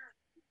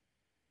 apparently,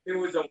 there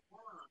was a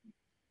worm,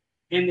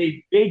 and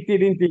they baked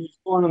it into his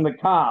corn on the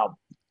cob.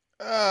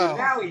 So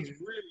now he's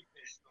really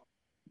pissed off.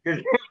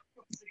 Because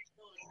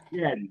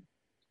again,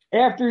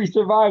 after he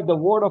survived the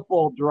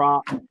waterfall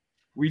drop,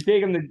 we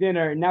take him to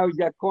dinner, and now he's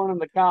got corn on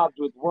the cobs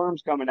with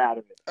worms coming out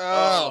of it.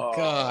 Oh,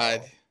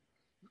 God.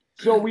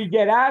 So we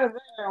get out of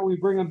there, and we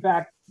bring him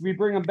back. We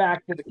bring him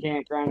back to the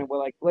campground, and we're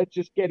like, let's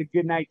just get a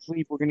good night's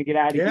sleep. We're going to get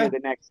out of here the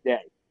next day.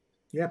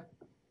 Yep.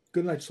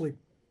 Good night's sleep.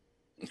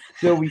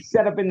 So we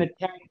set up in the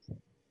tent.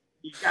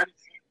 He's got his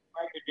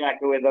biker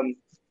jacket with him.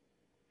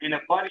 And a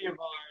buddy of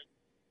ours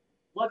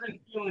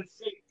wasn't feeling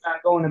safe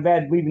about going to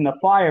bed, leaving the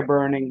fire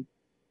burning.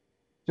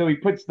 So he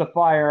puts the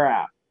fire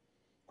out.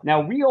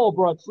 Now, we all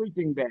brought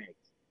sleeping bags.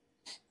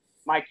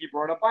 Mikey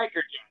brought a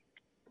biker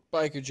jacket.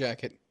 Biker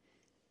jacket.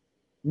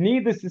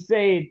 Needless to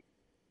say,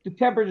 the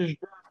temperature's a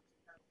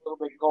little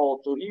bit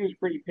cold, so he was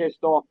pretty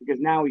pissed off because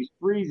now he's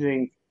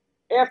freezing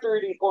after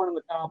eating corn on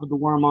the cob with the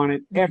worm on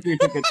it, after he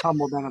took a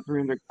tumble down a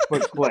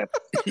 300-foot cliff.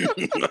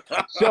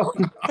 So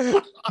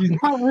he's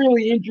not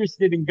really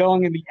interested in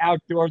going in the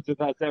outdoors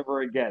with us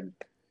ever again.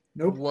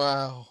 Nope.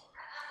 Wow.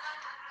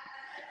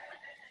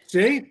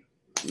 See?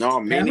 No,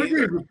 me Pam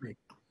neither. agreed with me.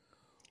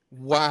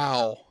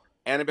 Wow.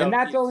 And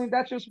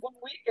that's just one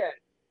weekend.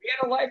 We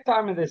had a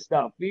lifetime of this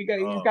stuff. He's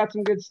got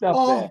some good stuff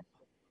there.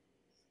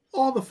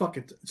 All the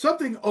fucking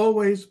something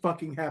always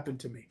fucking happened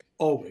to me.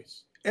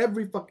 Always.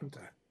 Every fucking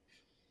time.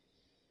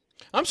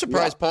 I'm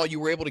surprised, Paul, you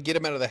were able to get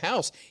him out of the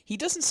house. He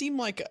doesn't seem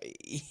like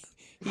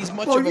he's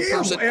much of a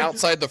person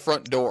outside the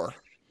front door.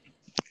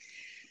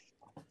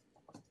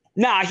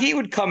 Nah, he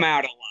would come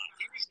out a lot.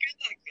 He was good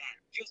like that.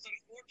 Just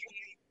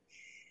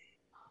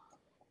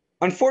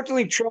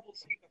unfortunately, trouble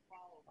seemed to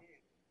follow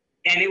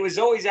him. And it was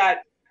always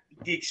at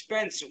the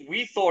expense.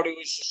 We thought it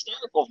was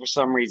hysterical for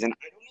some reason.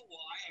 I don't know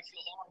why. I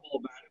feel horrible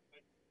about it.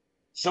 But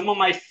some of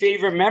my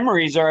favorite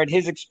memories are at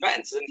his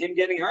expense and him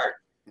getting hurt.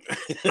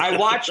 I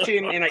watched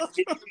him, and I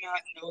kid you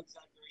not, no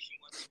exaggeration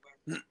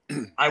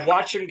whatsoever. I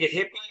watched him get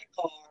hit by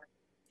a car,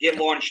 get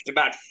launched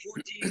about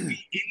 14 feet in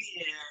the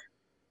air,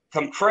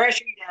 come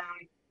crashing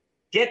down,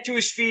 get to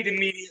his feet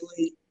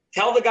immediately,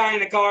 tell the guy in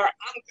the car,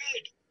 I'm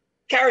good,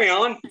 carry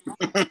on.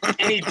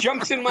 And he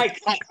jumps in my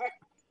car,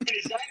 and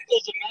his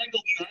ankle's a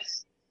mangled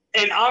mess,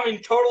 and I'm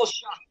in total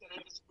shock that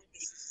I just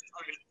witnessed this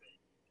entire thing.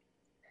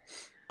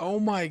 Oh,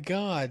 my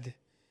God.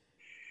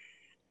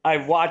 I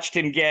watched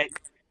him get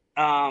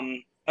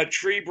a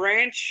tree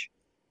branch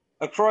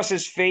across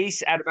his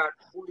face at about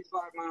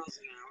 45 miles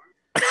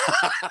an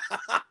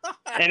hour.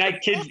 And I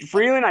kid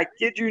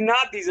you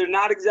not, these are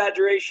not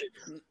exaggerations.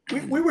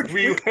 We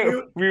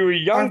were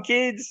young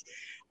kids.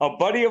 A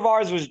buddy of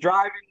ours was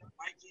driving.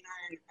 Mikey and I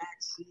in the back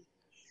seat.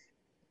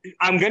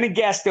 I'm going to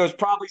guess there was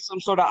probably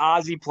some sort of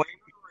Aussie playing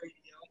on the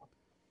radio.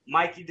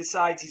 Mikey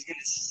decides he's going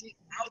to sit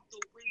out the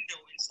window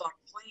and start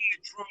playing the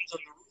drums on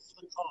the roof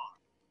of the car.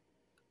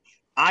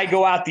 I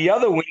go out the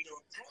other window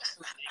across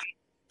the thing.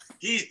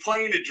 He's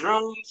playing the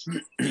drums.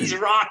 He's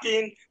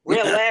rocking.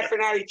 We're laughing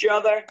at each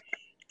other.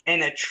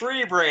 And a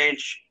tree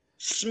branch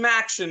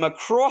smacks him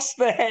across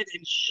the head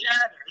and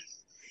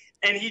shatters.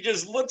 And he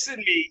just looks at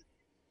me.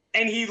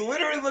 And he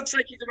literally looks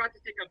like he's about to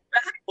take a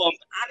back bump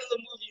out of the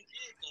moving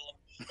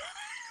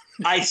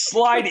vehicle. I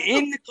slide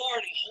in the car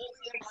and hold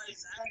him by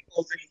his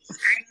ankles, and he's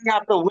hanging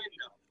out the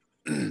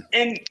window.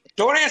 And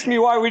don't ask me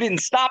why we didn't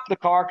stop the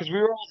car, because we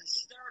were all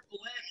hysterical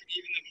laughing,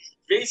 even though he's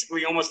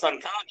basically almost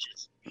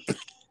unconscious.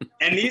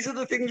 And these are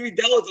the things we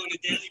dealt with on a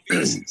daily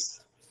basis.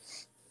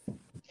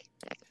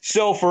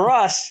 So for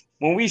us,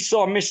 when we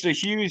saw Mr.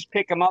 Hughes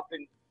pick him up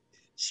and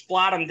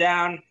splat him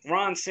down,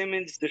 Ron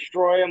Simmons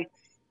destroy him,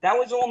 that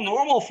was all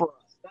normal for us.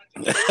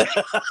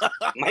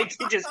 Mikey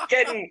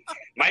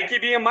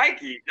being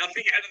Mikey,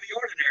 nothing out of the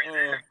ordinary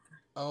there.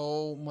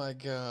 Oh my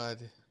God.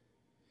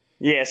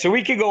 Yeah, so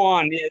we could go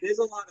on. Yeah, there's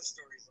a lot of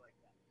stories like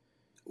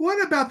that.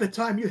 What about the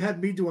time you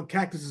had me doing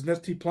cactuses and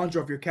ST plunge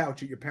off your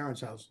couch at your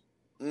parents' house?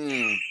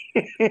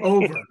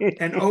 Over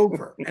and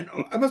over and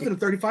over. I must have done it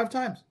 35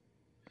 times.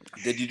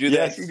 Did you do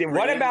that? Yes.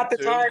 What about the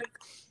time?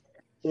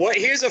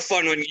 Here's a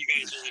fun one you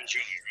guys will enjoy,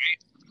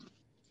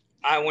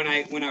 right? When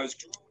I was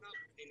growing up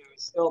and I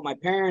was still at my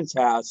parents'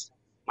 house,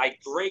 my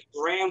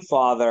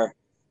great-grandfather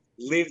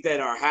lived at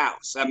our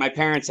house, at my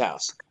parents'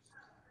 house.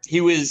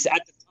 He was,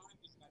 at the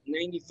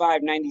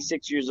 95,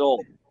 96 years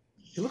old.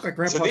 You look like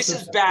Grandpa. So this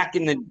is back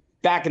in the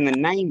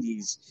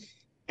 90s,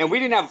 and we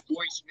didn't have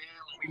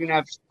voicemail, we didn't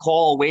have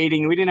call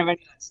waiting, we didn't have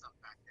any of that stuff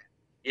back then.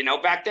 You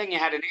know, back then you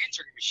had an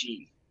answering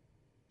machine.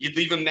 You'd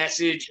leave a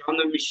message on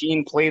the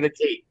machine, play the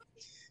tape.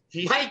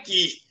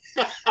 Mikey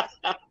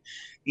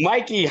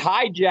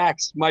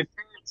hijacks my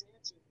parents'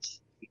 answering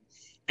machine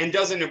and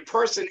does an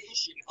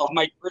impersonation of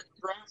my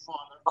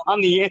great-grandfather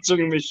on the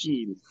answering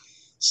machine.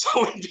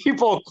 So when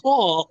people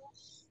call,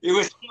 it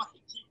was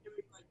Mikey doing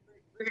my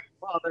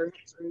great-grandfather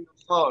answering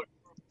the phone.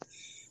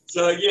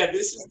 So yeah,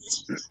 this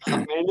is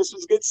stuff, man. This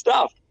was good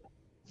stuff.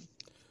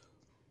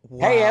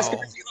 Wow. Hey, ask him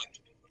if you like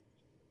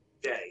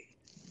Day.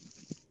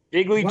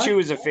 Big League What? Chew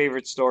is a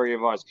favorite story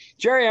of ours.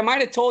 Jerry, I might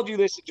have told you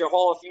this at your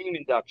Hall of Fame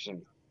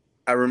induction.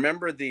 I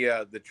remember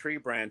the tree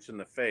branch in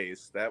the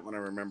face. That one I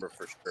remember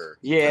for sure.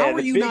 Yeah, How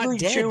are the you Big not League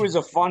dead? Chew is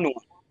a fun one.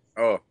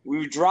 Oh, We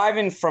were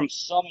driving from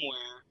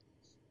somewhere.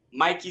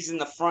 Mikey's in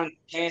the front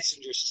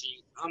passenger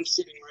seat. I'm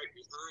sitting right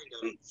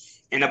behind him.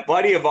 And a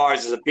buddy of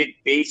ours is a big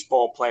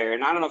baseball player.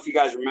 And I don't know if you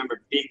guys remember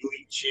Big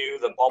League Chew,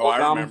 the bubble I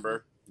gum.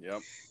 remember.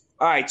 Yep.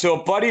 All right, so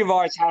a buddy of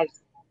ours has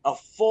a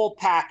full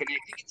pack, and I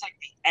think it's like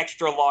the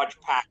extra large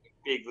pack of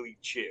Big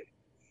League Chew.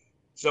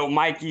 So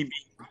Mikey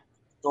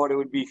thought it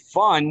would be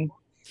fun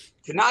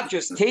to not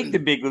just take the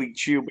Big League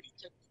Chew, but he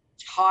took the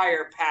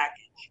entire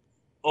package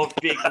of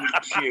Big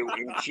League Chew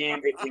and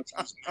jammed it into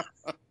his mouth.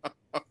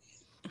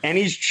 And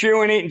he's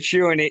chewing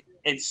it,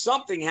 and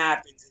something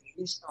happens, and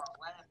he starts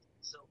laughing.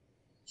 So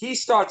he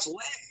starts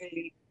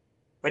laughing,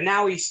 but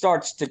now he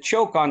starts to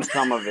choke on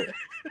some of it.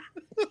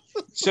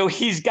 So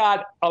he's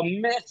got a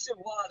massive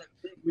lot of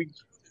Big League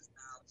Chew in his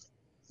mouth,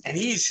 and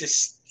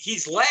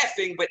he's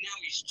laughing, but now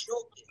he's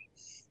choking,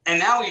 and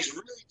now he's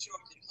really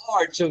choking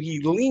hard. So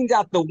he leans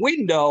out the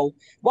window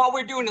while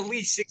we're doing at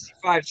least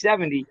 65,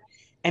 70,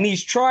 and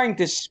he's trying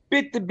to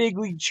spit the Big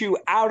League Chew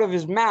out of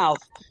his mouth,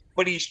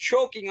 but he's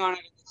choking on it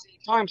at the same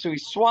time, so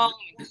he's swallowing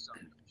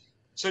something.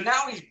 So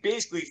now he's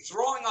basically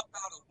throwing up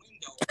out a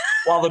window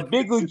while the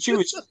Big League Chew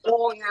is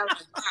falling out of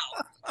his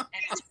mouth, and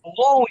it's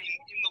blowing in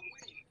the wind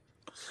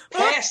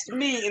past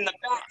me in the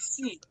back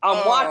seat.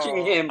 I'm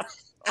watching him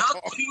out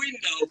the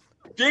window,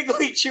 Big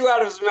League Chew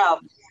out of his mouth,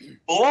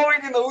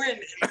 blowing in the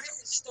wind, and we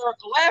start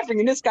laughing,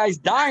 and this guy's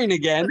dying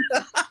again.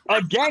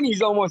 Again,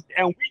 he's almost,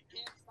 and we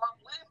can't stop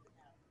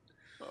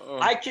laughing at him.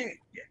 I can,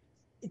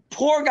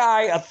 poor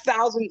guy,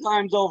 1,000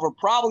 times over,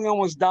 probably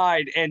almost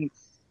died, and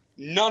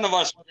none of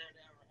us were there to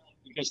ever help.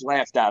 We just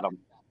laughed at him.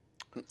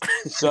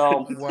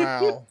 So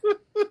Wow.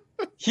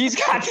 he's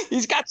got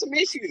some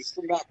issues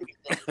from back in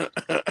the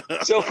day.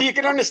 So you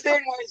can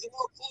understand why he's a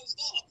little closed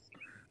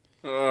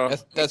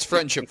off. That's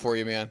friendship for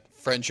you, man.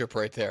 Friendship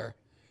right there.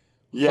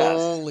 Yes.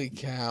 Holy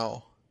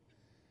cow.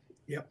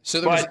 Yep. So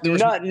there was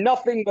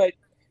Nothing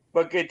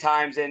but good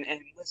times. And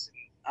listen,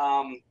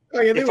 Oh,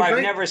 yeah, they if were I've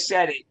great. never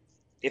said it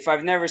to people,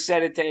 I've never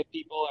said it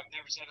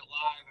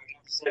live, I've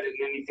never said it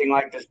in anything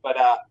like this, but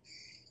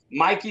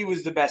Mikey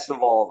was the best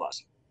of all of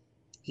us.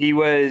 He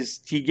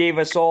gave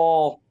us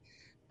all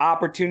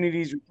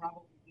opportunities we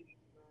probably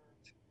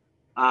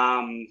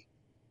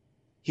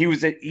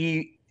didn't deserve.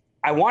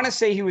 I want to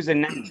say he was a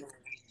natural when he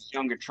was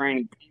younger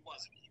training, but he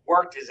wasn't. He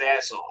worked his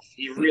ass off.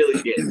 He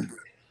really did.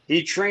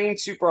 He trained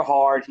super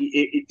hard.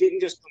 It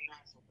didn't just come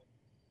natural,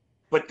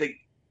 but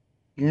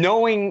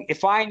knowing,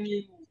 if I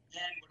knew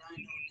then what I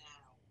know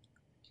now,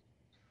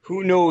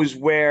 who knows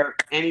where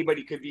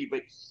anybody could be,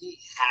 but he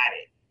had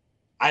it.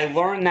 I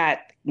learned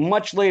that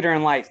much later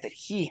in life, that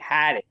he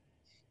had it.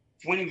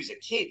 When he was a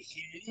kid,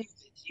 he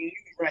knew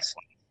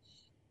wrestling.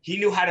 He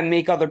knew how to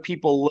make other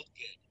people look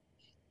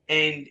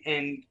good.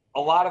 And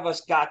a lot of us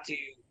got to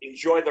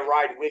enjoy the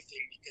ride with him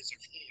because of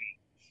him.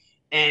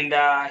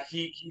 And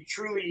he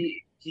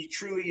truly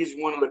is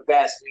one of the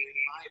best. And in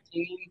my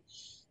opinion,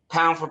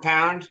 pound for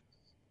pound,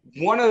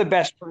 one of the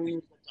best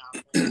trainers that's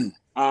out there.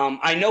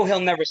 I know he'll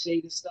never say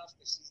this stuff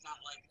because he's not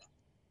like that.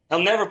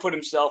 He'll never put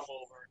himself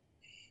over.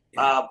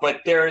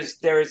 But there is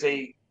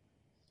a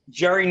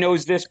Jerry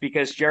knows this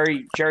because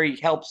Jerry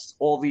helps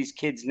all these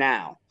kids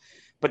now.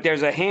 But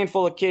there's a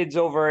handful of kids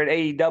over at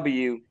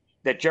AEW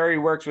that Jerry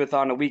works with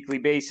on a weekly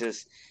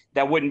basis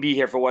that wouldn't be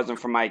here if it wasn't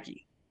for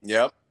Mikey.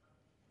 Yep.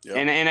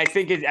 And I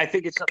think it's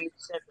something you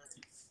said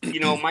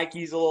that,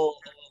 Mikey's a little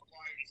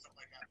quiet and stuff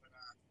like that,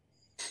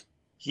 but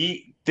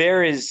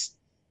there is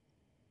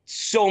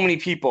so many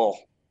people.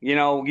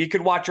 You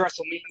could watch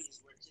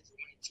WrestleManias where kids are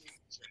winning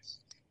championships.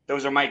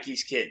 Those are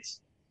Mikey's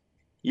kids.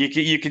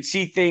 You could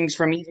see things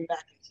from even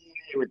back in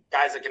TNA with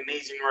guys like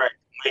Amazing Red,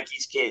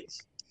 Mikey's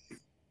kids.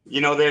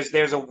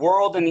 There's a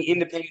world in the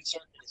independent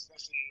circuit,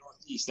 especially in the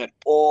Northeast, that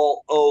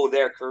all owe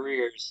their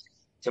careers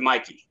to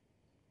Mikey.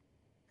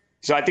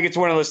 So I think it's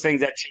one of those things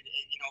that should,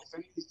 if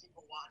any of these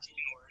people watching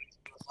or any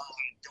people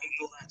following don't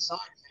know that side of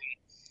him,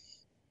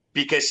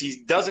 because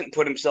he doesn't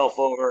put himself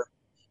over,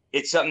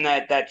 it's something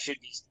that should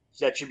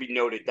be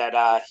noted,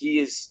 that he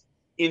is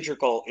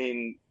integral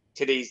in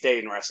today's day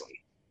in wrestling.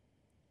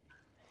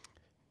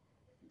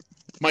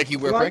 Mikey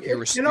Whipwreck, your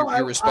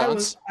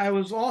response? I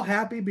was all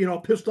happy being all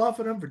pissed off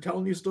at him for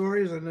telling these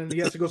stories, and then he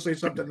has to go say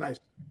something nice.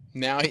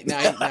 Now he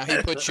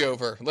puts you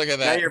over. Look at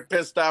Now that. you're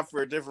pissed off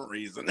for a different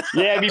reason.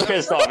 Yeah, be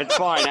pissed off. It's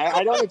fine.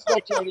 I don't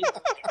expect you any.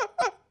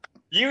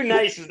 You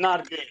nice is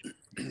not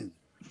good.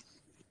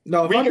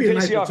 No, if We I'm can being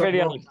piss nice you with off any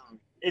something other time.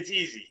 It's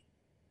easy.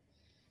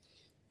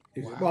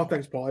 wrong. Well,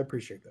 thanks, Paul. I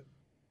appreciate that.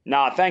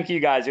 Nah, thank you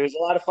guys. It was a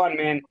lot of fun,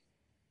 man.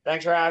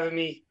 Thanks for having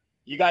me.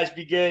 You guys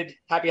be good.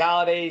 Happy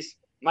holidays.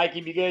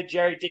 Mikey, be good.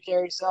 Jerry, take care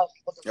of yourself.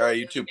 All right,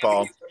 you too,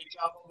 Paul. Great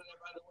job over there,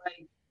 by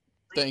the way.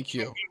 Thank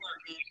you.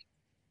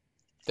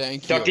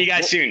 Thank you. Talk to you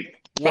guys soon.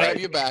 We'll Bye. have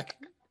you back.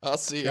 I'll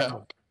see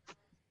you.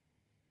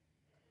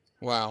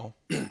 Wow.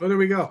 Well, there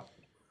we go.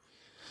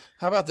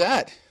 How about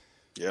that?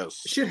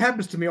 Yes, Shit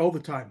happens to me all the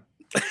time.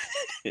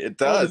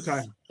 it All the does.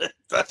 time.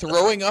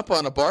 Throwing up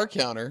on a bar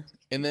counter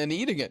and then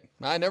eating it.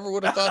 I never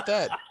would have thought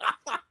that.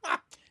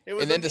 It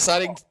was And then a-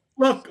 deciding,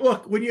 Look,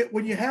 when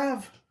you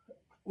have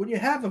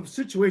a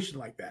situation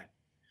like that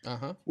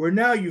where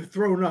now you've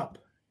thrown up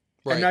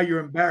right. and now you're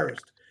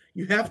embarrassed,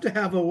 you have to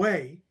have a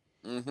way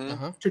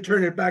Mhm. to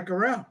turn it back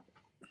around.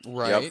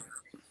 Right. Yep.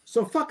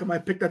 So fuck him. I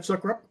picked that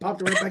sucker up and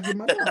popped it right back in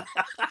my mouth.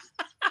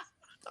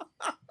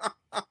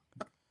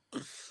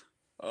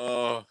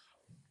 Oh,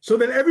 So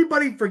then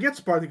everybody forgets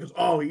part. He goes,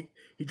 oh, he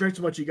drank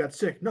so much he got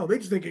sick. No, they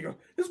just think,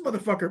 this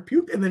motherfucker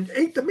puked and then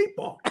ate the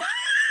meatball.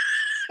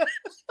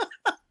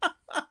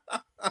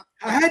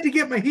 I had to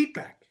get my heat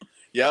back.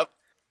 yep.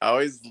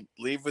 Always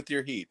leave with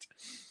your heat.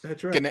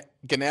 That's right.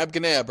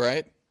 Ganab,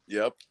 right?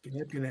 Yep.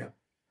 Ganab.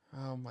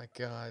 Oh my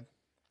God.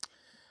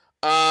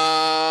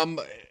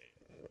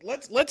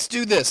 Let's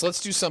do this.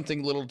 Let's do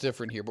something a little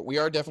different here. But we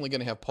are definitely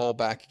going to have Paul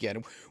back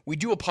again. We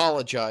do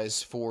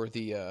apologize for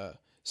the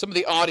some of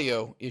the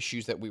audio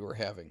issues that we were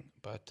having.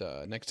 But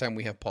next time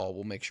we have Paul,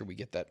 we'll make sure we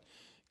get that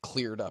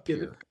cleared up Yeah,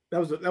 here. that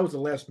was a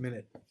last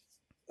minute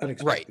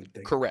unexpected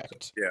thing.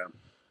 Correct. Yeah.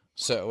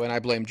 So, and I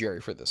blame Jerry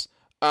for this.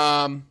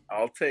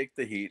 I'll take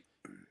the heat.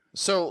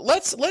 So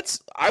let's.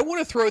 I want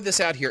to throw this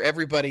out here,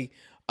 everybody.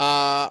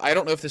 I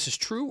don't know if this is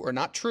true or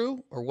not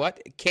true or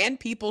what. Can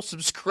people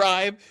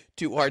subscribe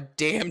to our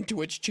damn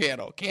Twitch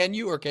channel? Can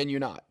you or can you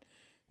not?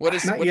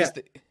 Not yet.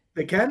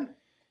 They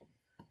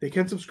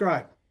can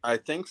subscribe. I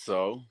think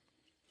so.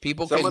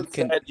 People Someone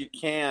can. said you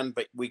can,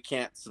 but we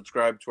can't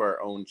subscribe to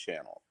our own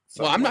channel.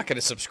 Well, I'm not going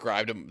to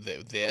subscribe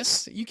to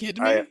this. You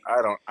kidding me?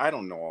 I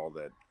don't know all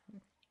the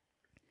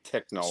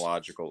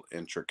technological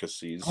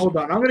intricacies. Hold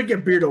on. I'm going to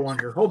get Beardo on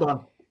here. Hold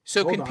on.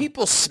 So Hold can on.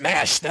 people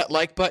smash that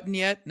like button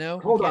yet? No.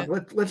 Hold We on.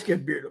 can't? Let's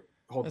get Beardo.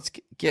 Hold Let's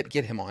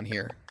get him on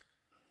here.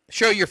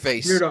 Show your on.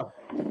 face. Beardo.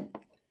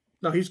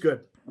 No, he's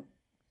good.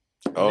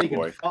 Oh They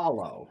boy. can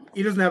follow.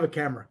 He doesn't have a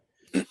camera.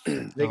 They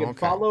can okay.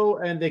 follow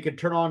and they can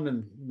turn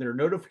on their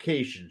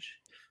notifications.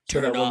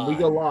 So Turn that when we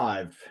go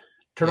live,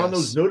 turn on Yes.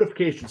 those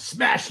notifications.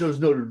 Smash those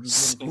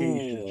notifications.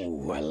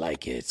 Ooh, I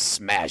like it.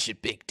 Smash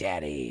it, Big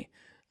Daddy.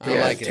 I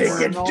Yeah, like take it. it.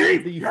 Turn on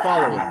the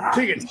following.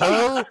 Take it.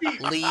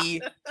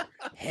 Holy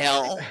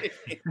hell.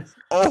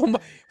 Oh my.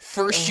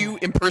 First you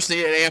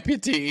impersonated an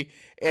amputee,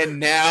 and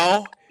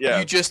now Yeah.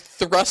 you just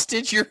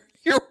thrusted your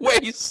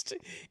waist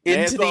May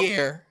into as the well-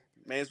 air.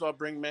 May as well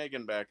bring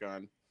Megan back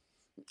on.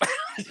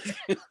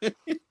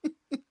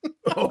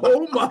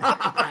 Oh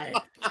my!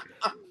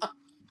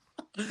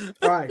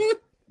 All right.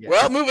 Yeah.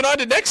 Well, moving on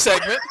to next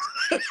segment.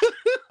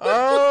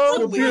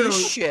 Holy Beardo-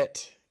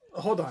 shit.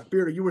 Hold on,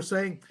 Beardo. You were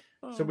saying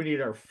So we need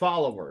our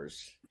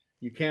followers.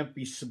 You can't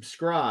be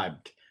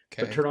subscribed,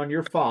 Okay. but turn on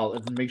your follow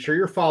and make sure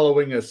you're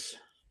following us.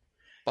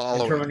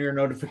 And turn on Follow. your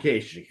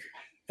notification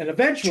and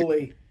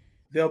eventually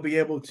they'll be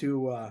able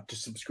to to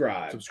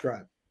subscribe.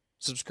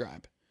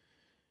 Subscribe.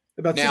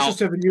 about Now- 6 or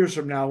 7 years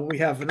from now, when we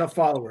have enough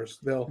followers,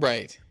 they'll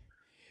Right.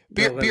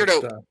 they'll let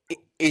Beardo, us,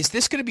 is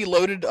this going to be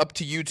loaded up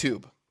to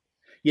YouTube?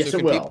 Yes, So it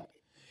can will. people-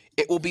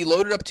 It will be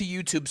loaded up to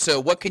YouTube. So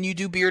what can you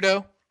do,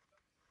 Beardo?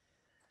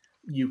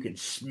 You can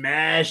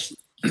smash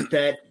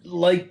that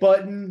like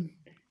button,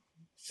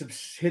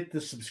 hit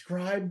the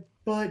subscribe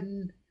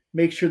button,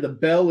 make sure the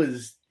bell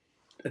is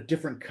a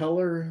different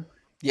color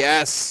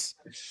Yes.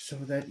 so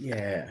that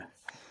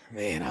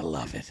Man, I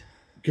love it.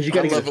 because you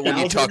got to I love it when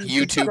you talk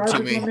YouTube to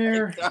me.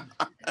 There.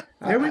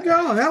 there we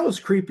go. That was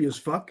creepy as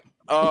fuck.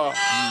 Oh,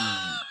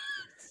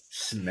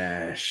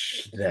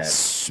 Smash that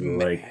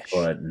Smash. like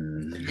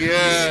button.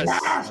 Yes.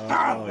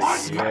 Oh,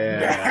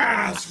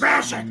 yeah.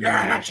 Smash it,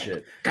 yeah. Smash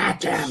it.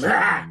 Goddamn,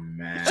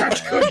 Smash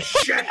such good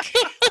shit.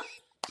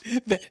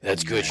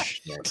 That's good. that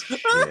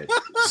shit.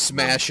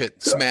 Smash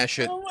it. Smash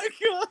it. oh my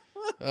god.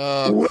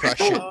 Oh,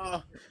 crush it.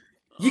 Oh,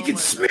 You can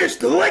smash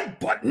the like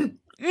button.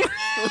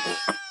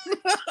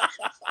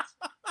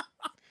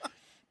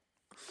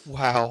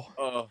 Wow.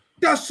 oh.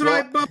 That's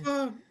right,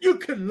 Bubba. You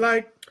can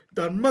like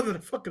the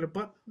motherfucking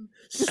button.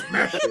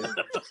 Smash it.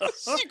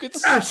 You could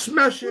I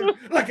smash it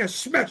like I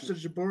smashed the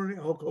jabroni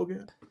Hulk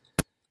Hogan.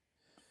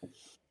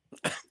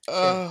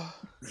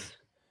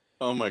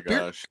 Oh my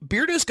gosh.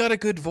 Beardo's got a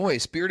good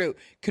voice. Beardo,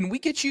 can we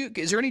get you?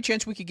 Is there any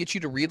chance we could get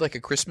you to read like a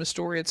Christmas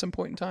story at some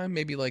point in time?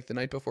 Maybe like the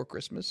night before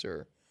Christmas,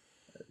 or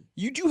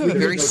You do have a We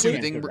very can go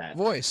soothing answer that.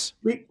 voice.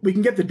 We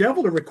can get the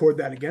devil to record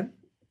that again.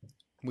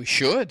 We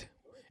should.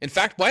 In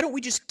fact, why don't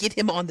we just get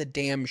him on the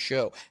damn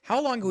show?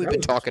 How long have we That been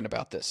was- talking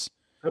about this?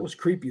 That was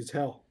creepy as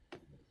hell.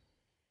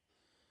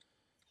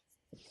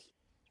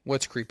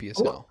 What's creepy as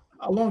Oh. hell?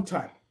 A long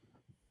time.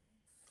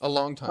 A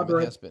long time I'll be it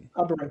right- has been.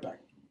 I'll be right back.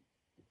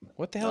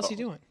 What the hell is he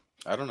doing?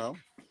 I don't know.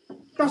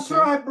 That's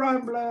right,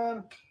 Brian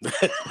Blair.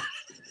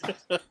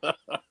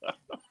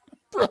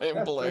 Brian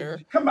That's Blair.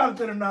 right. Come out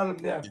there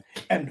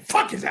and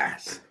fuck his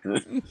ass.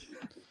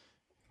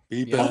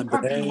 Yeah.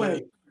 Fuck his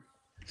way.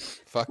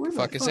 Fuck Where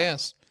the his fuck?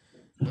 ass.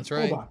 That's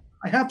right. Hold on.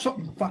 I have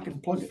something to fucking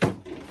plug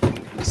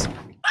it.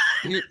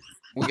 Here,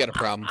 we got a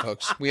problem,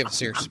 folks. We have a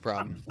serious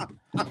problem.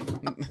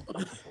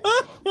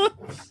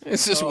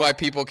 This is why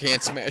people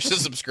can't smash the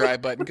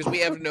subscribe button, because we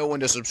have no one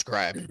to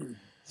subscribe.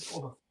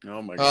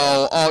 Oh my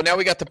god. Oh, now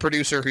we got the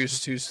producer who's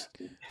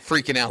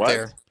freaking out What?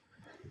 there.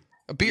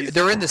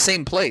 They're in the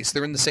same place.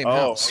 They're in the same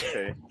house.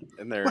 Okay.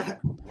 And they're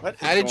what?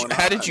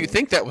 How did you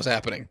think that was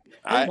happening?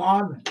 Hold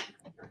on.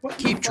 What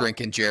the Keep fuck?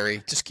 drinking,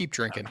 Jerry. Just keep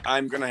drinking.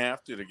 I'm gonna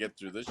have to get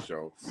through this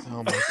show.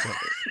 Oh my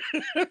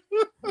god.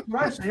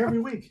 Right, so every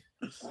week.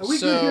 Are we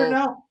So- good here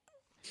now?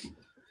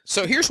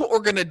 So here's what we're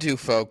gonna do,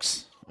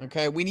 folks.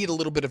 Okay, we need a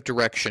little bit of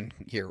direction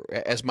here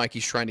as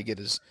Mikey's trying to get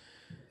his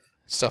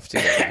stuff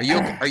together. Are you?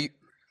 Are you?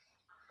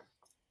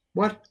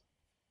 What?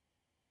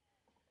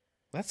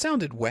 That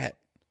sounded wet.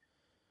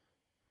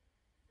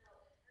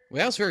 Well,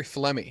 that was very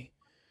phlegmy.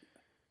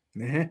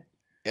 Uh-huh.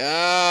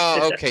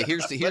 Oh, okay.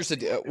 Here's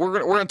the we're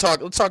gonna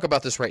talk. Let's talk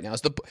about this right now.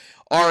 It's the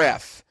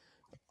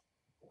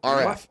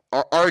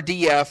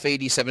RDF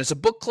 87. Is a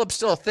book club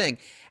still a thing?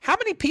 How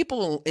many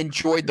people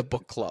enjoyed the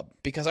book club?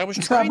 Because I was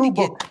trying to Sabu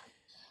get book.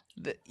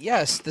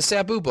 the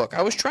Sabu book.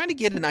 I was trying to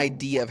get an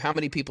idea of how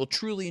many people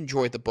truly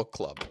enjoyed the book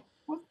club.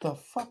 What the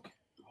fuck?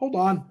 Hold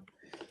on.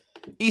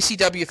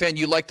 ECW fan,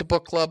 you like the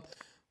book club?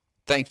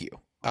 Thank you.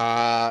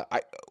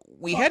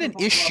 We had an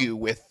issue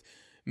with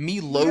me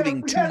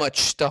loading too much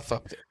stuff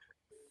up there.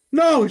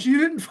 No, you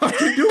didn't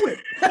fucking do it.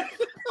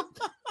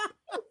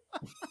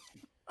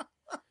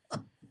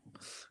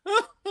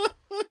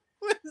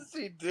 What is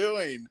he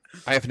doing?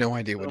 I have no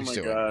idea what Oh he's my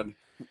doing.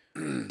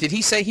 god. Did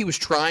he say he was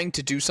trying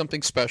to do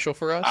something special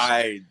for us?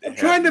 I'm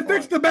Trying to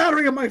fix the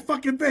battery of my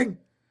fucking thing.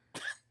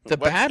 The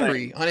What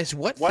battery thing? on his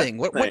what What thing?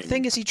 What thing?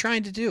 thing is he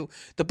trying to do?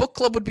 The book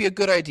club would be a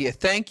good idea.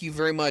 Thank you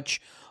very much,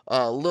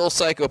 Lil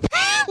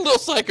Psychopath. Lil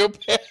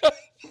Psychopath.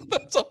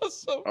 That's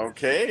awesome.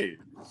 Okay.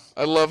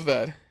 I love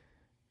that.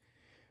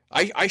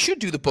 I should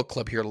do the book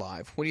club here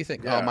live. What do you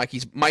think? Yeah. Oh,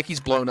 Mikey's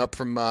blown up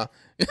from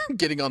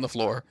getting on the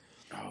floor.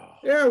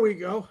 There we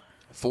go.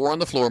 4 on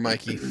the floor,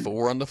 Mikey.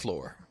 4 on the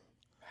floor.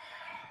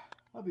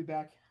 I'll be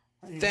back.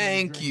 I need another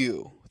Thank drink.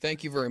 you.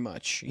 Thank you very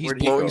much. He's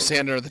Where'd he blowing go?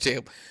 sand under the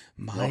table.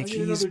 another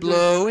Mikey's drink.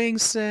 blowing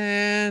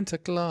Santa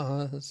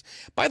Claus.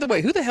 By the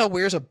way, who the hell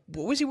wears what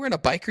was he wearing, a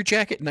biker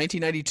jacket in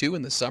 1992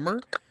 in the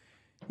summer?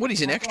 What,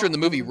 he's an extra in the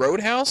movie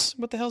Roadhouse?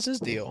 What the hell's his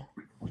deal?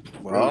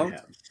 Well,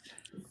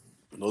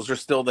 those are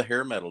still the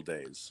hair metal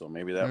days, so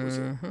maybe that was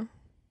it. Mhm.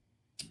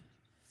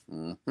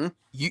 hmm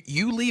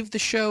You leave the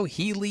show,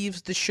 he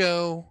leaves the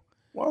show.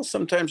 Well,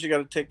 sometimes you got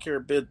to take care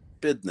of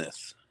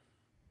business.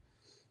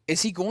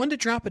 Is he going to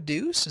drop a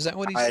deuce? Is that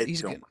what I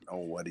he's don't know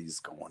what he's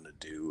going to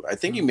do. I Hmm.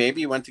 think he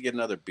maybe went to get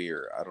another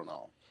beer. I don't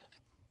know.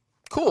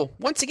 Cool.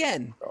 Once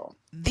again, So,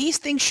 these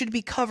things should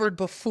be covered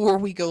before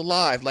we go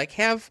live. Like,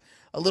 have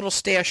a little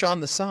stash on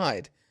the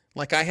side.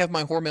 Like I have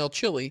my Hormel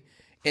chili.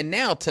 And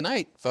now,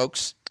 tonight,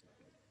 folks,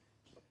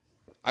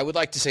 I would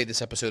like to say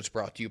this episode's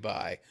brought to you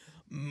by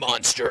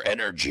Monster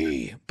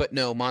Energy. But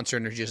no, Monster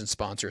Energy doesn't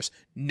sponsor us.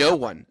 No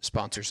one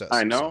sponsors us.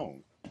 I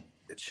know.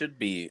 It should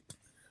be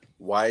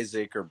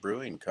Wiseacre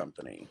Brewing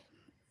Company.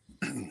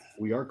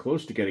 We are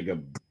close to getting a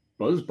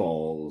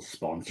Buzzballs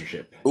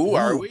sponsorship. Ooh,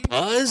 are we?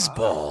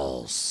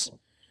 Buzzballs.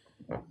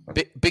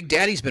 Big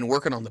Daddy's been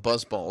working on the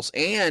Buzzballs.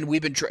 And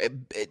we've been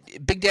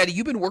Big Daddy,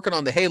 you've been working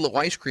on the Halo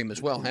ice cream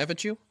as well,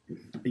 haven't you?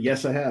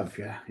 Yes, I have.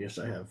 Yeah, yes,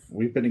 I have.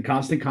 We've been in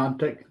constant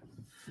contact.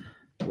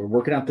 We're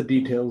working out the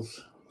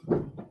details.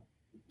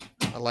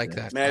 I like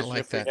that. Imagine I like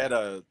if that. we had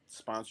a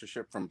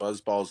sponsorship from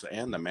Buzzballs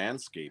and the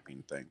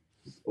manscaping thing.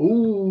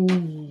 Ooh,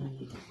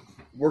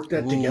 work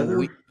that Ooh,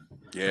 together.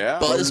 Yeah.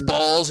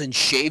 Buzzballs and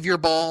shave your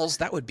balls.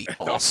 That would be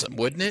awesome,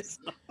 wouldn't it?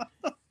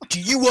 Do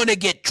you want to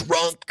get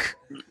drunk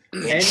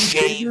and And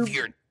shave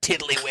your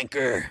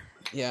tiddlywinker?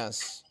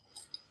 Yes.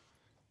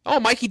 Oh,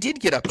 Mikey did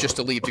get up just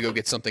to leave to go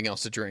get something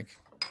else to drink.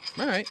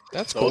 All right,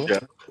 that's cool. Told ya.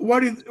 Why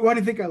do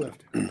you think I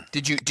left?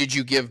 Did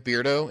you give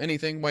Beardo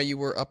anything while you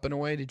were up and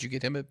away? Did you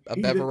get him a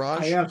He didn't-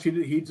 beverage? I asked. He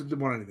didn't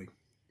want anything.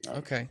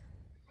 Okay,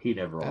 He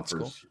never That's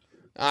offers.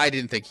 I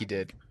didn't think he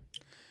did.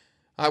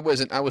 I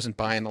wasn't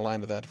buying the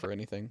line of that for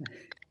anything.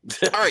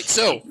 All right,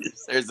 so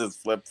There's his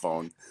flip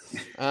phone.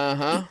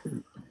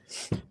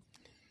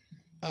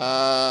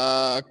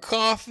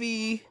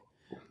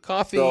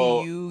 Coffee.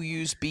 So- You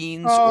use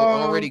beans or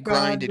Oh, already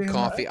grinded goddamn.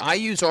 coffee. I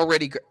use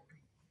already.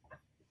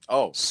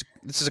 Oh.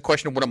 This is a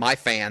question of one of my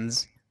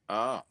fans.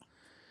 Ah.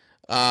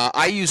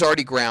 I use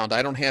already ground.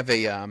 I don't have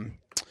a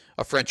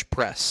a French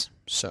press.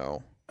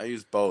 So I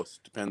use both.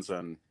 Depends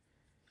on.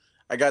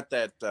 I got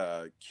that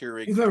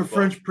Keurig. He's not a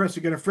French press.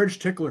 You get a French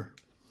tickler.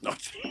 No.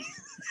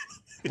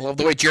 I love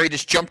the way Jerry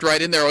just jumped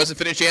right in there. I wasn't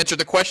finished answering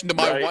the question to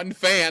my Right. one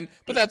fan,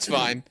 but that's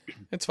fine.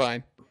 It's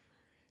fine.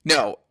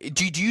 No,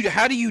 do you?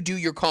 How do you do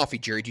your coffee,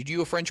 Jerry? Do you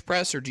do a French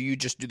press or do you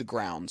just do the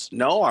grounds?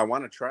 No, I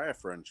want to try a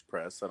French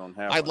press. I don't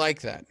have. I'd one.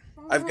 like that.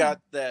 I've got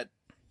that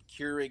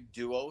Keurig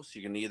Duo, so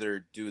you can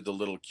either do the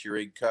little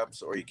Keurig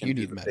cups or you can You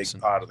do need the medicine.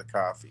 big pot of the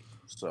coffee.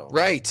 So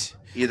Right.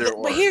 either But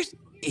or.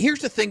 here's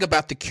the thing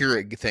about the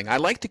Keurig thing. I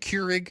like the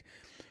Keurig,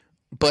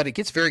 but it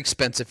gets very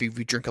expensive if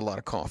you drink a lot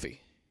of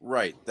coffee.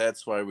 Right.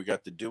 That's why we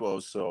got the Duo.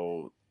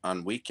 So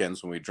on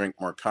weekends when we drink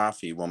more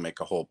coffee, we'll make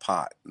a whole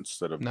pot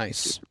instead of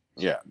Nice.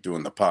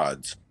 doing the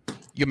pods.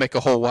 You make a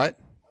whole what?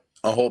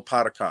 A whole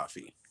pot of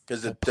coffee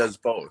because it does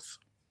both.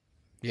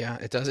 Yeah,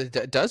 it does.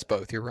 It does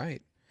both. You're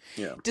right.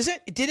 Yeah.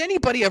 Did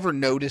anybody ever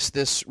notice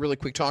this? Really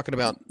quick, talking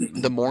about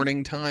the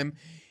morning time.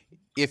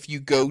 If you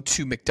go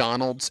to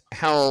McDonald's,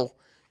 how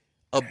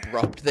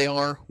abrupt they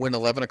are when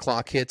 11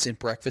 o'clock hits and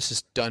breakfast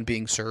is done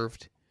being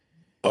served.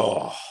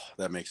 Oh,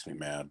 that makes me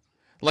mad.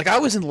 Like I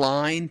was in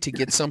line to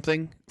get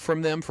something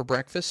from them for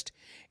breakfast,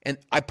 and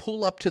I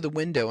pull up to the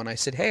window and I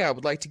said, "Hey, I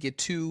would like to get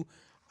 2,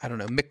 I don't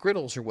know,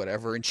 McGriddles or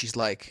whatever." And she's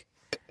like,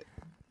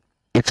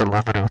 "It's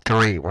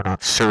 11:03. We're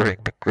not serving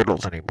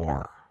McGriddles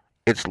anymore.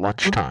 It's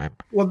lunchtime."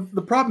 Well,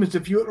 the problem is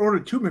if you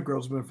order 2 McGriddles,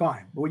 it's been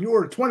fine. But when you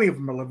order 20 of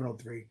them at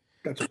 11:03,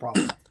 that's a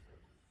problem.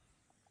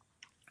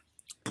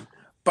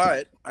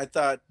 But I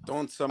thought,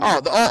 don't some.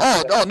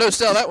 Oh, no,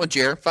 sell that one,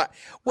 Jer.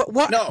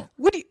 What? No.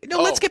 What do you?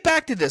 No, let's Oh. get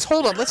back to this.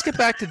 Hold on, let's get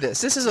back to this.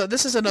 This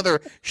is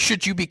another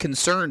should you be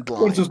concerned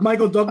line. What's this,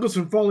 Michael Douglas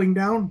and Falling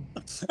Down?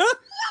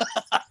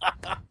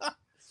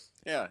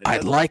 Yeah. it I'd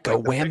doesn't like look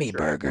a the whammy picture.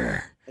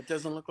 burger. It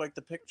doesn't look like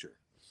the picture.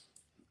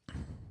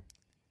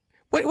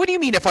 What do you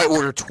mean if I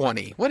order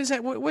 20? What is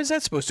that? What is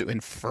that supposed to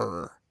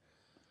infer?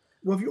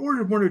 Well, if you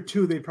ordered 1 or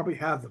 2, they'd probably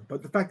have them.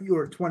 But the fact that you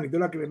ordered 20, they're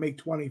not going to make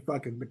 20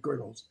 fucking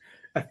McGriddles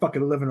at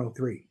fucking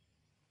 11:03.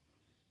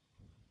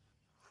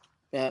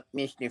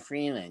 Mr.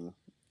 Freeland,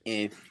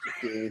 if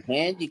they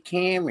had the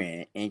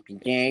camera at the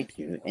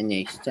drive-thru and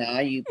they saw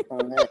you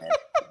pull up,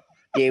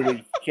 they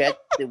would shut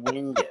the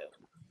window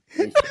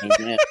and say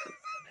no.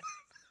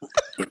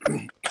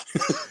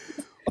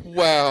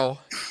 Wow.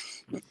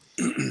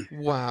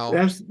 Wow.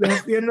 That's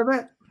the end of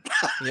that.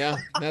 Yeah,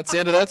 that's the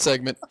end of that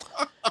segment.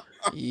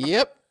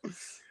 Yep.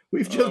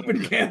 We've just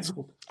been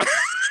canceled.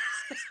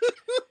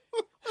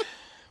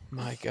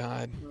 My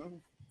God.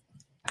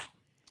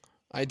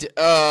 I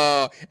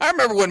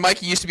remember when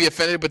Mikey used to be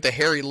offended with the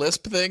Harry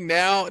Lisp thing.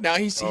 Now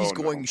he's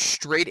going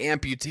straight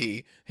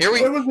amputee.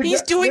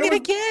 He's doing it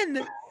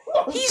again.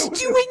 He's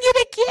doing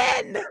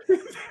it again.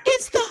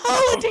 It's the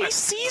holiday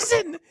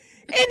season,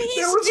 and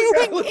he's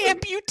doing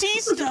amputee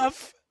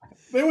stuff.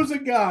 There was a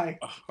guy.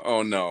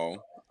 Oh no.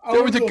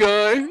 There was a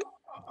guy.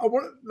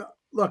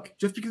 Look,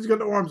 just because he's got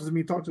no arms doesn't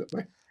mean he talks that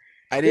way.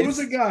 I There didn't. was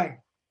a guy.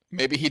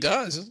 Maybe he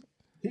does.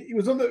 He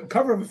was on the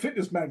cover of a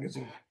fitness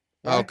magazine.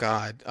 Oh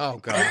God. Oh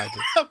God.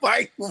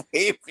 My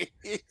baby.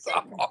 The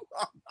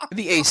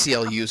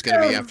ACLU is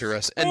going to be after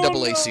us.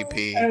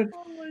 NAACP, And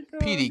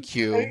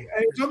PDQ,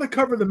 he's on the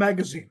cover of the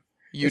magazine.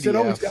 He said,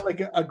 "Oh, he's got UDF. like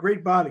a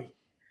great body."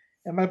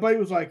 And my buddy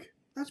was like,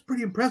 "That's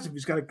pretty impressive.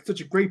 He's got such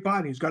a great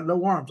body. He's got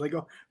no arms." I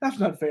go, "That's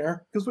not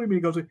fair." Because what do you mean?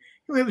 He goes, "You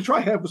only had to try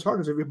half as hard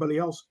as everybody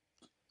else."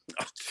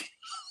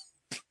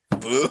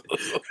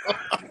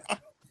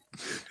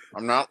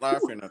 I'm not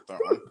laughing at that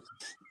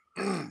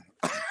one.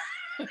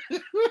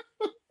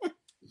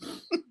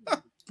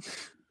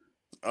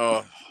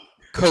 Oh,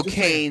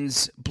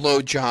 Cocaine's,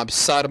 blowjobs,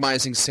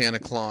 sodomizing Santa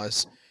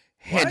Claus,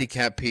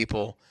 handicapped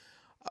people.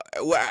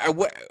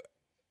 What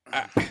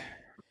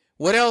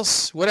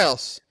else? What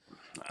else?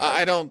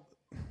 I don't.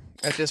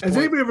 At this Has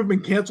point, anybody ever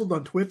been canceled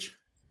on Twitch?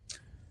 That's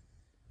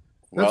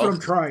well, what I'm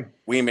trying.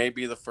 we may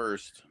be the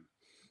first.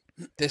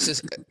 this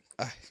is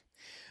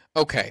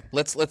okay.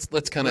 Let's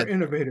kind We're of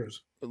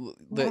innovators.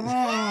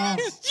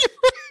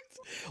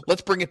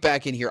 let's bring it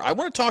back in here. I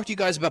want to talk to you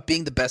guys about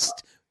being the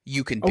best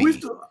you can Are be. we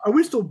still? Are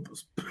we still?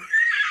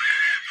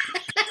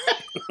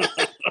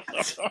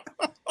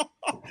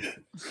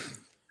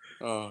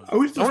 Oh, Are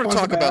we still I want to sponsored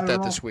talk by about that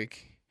Adderall? this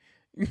week.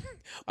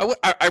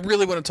 I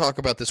really want to talk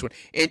about this one.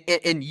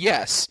 And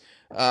yes,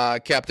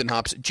 Captain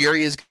Hops,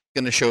 Jerry is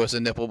going to show us a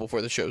nipple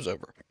before the show's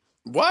over.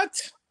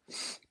 what?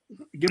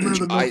 Give him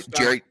another milk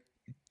stout.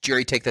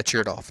 Jerry, take that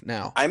shirt off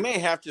now. I may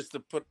have just to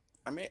put.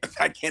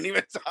 I can't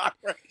even talk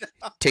right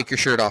now. Take your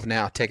shirt off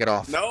now. Take it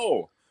off.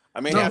 No,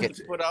 I may No. have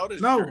to put out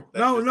his No, shirt. That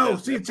no, just no.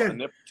 has See, it said,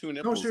 2 Don't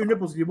nipples. show your on.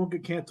 nipples. You won't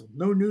get canceled.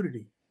 No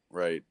nudity.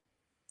 Right.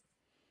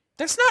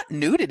 That's not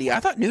nudity. I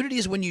thought nudity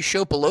is when you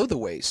show below the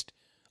waist.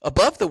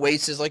 Above the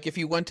waist is like if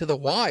you went to the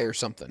Y or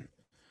something.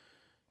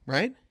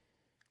 Right?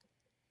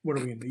 What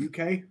are we in the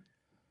UK?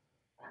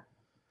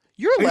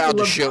 You're I used to allowed to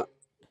love- show.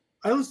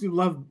 I used to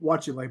love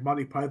watching like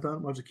Monty Python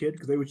when I was a kid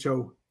because they would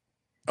show.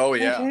 Oh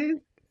yeah.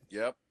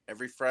 Yep.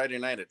 Every Friday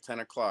night at 10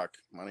 o'clock,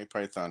 Monty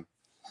Python.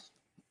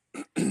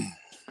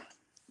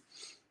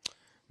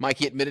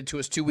 Mikey admitted to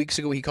us 2 weeks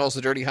ago he calls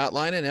the dirty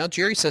hotline, and now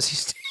Jerry says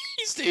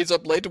he stays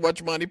up late to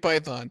watch Monty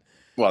Python.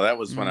 Well, that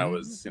was when I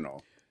was,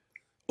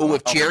 Oh,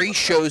 if Jerry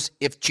shows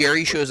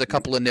a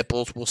couple of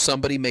nipples, will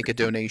somebody make a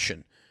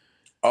donation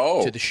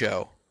to the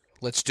show?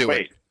 Let's do it.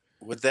 Wait,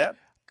 with that?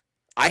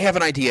 I have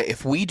an idea.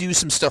 If we do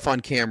some stuff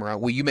on camera,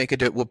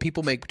 will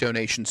people make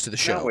donations to the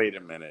show? Now, wait a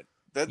minute.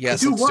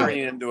 Yes, this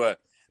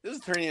is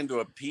turning into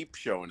a peep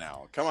show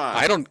now. Come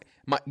on.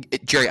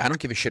 Jerry, I don't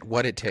give a shit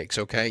what it takes,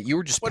 okay? You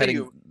were just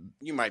petting.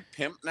 You my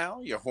pimp now?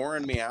 You're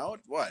whoring me out?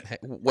 What?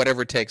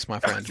 Whatever it takes,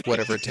 my friend.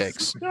 Whatever it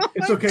takes.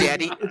 It's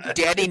okay.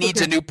 Daddy needs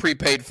a new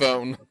prepaid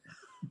phone.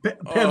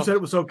 Pam said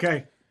it was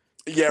okay.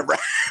 Yeah, right.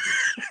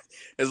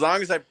 As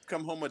long as I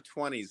come home with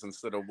 20s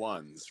instead of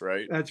ones,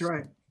 right? That's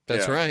right.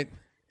 That's right.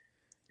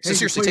 So Hey,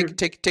 seriously,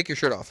 take your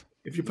shirt off.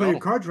 If you play your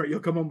cards right,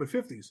 you'll come home with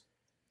 50s.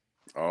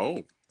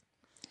 Oh.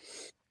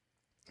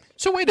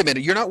 So wait a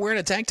minute. You're not wearing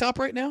a tank top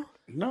right now?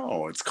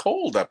 No, it's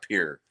cold up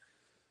here.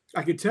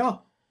 I can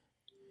tell.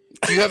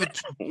 Do you have a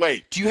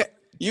wait?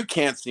 You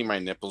can't see my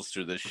nipples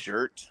through this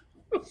shirt.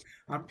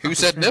 Who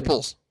said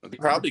nipples? You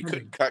probably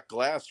could cut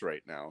glass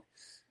right now.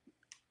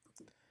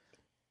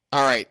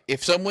 All right.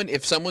 If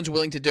someone's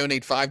willing to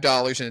donate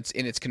 $5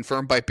 and it's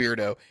confirmed by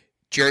Beardo,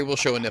 Jerry will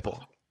show a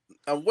nipple.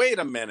 Wait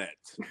a minute.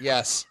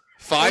 Yes.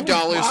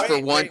 $5 for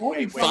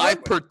one.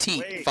 Five per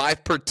teat.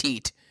 5 per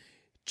teat.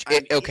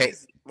 Okay.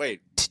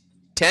 Wait.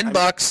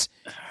 $10,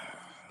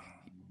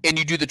 and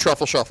you do the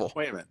truffle shuffle.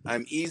 Wait a minute.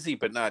 I'm easy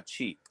but not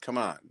cheap. Come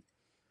on.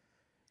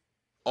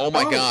 Oh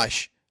my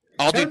gosh.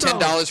 I'll do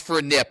 $10 for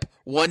a nip.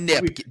 One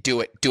nip.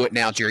 Do it. Do it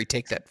now, Jerry.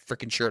 Take that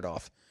freaking shirt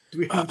off. Do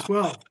we have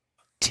 12?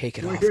 Take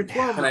it off.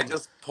 Can I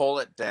just pull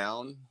it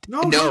down?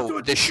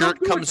 No, the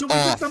shirt comes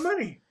off.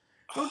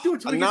 Don't do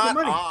it till we get Not the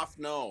money. off,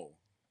 no.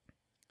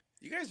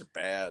 You guys are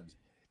bad.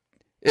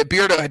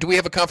 Beardo, do we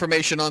have a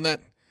confirmation on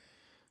that?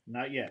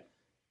 Not yet.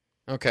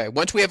 Okay.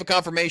 Once we have a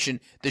confirmation,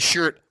 the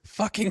shirt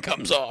fucking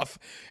comes off,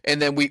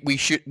 and then we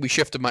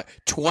shift to my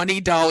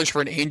 $20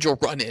 for an angel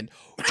run-in.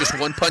 Just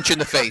one punch in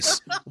the face.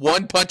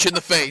 One punch in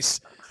the face.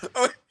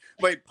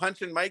 Wait,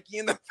 punching Mikey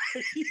in the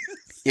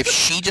face? If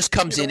she just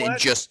comes in and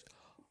just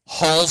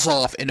hauls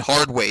off and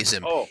hardways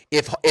him. Oh.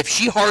 If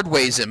she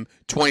hardways him,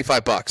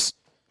 $25.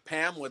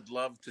 Pam would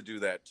love to do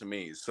that to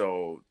me.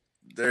 So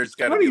there's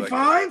got to be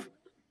 25?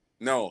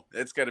 No,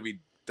 it's got to be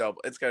double.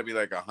 It's got to be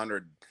like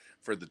 100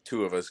 for the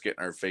two of us getting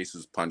our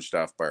faces punched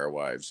off by our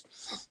wives.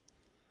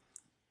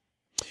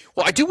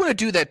 Well, I do want to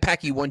do that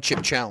Packy One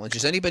Chip challenge.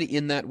 Is anybody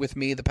in that with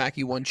me? The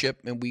Packy One Chip,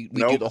 and we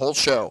do the whole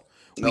show.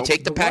 We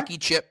take the Packy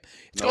chip.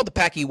 It's called the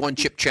Packy One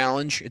Chip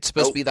challenge. It's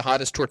supposed to be the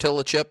hottest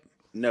tortilla chip.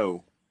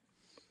 No,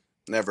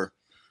 never.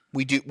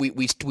 We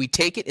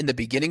take it in the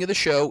beginning of the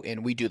show,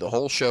 and we do the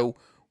whole show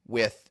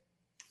with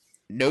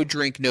no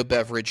drink, no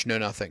beverage, no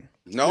nothing.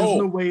 No. There's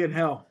no way in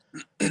hell.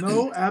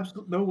 No,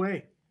 absolute no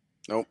way.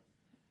 Nope.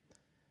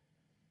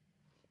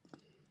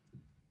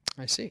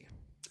 I see.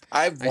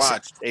 I've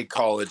watched a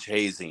college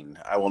hazing.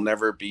 I will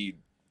never be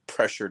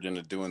pressured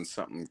into doing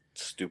something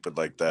stupid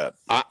like that.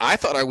 I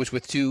thought I was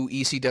with two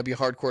ECW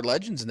hardcore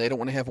legends, and they don't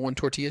want to have one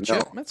tortilla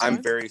chip. No, That's I'm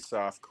fine. very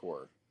soft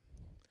core.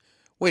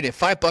 Wait, if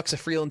 $5 a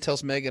Freland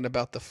tells Megan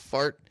about the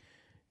fart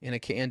in a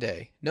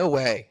candy. No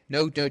way.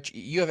 No.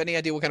 You have any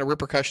idea what kind of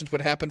repercussions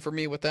would happen for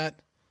me with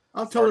that?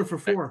 I'll tell her for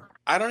 4.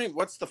 I don't even.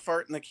 What's the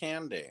fart in the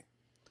candy?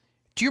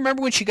 Do you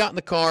remember when she got in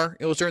the car?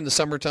 It was during the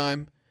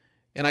summertime,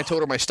 and I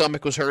told her my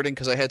stomach was hurting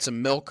because I had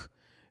some milk,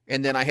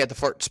 and then I had the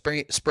fart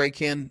spray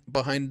can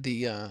behind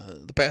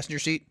the passenger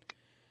seat,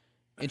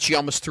 and she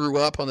almost threw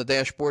up on the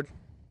dashboard.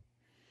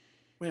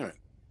 Wait a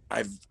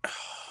minute.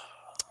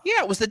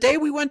 Yeah, it was the day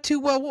we went to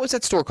what was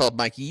that store called,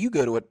 Mikey? You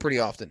go to it pretty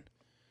often.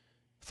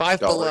 Five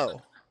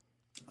Below.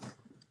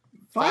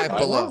 Five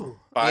Below.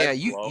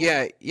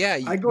 Yeah.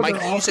 I go Mikey,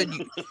 there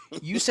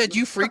you said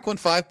you frequent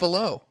Five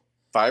Below.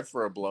 5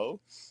 for a blow?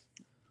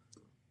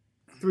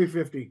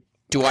 $3.50.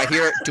 Do I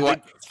hear it? Do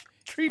I?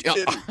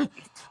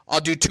 I'll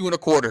do 2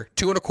 1/4.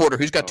 2 1/4.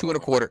 Who's got 2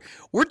 1/4?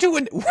 We're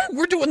doing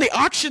the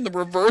auction the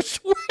reverse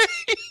way.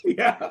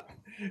 Yeah,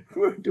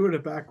 we're doing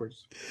it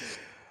backwards.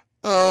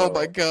 Oh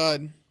my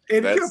God!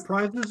 And you have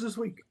prizes this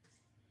week?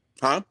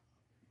 Huh?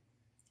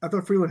 I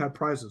thought Freland had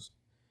prizes.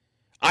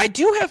 I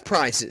do have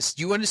prizes.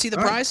 Do you want to see the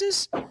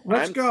prizes?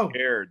 Let's go.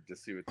 Scared to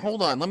see what.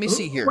 Hold on. Let me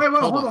see here. Wait,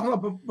 hold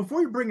on.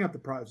 Before you bring up the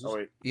prizes,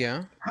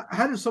 Yeah.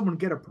 How does someone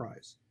get a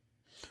prize?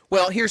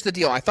 Well, here's the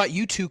deal. I thought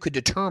you two could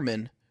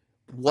determine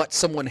what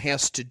someone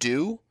has to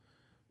do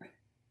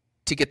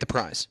to get the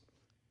prize.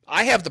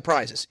 I have the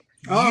prizes.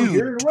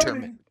 You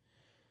determine.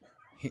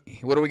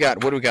 What do we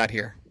got? What do we got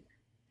here?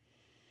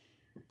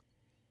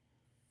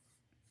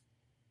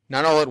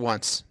 Not all at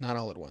once. Not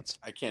all at once.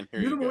 I can't hear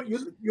You're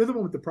the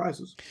one with the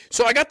prizes.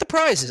 So I got the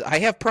prizes. I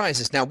have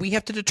prizes. Now we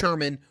have to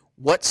determine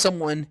what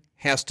someone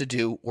has to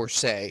do or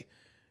say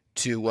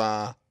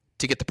to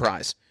get the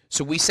prize.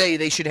 So we say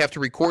they should have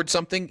to record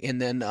something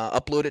and then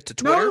upload it to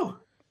Twitter. No,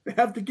 they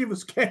have to give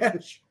us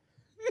cash.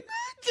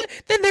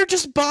 Then they're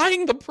just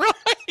buying the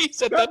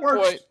prize at that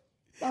works. point.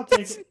 I'll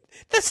take it.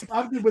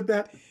 I'm good with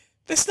that.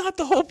 That's not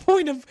the whole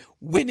point of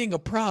winning a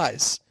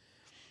prize.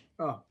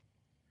 Oh,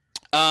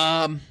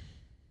 Um,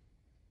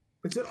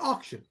 it's an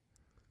auction.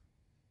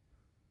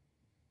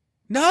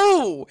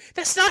 no,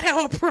 that's not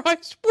how a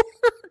prize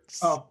works.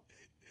 Oh,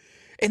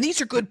 And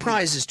these are good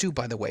prizes too,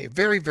 by the way.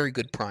 Very, very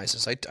good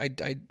prizes. I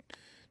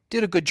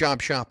did a good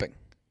job shopping.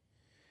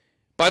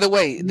 By the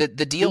way, the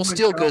deal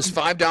still goes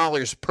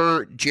 $5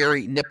 per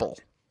Jerry nipple.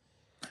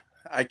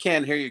 I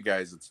can't hear you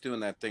guys. It's doing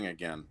that thing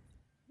again.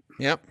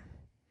 Yep.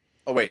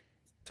 Oh wait,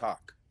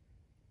 talk.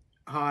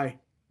 hi.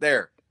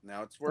 There.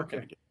 Now it's working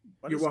Okay. again.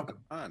 What You're is welcome.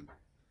 going on?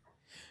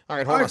 All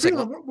right, All hold on a right, second.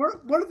 Freland,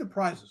 what are the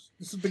prizes?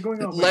 This has been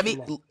going on. Let way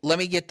me too long.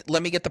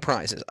 let me get the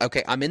prizes.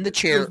 Okay, I'm in the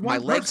chair. There's My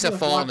one legs person have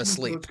that's fallen watching, so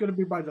asleep. it's going to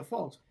be by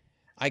default.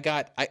 I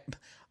got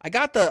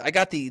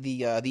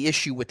the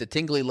issue with the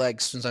tingly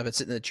legs since I've been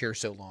sitting in the chair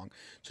so long.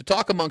 So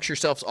talk amongst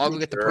yourselves. I'll go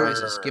get the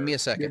prizes. Give me a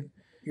second.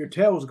 Your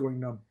tail is going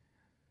numb.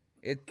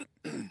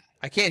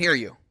 I can't hear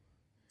you.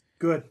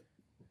 Good.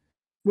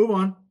 Move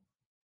on.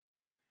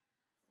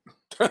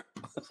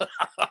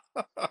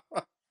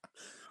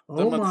 Oh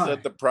Someone my!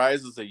 said the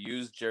prize is a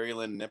used Jerry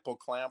Lynn nipple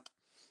clamp.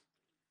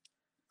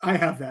 I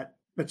have that.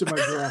 That's in my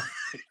drawer.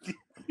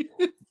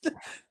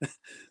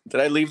 Did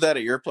I leave that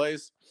at your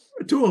place?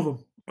 2 of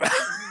them.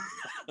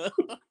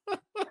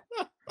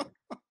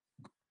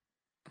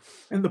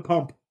 And the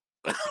pump.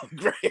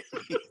 Great.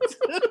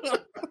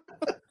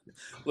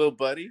 Little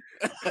buddy.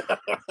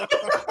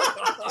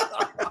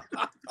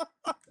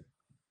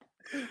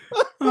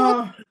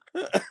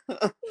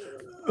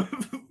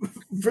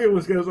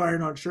 Freland's got his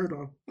iron-on shirt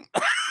on.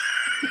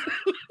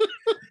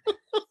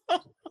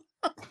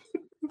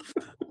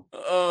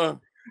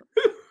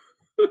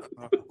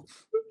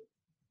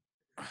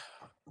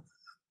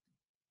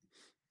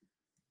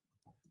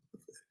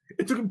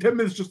 It took him 10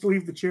 minutes just to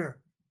leave the chair.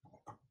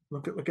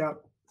 Look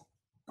out.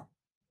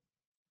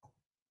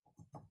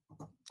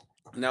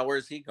 Now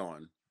where's he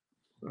going?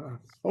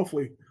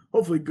 Hopefully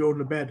going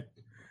to bed.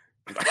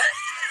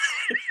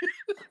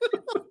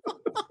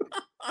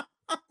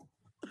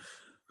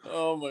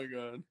 Oh my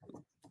god.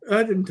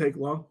 That didn't take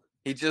long.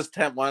 He just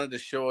wanted to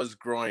show his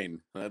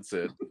groin. That's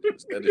it.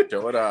 Just had to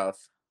show it off.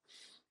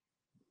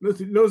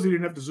 Knows he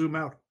didn't have to zoom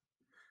out.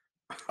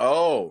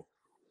 Oh.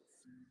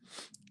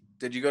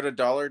 Did you go to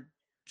Dollar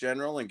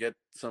General and get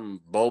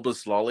some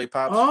bulbous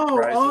lollipops?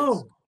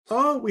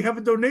 Oh, we have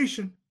a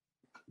donation.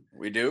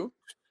 We do?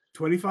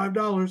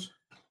 $25.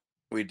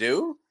 We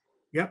do?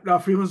 Yep. Now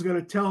Freeland's going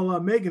to tell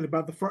Megan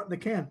about the fart in the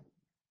can.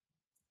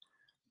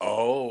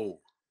 Oh.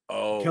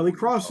 Kelly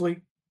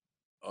Crossley.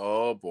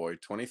 Oh boy,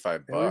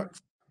 $25.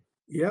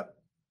 Yep.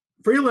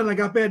 Freland, I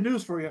got bad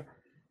news for you.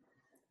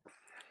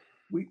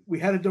 We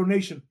had a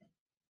donation.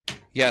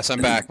 Yes,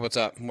 I'm back. What's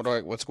up?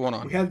 What's going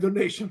on? We had a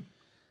donation.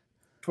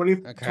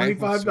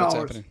 $25. What's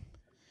happening?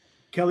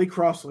 Kelly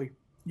Crossley.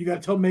 You got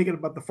to tell Megan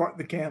about the fart in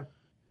the can.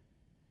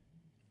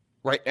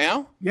 Right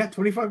now? Yeah,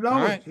 $25.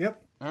 All right.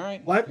 Yep. All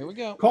right. What? Here we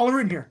go. Call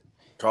her in here.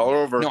 Call her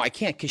over. No, I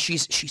can't because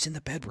she's in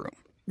the bedroom.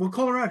 We'll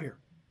call her out here.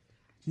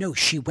 No,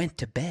 she went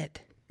to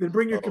bed. Then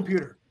bring your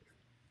computer.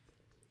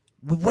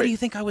 What do you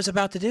think I was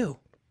about to do?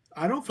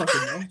 I don't fucking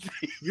know.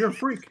 You're a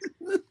freak.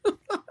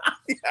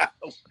 Yeah,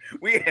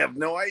 we have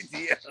no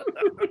idea.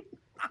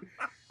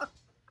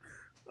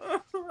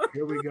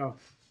 Here we go.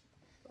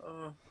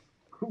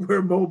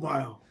 We're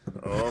mobile.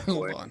 Oh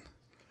boy. Hold on.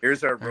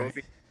 Here's our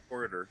roving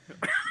reporter.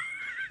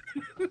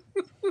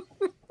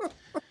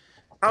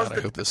 How's God,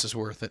 I hope this is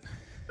worth it.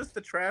 Just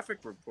the traffic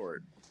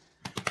report?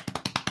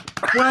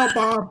 Well,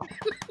 Bob,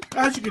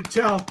 as you can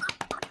tell,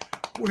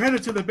 we're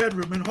headed to the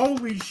bedroom, and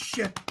holy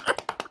shit,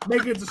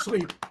 Megan's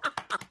asleep.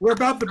 We're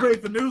about to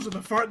break the news of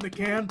the fart in the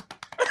can,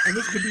 and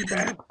this could be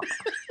bad.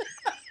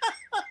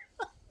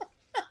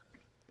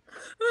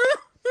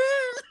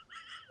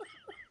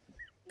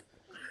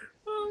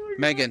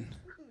 Megan,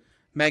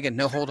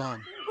 no, hold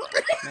on.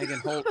 Megan,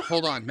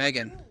 hold on,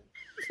 Megan.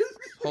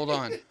 Hold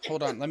on.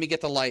 Let me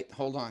get the light.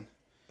 Hold on.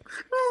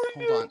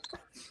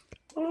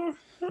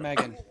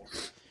 Megan,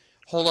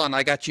 hold on.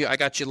 I got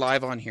you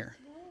live on here.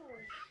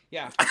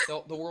 Yeah,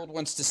 the world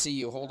wants to see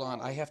you. Hold on.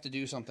 I have to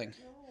do something.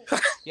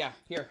 Yeah,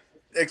 here.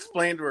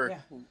 Explain to her.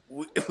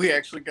 Yeah. We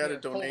actually got Here,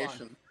 a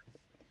donation.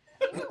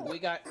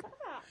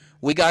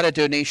 We got a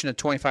donation of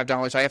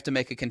 $25. I have to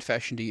make a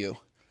confession to you.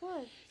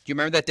 What? Do you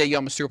remember that day you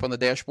almost threw up on the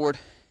dashboard?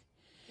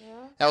 Yeah.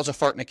 That was a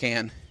fart in a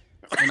can,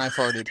 and I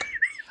farted.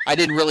 I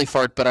didn't really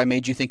fart, but I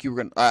made you think you were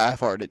gonna. I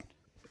farted.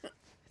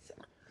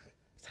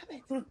 Stop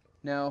it.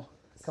 No,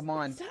 come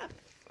on. Stop.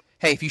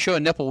 Hey, if you show a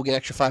nipple, we'll get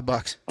extra $5.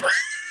 Get the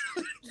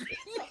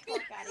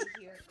fuck out of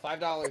here.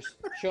 $5.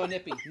 Show a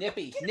nippy.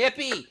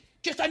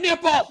 Just a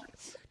nipple.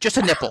 Just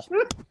a nipple.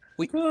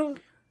 No.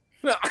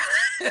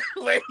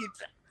 Wait,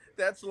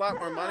 that's a lot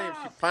more money. If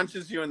she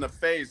punches you in the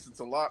face, it's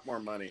a lot more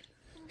money.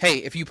 Hey,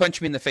 if you punch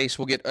me in the face,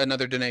 we'll get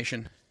another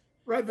donation.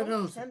 Right the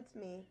Don't nose. tempt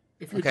me.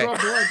 If you Okay. draw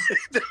blood,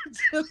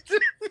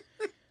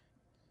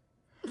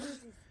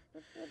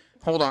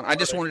 Hold on. I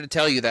just wanted to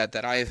tell you that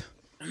the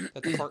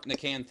fart in the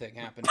can thing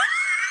happened.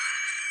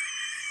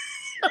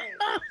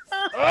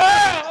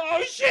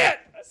 Oh shit!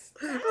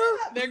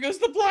 There goes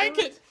the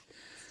blanket.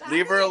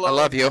 Leave her alone. I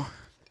love you.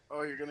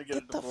 Oh, you're gonna get a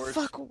Get the divorce.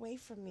 fuck away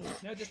from me.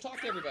 No, just talk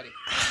to everybody.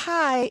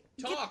 Hi.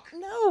 Talk.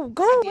 No,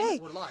 go Damn away.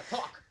 it, we're live.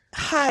 Talk.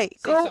 Hi. Say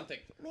Go. something.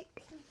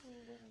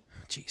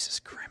 Jesus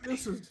Christ.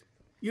 This is,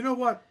 you know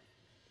what?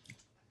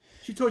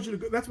 She told you to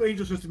go. That's what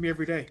Angel says to me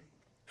every day.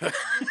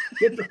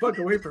 Get the fuck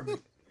away from me.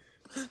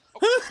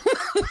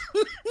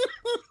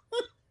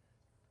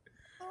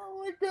 Oh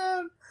my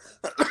god.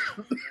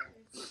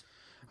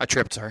 I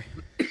tripped, sorry.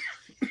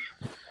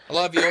 I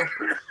love you.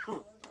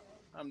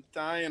 I'm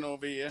dying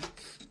over here.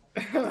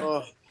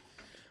 Oh.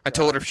 I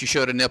told her if she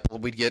showed a nipple,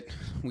 we'd get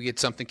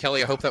something.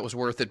 Kelly, I hope that was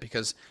worth it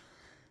because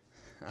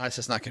it's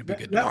just not going to be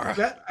good tomorrow.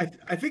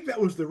 I think that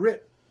was the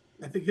Rit.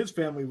 I think his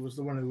family was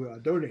the one who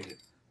donated.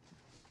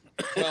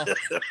 Well,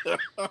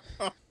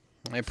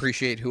 I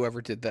appreciate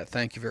whoever did that.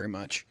 Thank you very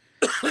much.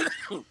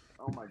 Oh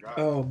my god.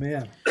 Oh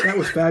man, that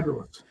was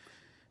fabulous.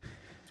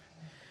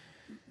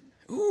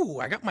 Ooh,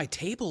 I got my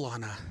computer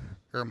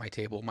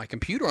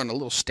on a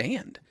little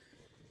stand.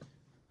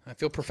 I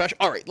feel professional.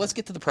 All right, let's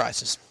get to the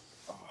prizes.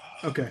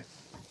 Okay.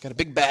 Got a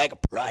big bag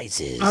of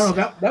prizes. I don't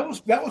know.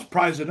 That was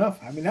prize enough.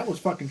 I mean, that was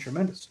fucking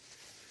tremendous.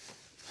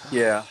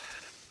 Yeah.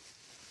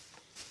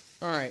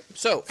 All right,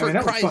 so I mean,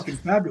 that was fucking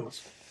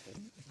fabulous.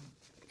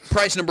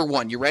 Prize number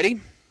 1. You ready?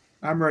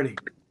 I'm ready.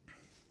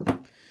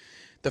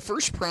 The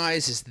first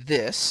prize is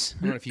this.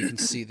 I don't know if you can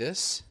see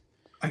this.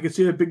 I can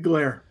see a big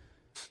glare.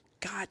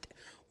 God,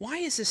 why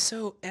is this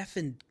so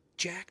effing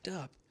jacked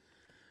up?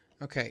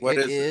 Okay, What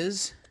it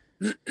is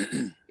is.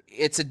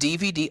 It's a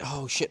DVD.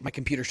 Oh shit, my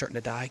computer's starting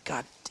to die.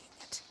 God dang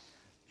it.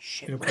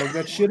 Shit. You plug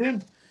that shit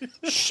in.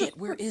 Shit,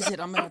 where is it?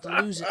 I'm about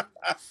to lose it.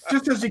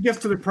 Just as he gets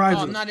to the prize.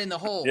 Oh, I'm not in the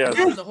hole. Yeah. I'm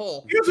not in the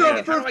hole. Here's How our do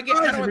I first get?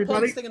 How prize, do I plug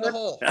everybody. this thing in the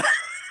hole?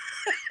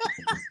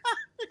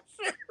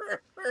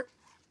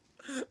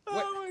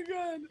 Oh my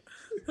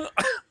god.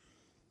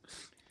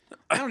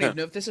 I don't even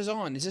know if this is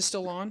on. Is this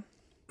still on?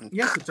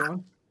 Yes, it's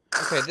on.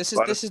 Okay, this is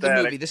Lot of the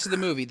static. movie. This is the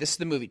movie. This is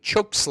the movie.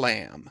 Choke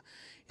Slam.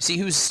 You see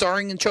who's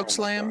starring in Choke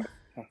Slam?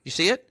 You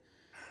see it?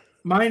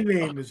 My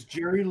name is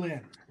Jerry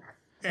Lynn,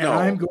 and No,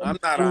 I'm going. I'm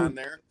not to on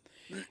there.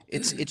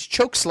 It's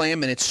Choke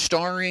Slam, and it's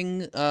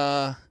starring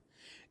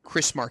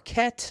Chris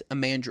Marquette,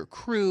 Amanda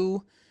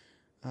Crew,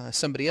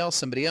 somebody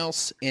else, and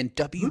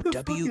the fuck is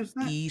WWE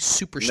that?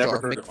 superstar Never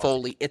heard Mick of him.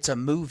 Foley. It's a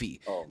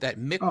movie Oh. that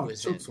Mick Oh,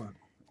 was so in. slam.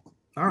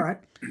 All right.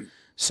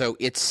 So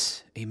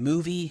it's a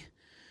movie,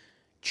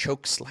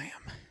 Choke Slam.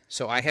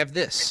 So I have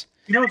this.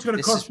 You know it's going to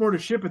This cost is- more to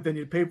ship it than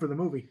you pay for the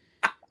movie.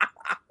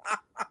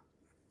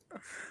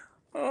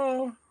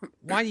 Oh.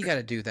 Why do you got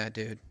to do that,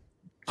 dude?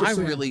 Just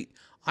saying.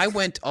 I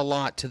went a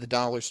lot to the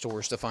dollar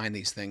stores to find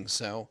these things.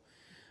 So,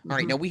 all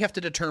right, now we have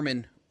to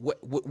determine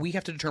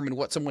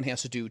what someone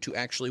has to do to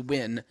actually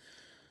win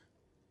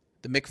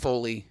the Mick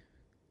Foley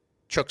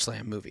Choke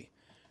Slam movie.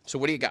 So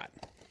what do you got?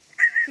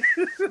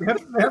 They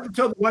have to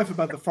tell the wife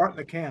about the fart in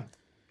the can.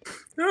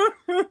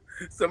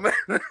 Somebody...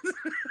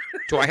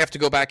 Do I have to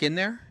go back in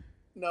there?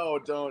 No,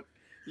 don't.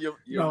 You're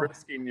No.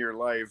 risking your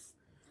life.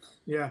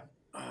 Yeah.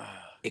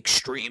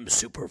 Extreme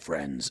Super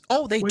Friends.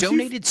 Oh, they When she-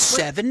 donated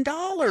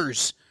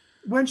 $7.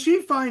 When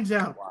she finds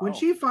out, Wow.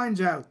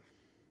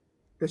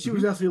 that she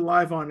was actually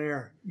live on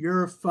air,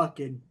 you're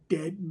fucking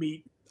dead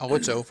meat. Oh,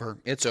 it's over.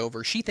 It's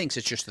over. She thinks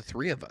it's just the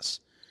three of us.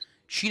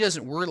 She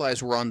doesn't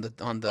realize we're on the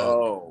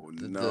Oh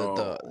the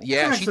no!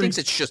 yeah. She Actually- thinks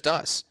it's just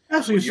us.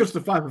 Actually, it's You- just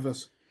the five of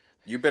us.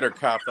 You better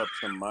cough up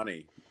some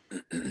money.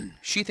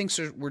 She thinks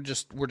we're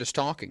just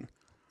talking.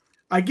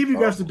 I give you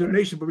guys the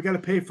donation, but we got to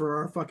pay for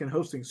our fucking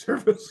hosting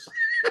service.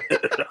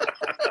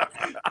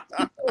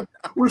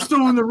 We're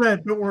still in the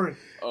red. Don't worry.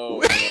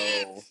 Oh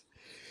no!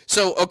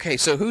 So okay,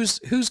 so who's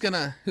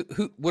gonna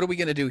who what are we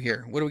gonna do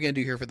here? What are we gonna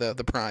do here for the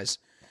prize?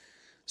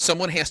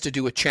 Someone has to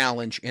do a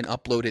challenge and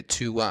upload it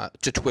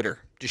to Twitter.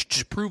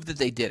 Just prove that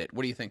they did it.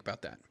 What do you think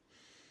about that?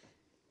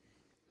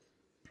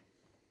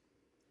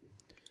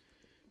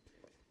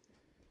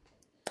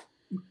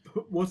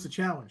 What's the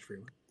challenge,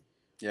 Freland?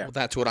 Yeah. Well,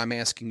 that's what I'm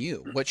asking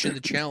you. What should the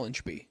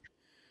challenge be?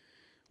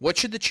 What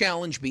should the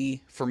challenge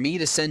be for me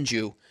to send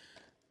you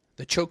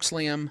the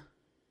Chokeslam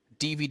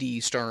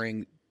DVD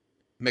starring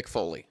Mick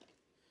Foley?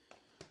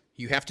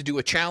 You have to do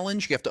a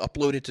challenge. You have to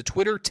upload it to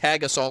Twitter,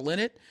 tag us all in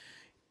it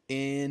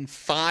in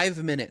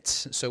 5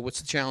 minutes. So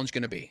what's the challenge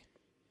going to be?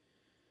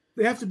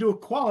 They have to do a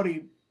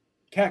quality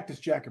Cactus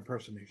Jack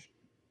impersonation.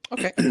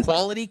 Okay,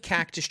 quality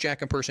Cactus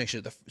Jack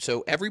impersonation.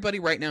 So everybody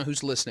right now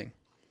who's listening,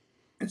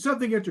 And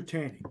something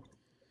entertaining.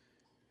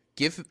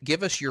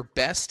 give us your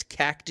best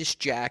Cactus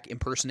Jack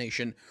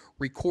impersonation.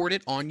 Record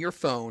it on your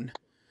phone.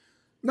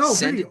 No,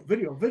 Send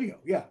video.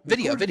 Yeah.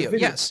 Video, Record the video,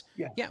 yes.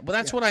 Yeah. Yeah, well,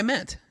 that's Yeah. what I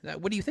meant.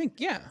 What do you think?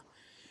 Yeah.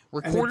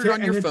 And then Record it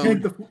on your and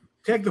then phone.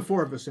 Tag the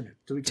four of us in it.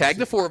 So we can Tag see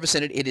the it. four of us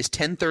in it. It is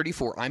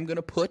 10:34. I'm going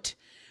to put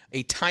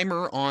a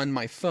timer on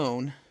my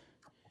phone.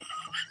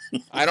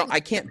 I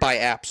can't buy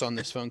apps on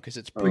this phone because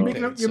it's You're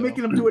prepaid.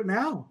 making them do it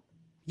now.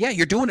 Yeah,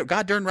 you're doing it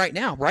god darn right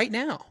now.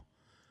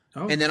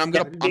 Oh, And then I'm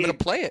gonna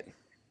play it.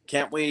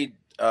 Can't we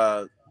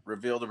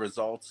reveal the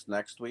results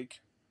next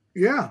week?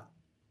 Yeah.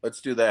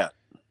 Let's do that.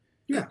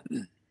 Yeah.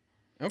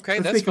 Okay,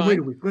 Let's that's make him wait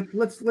a fine.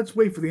 week. Let's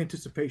wait for the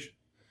anticipation.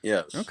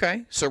 Yes.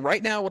 Okay, so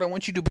right now, what I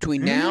want you to do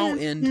between now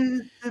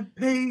and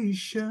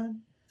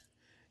Anticipation.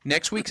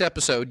 next week's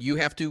episode, you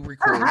have to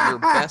record your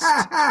best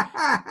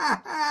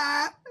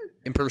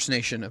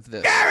impersonation of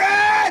this.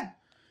 Garrett!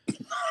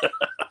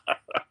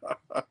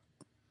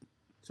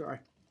 Sorry.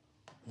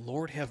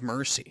 Lord have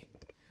mercy.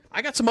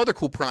 I got some other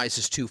cool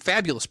prizes too,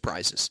 fabulous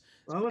prizes.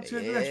 Well, let's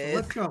hear the next one.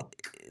 Let's go.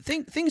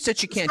 Things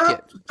that you can't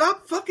Stop, get.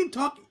 stop fucking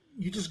talking.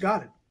 You just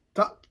got it.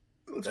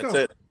 Let's That's go.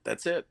 it.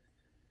 That's it.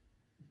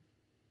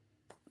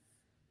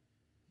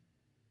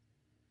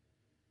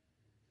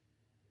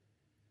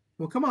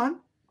 Well, come on.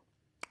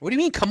 What do you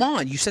mean? Come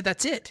on! You said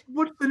that's it.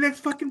 What's the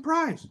next fucking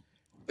prize?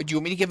 Do you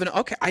want me to give an?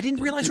 Okay, I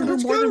didn't realize there were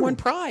Let's more than go. one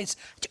prize.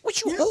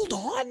 Would you Yeah. hold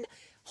on? Well, if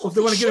Holy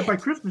they want to get it shit. by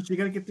Christmas, you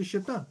got to get this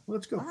shit done.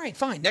 Let's go. All right,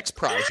 fine. Next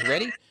prize. You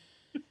ready?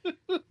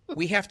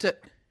 We have to.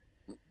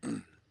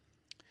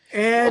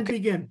 And Okay.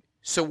 begin.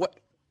 So what?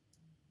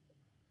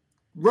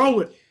 Roll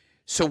it.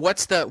 So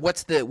what's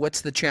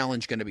the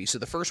challenge going to be? So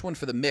the first one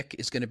for the Mick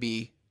is going to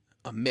be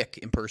a Mick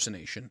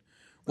impersonation.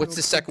 What's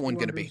the second one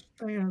going to be?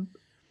 Understand.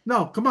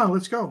 No, come on,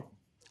 let's go.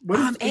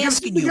 I'm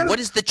asking you, what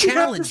is the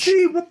challenge? We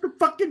have to see what the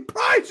fucking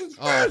prize is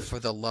Oh, first. for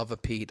the love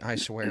of Pete! I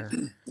swear.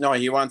 No,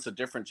 he wants a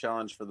different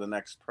challenge for the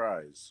next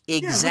prize. Yeah,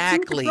 let's see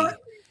Exactly. what the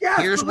yeah,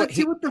 Here's so what let's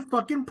see what the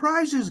fucking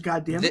prize is.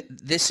 Goddamn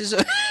it! This is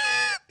a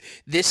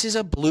this is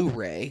a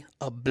Blu-ray,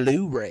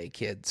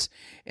 kids,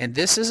 and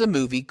this is a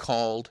movie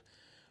called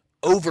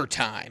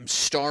Overtime,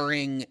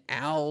 starring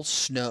Al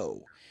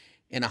Snow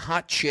and a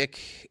hot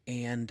chick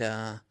and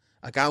a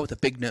guy with a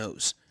big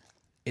nose.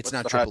 It's What's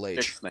not the Triple hot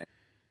H. chick's name?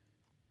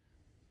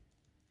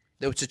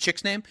 No, it's a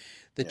chick's name.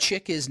 The Yeah.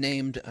 chick is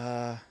named.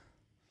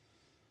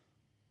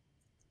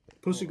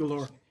 Pussy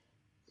galore.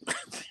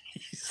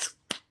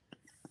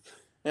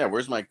 Yeah,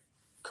 where's my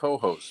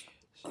co-host?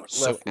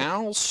 So Left me.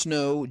 Al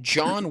Snow,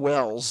 John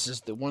Wells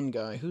is the one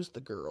guy. Who's the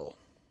girl?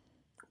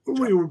 What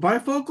are you,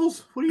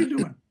 bifocals? What are you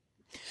doing?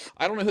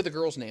 I don't know who the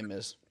girl's name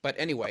is, but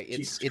anyway,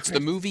 Jesus it's the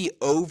Christ. movie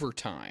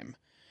Overtime.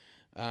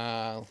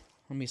 Let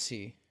me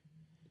see.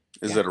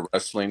 Is it a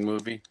wrestling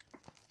movie?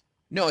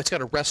 No, it's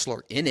got a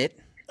wrestler in it.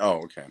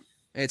 Oh, okay.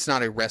 It's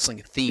not a wrestling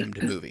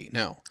themed movie.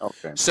 No.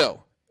 Okay.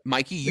 So,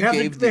 Mikey, you They have,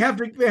 gave to,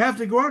 they have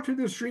to go out to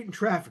the street in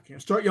traffic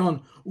and start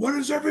yelling, "What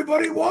does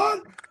everybody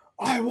want?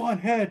 I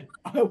want head.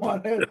 I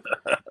want head."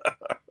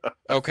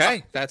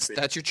 Okay, that's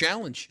your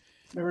challenge.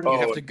 There it is. Oh,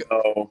 have to go-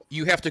 no.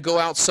 You have to go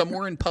out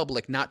somewhere in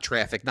public, not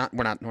traffic.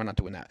 We're not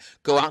doing that.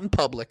 Go out in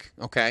public,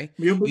 okay?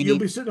 You'll You need-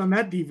 be sitting on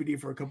that DVD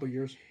for a couple of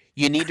years.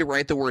 You need to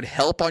write the word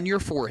help on your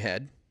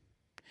forehead,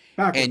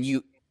 Backwards. and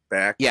you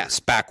Back. yes,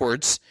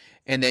 backwards,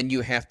 and then you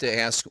have to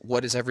ask,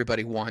 "What does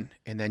everybody want?"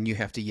 And then you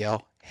have to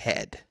yell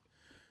head.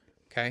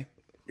 Okay?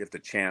 You have to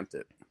chant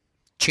it.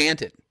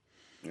 Chant it.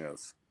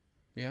 Yes.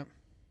 Yeah.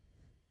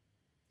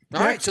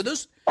 All right, so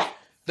those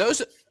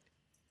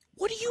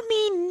what do you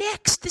mean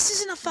next? This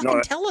isn't a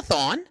fucking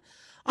telethon.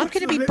 I'm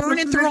going to be What's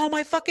burning the through next- all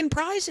my fucking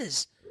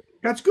prizes.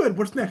 That's good.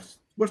 What's next?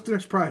 What's the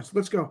next prize?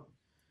 Let's go.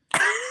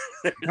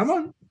 Come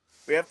on.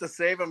 We have to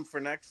save them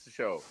for next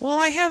show. Well,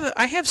 I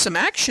have some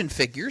action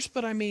figures,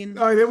 but I mean,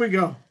 All right, there we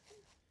go.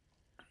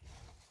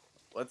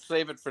 Let's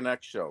save it for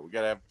next show. We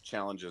got to have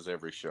challenges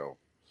every show.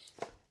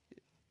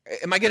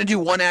 am I going to do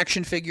one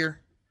action figure?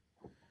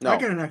 No. I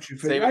got an action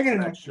Save figure. it I got for an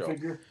next action show.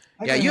 figure.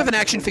 I Yeah, got you have an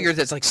action figure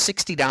that's like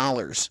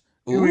 $60.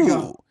 Ooh. Here we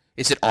go.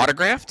 Is it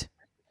autographed?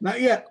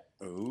 Not yet.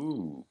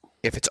 Ooh.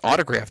 If it's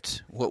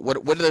autographed, what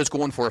are those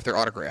going for if they're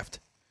autographed?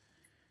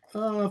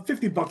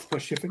 $50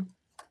 plus shipping.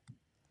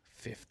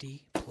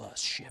 50 plus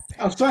shipping.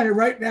 I'll sign it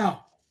right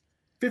now.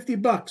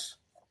 $50.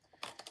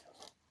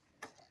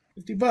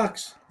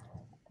 $50.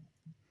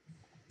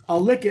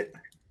 I'll lick it.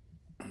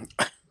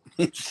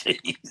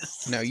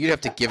 Jeez. No, you'd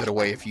have to give it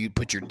away if you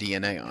put your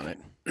DNA on it.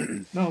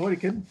 No, what are you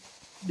kidding?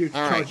 You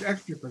All charge right.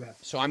 extra for that.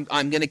 So I'm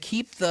going to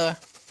keep the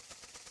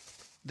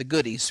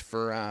goodies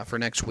for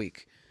next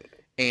week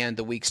and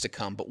the weeks to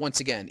come. But once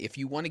again, if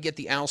you want to get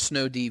the Al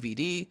Snow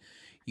DVD,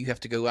 you have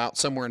to go out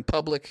somewhere in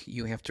public.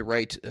 You have to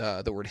write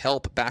the word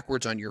help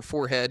backwards on your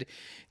forehead,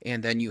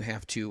 and then you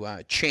have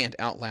to chant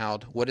out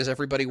loud, "What does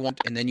everybody want?"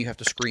 And then you have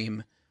to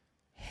scream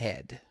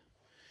head.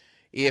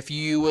 If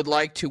you would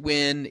like to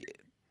win,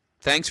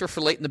 thanks for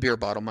filleting the beer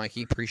bottle,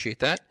 Mikey. Appreciate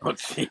that. Oh,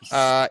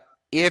 jeez.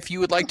 If you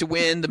would like to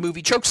win the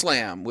movie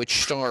Chokeslam,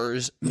 which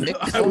stars Mick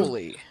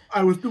Foley,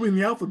 I was doing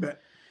the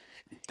alphabet.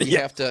 you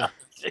have to.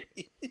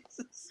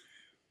 Jesus.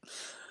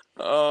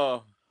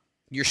 Oh.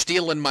 You're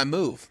stealing my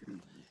move.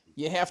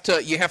 You have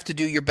to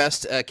do your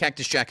best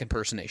Cactus Jack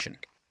impersonation.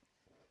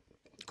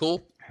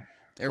 Cool?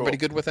 Everybody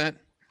Cool. good with that?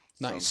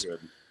 Sounds Nice. good.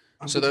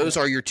 So those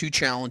are your two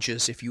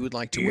challenges if you would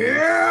like to win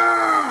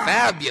Yeah.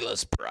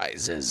 fabulous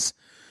prizes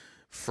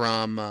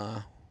from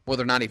well,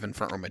 they're not even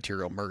front row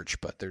material merch,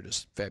 but they're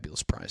just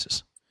fabulous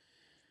prizes.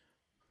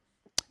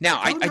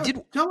 Now, I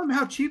did. Tell them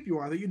how cheap you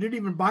are that you didn't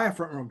even buy a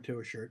front row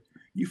material shirt.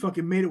 You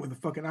fucking made it with a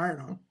fucking iron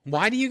on.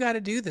 Why do you got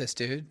to do this,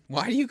 dude?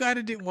 Why do you got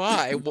to do?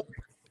 Why?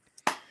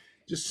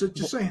 Just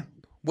saying.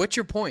 What's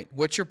your point?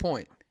 What's your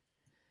point?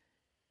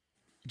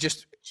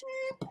 Just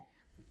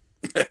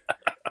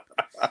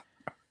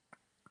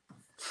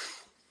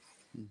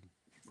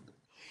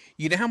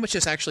you know how much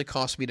this actually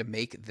cost me to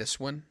make this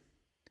one?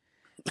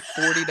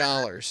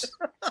 $40.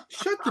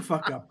 Shut the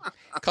fuck up.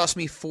 Cost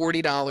me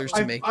 $40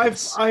 to make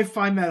this. I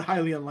find that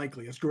highly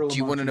unlikely. It's Gorilla. Do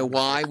you want to know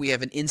Monsoon. why? We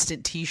have an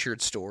instant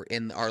T-shirt store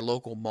in our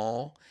local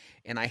mall,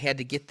 and I had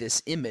to get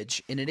this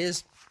image, and it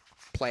is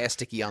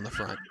plasticky on the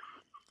front.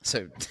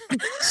 So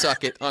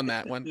suck it on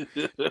that one.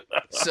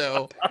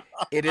 So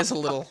it is a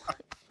little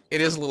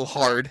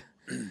hard.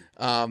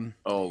 Oh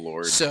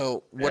Lord.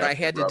 So what I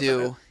had to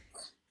do.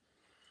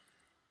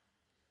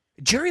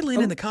 Jerry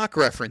Lynn and the cock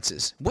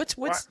references. What's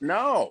What?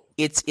 No.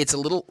 It's a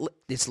little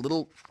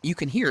you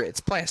can hear it.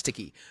 It's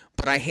plasticky.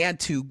 But I had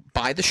to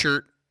buy the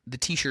shirt. The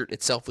T-shirt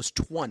itself was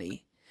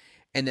 $20,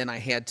 and then I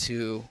had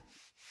to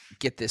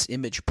get this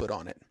image put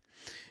on it.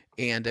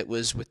 And it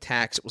was with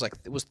tax. It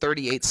was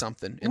 38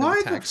 something, and Why then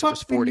with the tax it was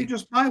fuck didn't 40. you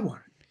just buy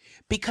one?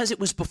 Because it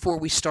was before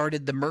we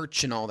started the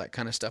merch and all that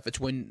kind of stuff. It's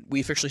when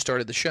we officially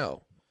started the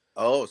show.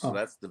 Oh, so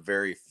that's the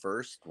very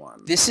first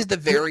one. This is the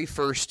very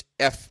first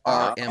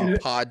FRM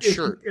pod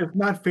shirt. It's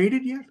not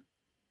faded yet?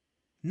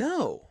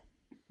 No,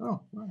 Oh,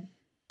 all right.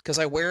 because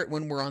I wear it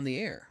when we're on the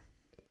air.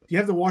 Do you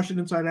have to wash it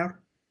inside out?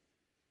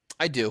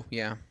 I do,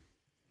 yeah.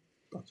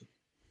 Gotcha.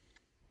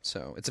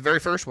 So it's the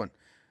very first one.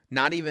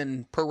 Not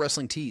even Pro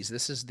Wrestling Tees.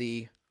 This is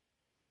the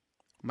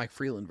Mike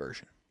Freland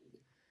version.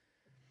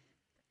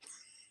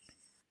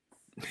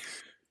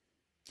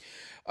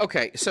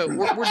 Okay, so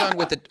we're done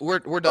with the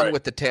we're done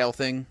with the tail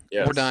thing.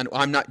 Yes. We're done.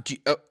 I'm not.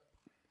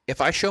 If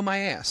I show my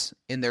ass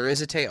and there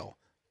is a tail,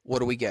 what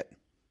do we get?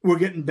 We're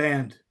getting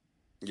banned.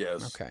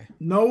 Yes. Okay.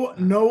 No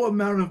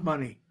amount of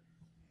money.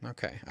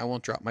 Okay. I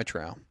won't drop my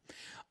trowel.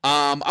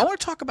 I want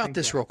to talk about Thank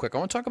this you. real quick. I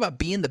want to talk about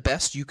being the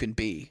best you can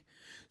be.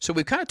 So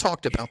we've kind of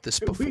talked about this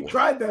before. We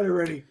tried that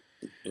already.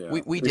 Yeah.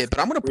 We did, but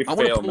I want to fail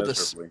pull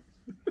this. miserably.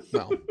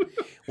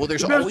 Well,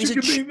 there's The best always you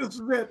a can be, this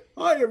is it.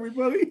 Hi,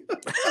 everybody.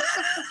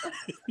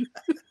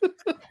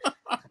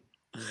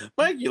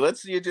 Mikey,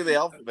 let's see you do the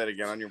alphabet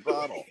again on your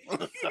bottle.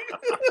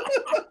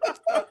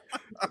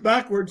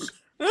 Backwards.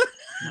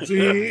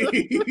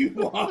 G-Y-X.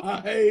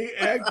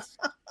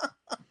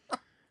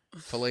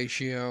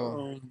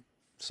 fellatio,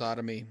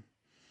 sodomy.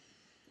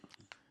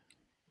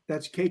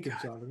 That's cake and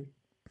sodomy.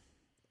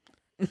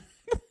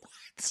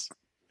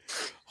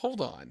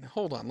 Hold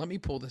on. Let me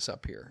pull this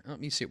up here. Let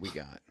me see what we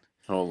got.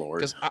 Oh Lord.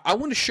 Because I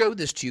want to show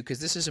this to you because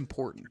this is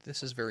important.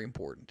 This is very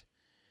important.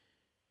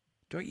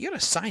 You got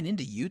to sign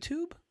into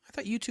YouTube? I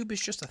thought YouTube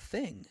is just a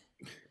thing.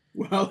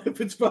 Well,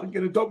 if it's fucking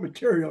adult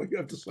material, you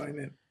have to sign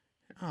in.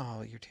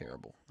 Oh, you're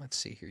terrible. Let's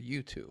see here.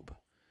 YouTube.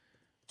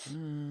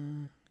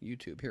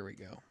 YouTube. Here we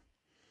go.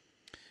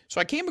 So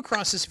I came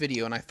across this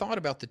video and I thought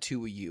about the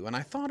two of you. And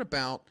I thought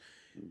about,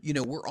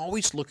 we're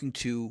always looking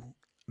to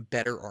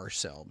better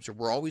ourselves, or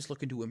we're always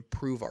looking to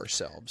improve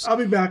ourselves. I'll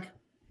be back.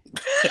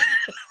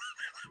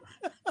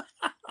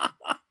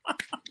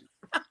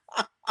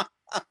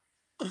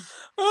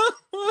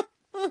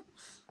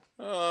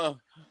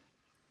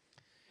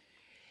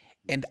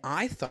 And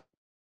I thought,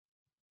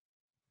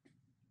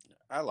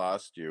 I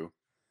lost you.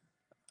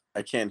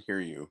 I can't hear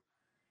you.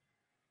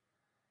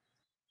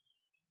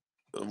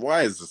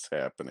 Why is this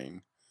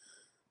happening?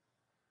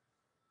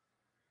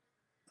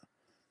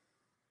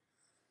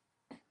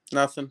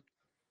 Nothing.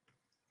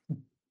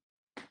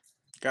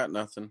 Got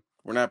nothing.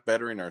 We're not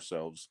bettering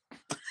ourselves.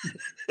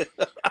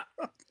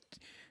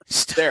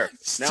 There.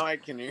 Now I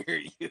can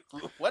hear you.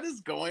 What is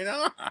going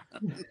on?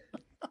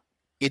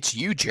 it's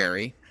you,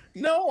 Jerry.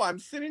 No, I'm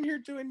sitting here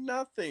doing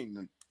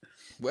nothing.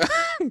 Well,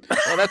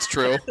 that's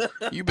true.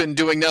 You've been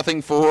doing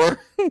nothing for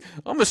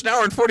almost an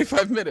hour and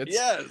 45 minutes.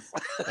 Yes.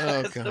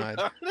 Oh,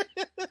 God.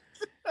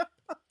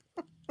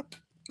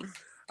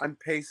 I'm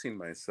pacing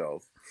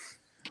myself.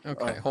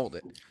 Okay, hold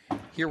it.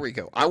 Here we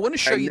go. I want to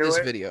show you this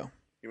video.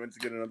 He went to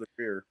get another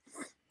beer.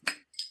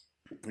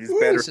 He's Ooh,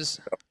 better.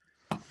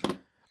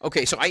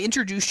 Okay, so I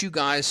introduced you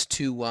guys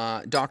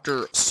to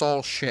Dr.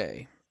 Saul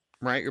Shea,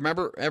 right?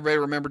 Everybody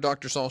remember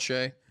Dr. Saul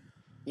Shea?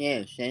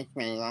 Yes, that's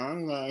my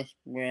long lost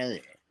brother.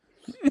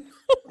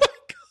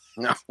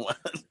 No, what?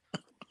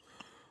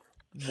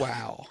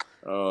 Wow.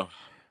 Oh,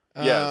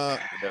 yes,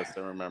 I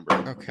remember.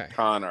 Okay.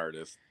 Con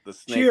artist, the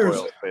snake Cheers.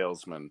 oil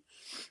salesman.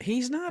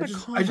 He's not a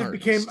con I just artist.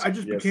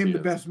 became he the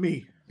is. best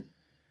me.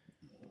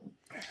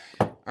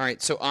 All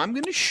right, so I'm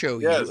going to show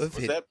Yes, you a was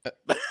video.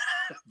 that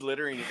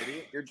glittering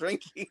idiot you're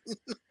drinking?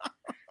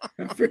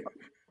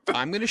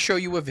 I'm going to show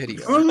you a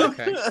video. Oh, look.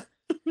 Okay.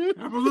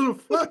 I'm a little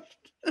flushed.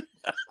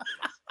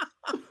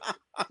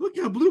 Look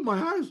how blue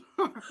my eyes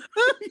are.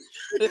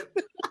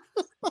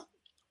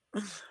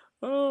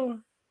 Oh,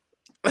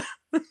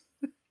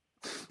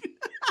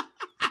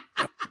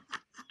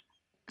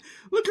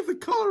 Look at the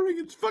coloring.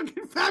 It's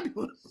fucking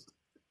fabulous.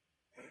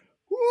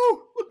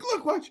 Woo!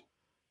 Look, watch.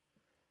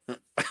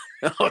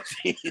 oh,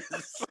 jeez.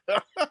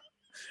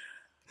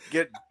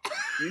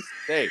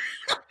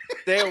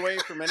 Stay away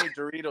from any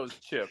Doritos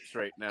chips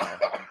right now.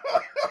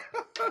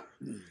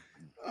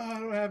 I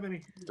don't have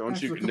any. Don't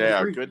you? Actually,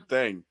 Yeah, free. good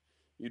thing.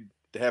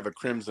 to have a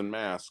crimson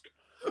mask.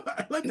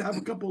 I'd like to have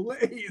a couple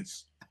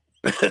lays.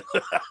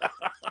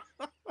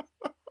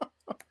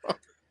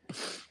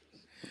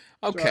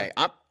 Okay,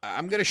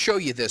 I'm going to show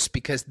you this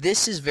because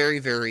this is very,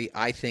 very,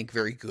 I think,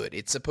 very good.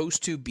 It's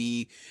supposed to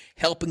be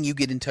helping you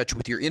get in touch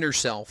with your inner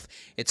self.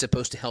 It's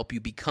supposed to help you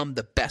become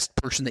the best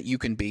person that you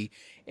can be.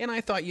 And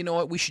I thought, you know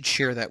what, we should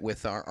share that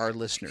with our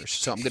listeners.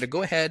 So I'm going to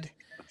go ahead.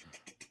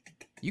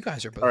 You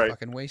guys are both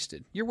fucking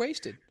wasted. You're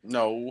wasted.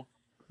 No.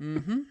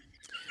 Mm-hmm.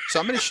 So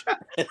I'm going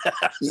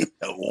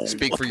to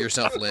speak for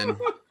yourself, Lynn.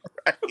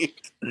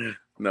 Right.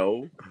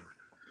 No.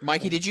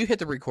 Mikey, did you hit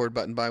the record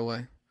button, by the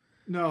way?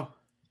 No.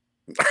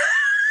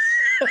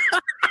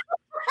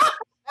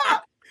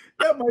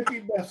 That might be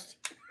best.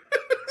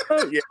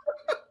 Yeah.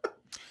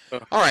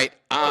 All right.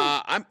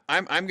 I'm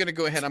going to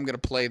go ahead. I'm going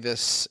to play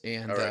this,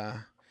 and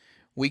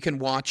we can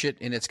watch it,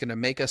 and it's going to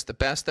make us the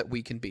best that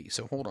we can be.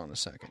 So hold on a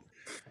second.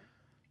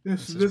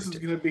 This is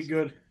going to be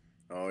good.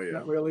 Oh yeah.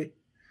 Not really.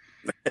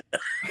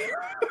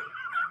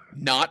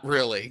 Not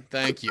really.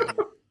 Thank you.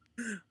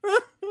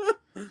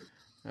 All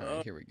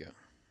right, here we go.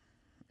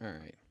 All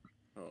right.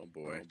 Oh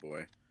boy. Oh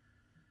boy.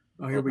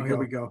 Oh, here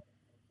we go.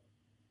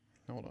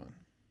 Hold on.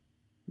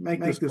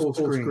 Make this full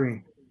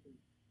screen.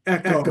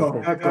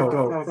 Echo. Yes,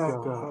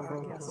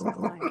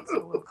 tonight,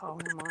 so we'll call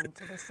him on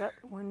to the set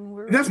when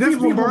we're That's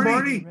people,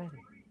 Marty. ready.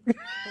 Let's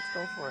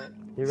go for it.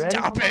 You ready?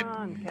 Stop it.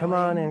 Come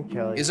on in,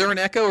 Kelly. Is there an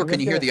echo, or I'm can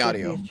you just hear the gonna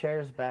sit audio? These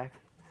chairs back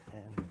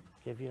and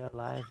give you a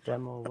live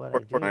demo of what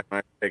I do.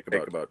 I take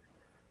about.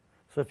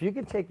 So if you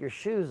could take your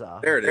shoes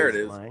off. There it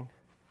is. Mine.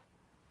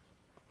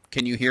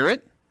 Can you hear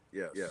it?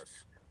 Yes. Yes.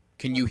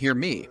 Can you hear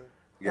me?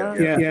 Yeah.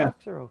 Yeah.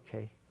 Socks are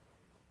okay.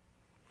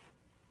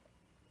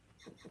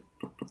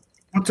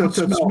 What's that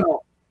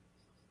smell?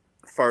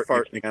 Fart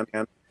again.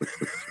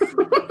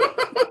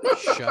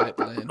 Shut it,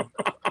 Lynn.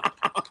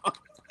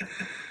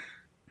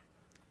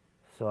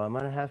 So I'm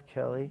gonna have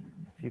Kelly.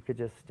 If you could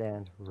just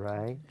stand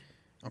right,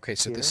 Okay,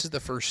 so Here. this is the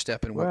first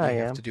step in what Where I you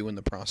have am. to do in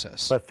the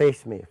process. but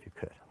face me if you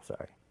could. I'm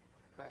sorry.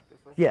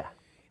 Yeah.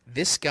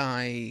 This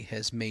guy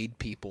has made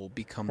people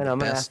become And the I'm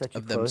gonna ask best that you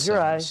of close your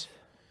eyes. themselves.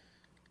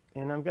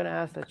 And I'm going to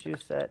ask that you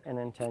set an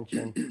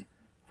intention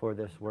for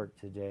this work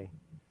today.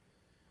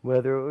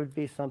 Whether it would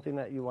be something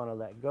that you want to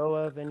let go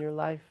of in your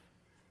life,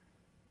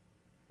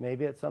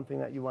 maybe it's something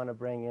that you want to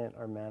bring in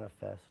or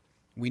manifest.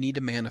 We need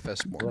to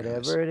manifest more,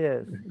 guys. Whatever it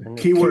is. And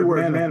this Keyword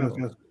is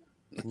manifest.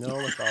 know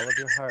with all of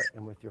your heart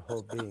and with your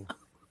whole being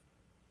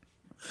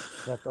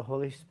that the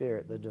Holy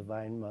Spirit, the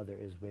Divine Mother,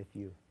 is with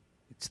you.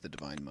 It's the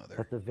Divine Mother.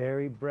 That the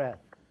very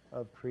breath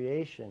of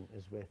creation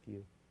is with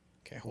you.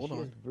 Okay, And hold she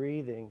is on.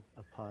 breathing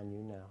upon you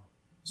now.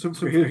 So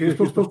he's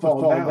supposed to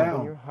fall Open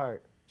down. your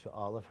heart to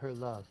all of her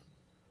love,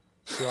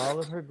 to all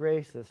of her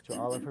graces, to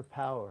all of her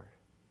power,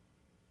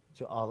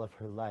 to all of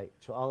her light,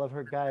 to all of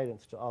her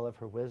guidance, to all of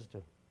her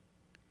wisdom.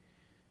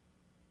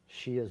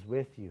 She is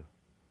with you.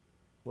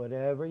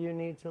 Whatever you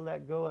need to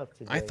let go of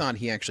today. I thought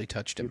he actually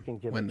touched you him can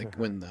give when it the to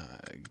her. when the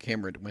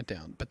camera went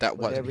down, but that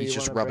wasn't. Whatever He's you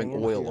just wanna rubbing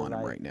bring into oil your on him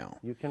life, right now.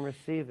 You can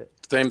receive it.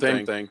 Same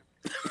thing.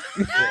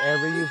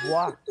 Wherever you've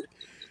walked,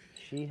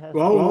 she has.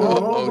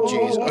 Oh,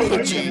 jeez. Oh,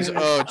 jeez.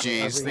 Oh,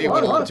 jeez. They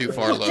went a little too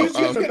far low.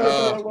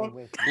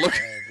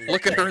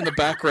 Look at her in the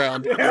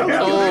background.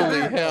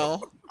 Holy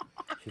hell.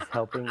 She's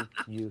helping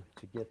you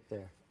to get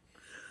there.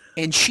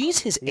 And she's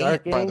his The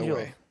aunt, by the archangels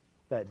way.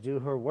 that do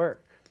her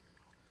work,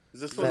 Is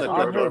this that when the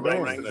are her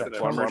doorbell wings, rings that and the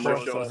come plumber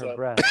forth shows from her up?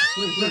 breath,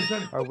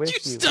 are with You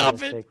you stop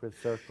in a it. sacred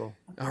circle.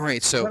 All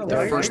right, so the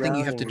They're first thing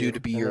you have to surrounding do to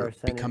be and they're your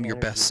sending become your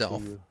best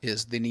energy to self you.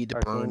 is they need to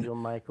burn. Archangel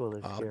Michael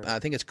is here. I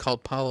think it's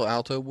called Palo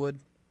Alto wood.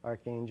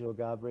 Archangel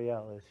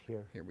Gabriel is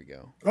here. Here we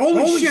go.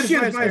 Holy shit,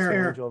 it's nice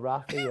hair. Archangel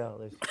Raphael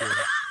is here.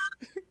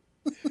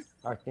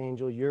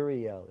 Archangel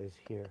Uriel is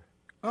here.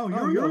 Oh,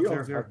 you're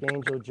there.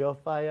 Archangel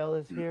Jophiel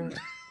is here.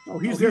 Oh,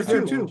 he's there too.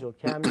 Archangel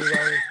Camuel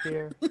is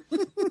here.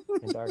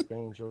 And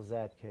Archangel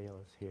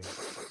Zadkiel is here.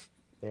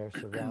 They are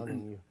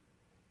surrounding you.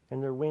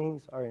 And their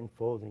wings are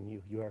enfolding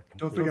you. You are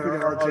Don't complete.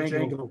 forget our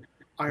Archangel.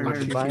 Your Iron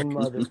Divine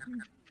Mother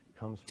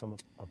comes from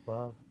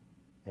above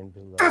and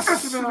below.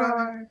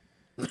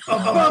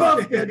 above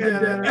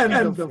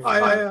and the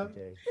fire.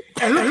 Today.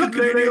 And look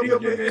at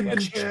lady in the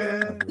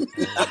chair.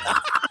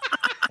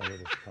 And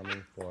it is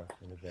coming forth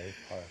in a very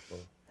powerful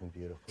and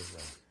beautiful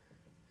way.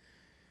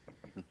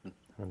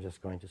 I'm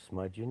just going to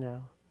smudge you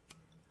now.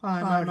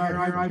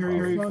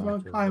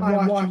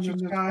 I'm watching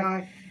this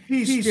guy.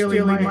 He's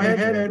stealing my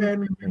head.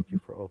 Thank you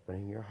for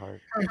opening your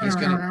heart. He's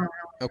gonna.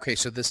 Okay,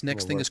 so this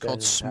next The thing work is called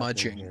that is happening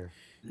smudging. here.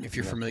 If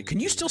you're familiar, can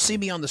you still see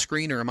me on the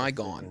screen, or am I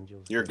gone?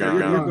 Angels You're that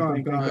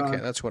gone. Okay,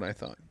 that's what I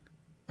thought.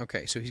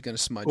 Okay, so he's gonna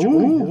smudge. Ooh,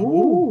 him.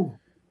 ooh.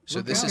 So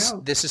Look this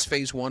out. is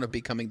phase one of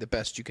becoming the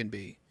best you can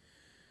be.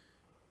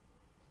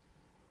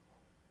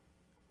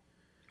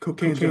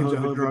 Cocaine's a hell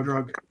of a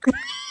drug.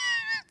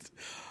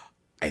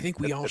 I think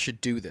we all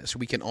should do this.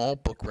 We can all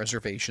book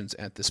reservations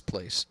at this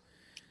place.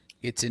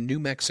 It's in New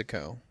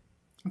Mexico.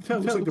 It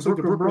looks like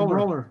the Brooklyn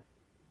Brawler.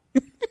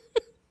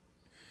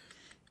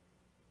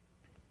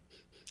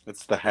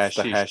 It's the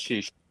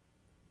hashish.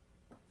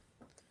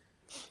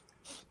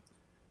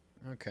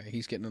 Okay,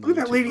 he's getting a Look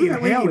at little that lady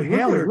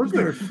inhaling. Look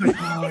at her.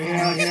 Oh,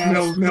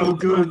 yeah. Smell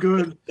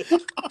good.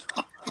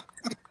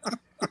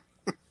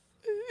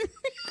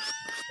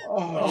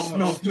 Oh,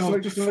 smells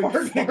just like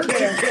fart.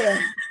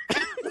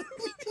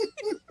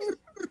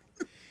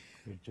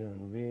 You're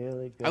doing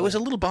really good. I was a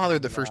little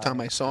bothered the first time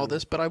I saw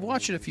this, but I've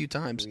watched it a few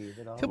times.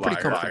 Feel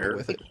pretty comfortable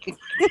with it.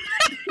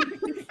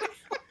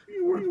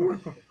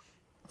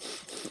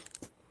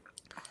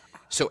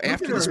 So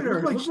after this,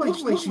 looks like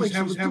she's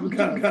having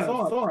kind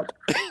of thought.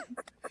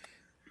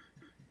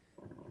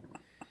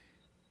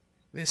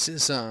 this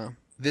is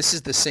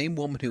the same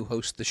woman who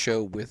hosts the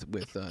show with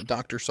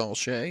Dr. Saul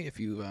Shea, if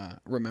you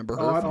remember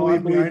her. Oh,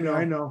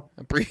 I know.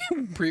 A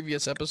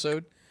previous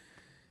episode.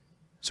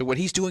 So what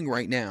he's doing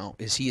right now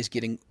is he is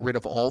getting rid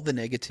of all the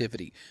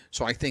negativity.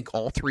 So I think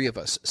all three of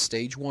us,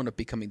 stage one of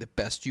becoming the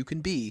best you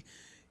can be,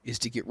 is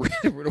to get rid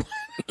of all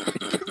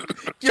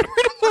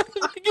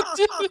the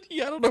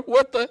negativity. I don't know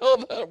what the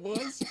hell that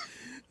was.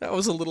 That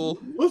was a little.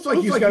 Looks like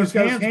he's got his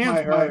hands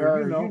by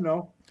her, you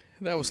know.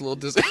 That was a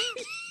little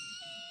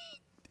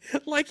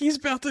like he's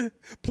about to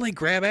play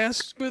grab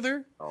ass with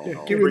her. Oh,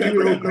 yeah, give me that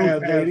real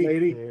grab,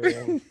 lady.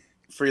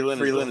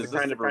 Freland is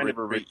kind of a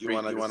retreat you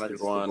want to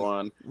go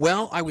on.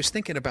 Well, I was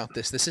thinking about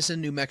this. This is in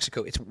New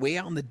Mexico. It's way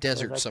out in the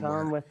desert somewhere.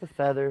 Come with the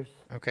feathers.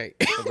 Okay.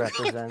 It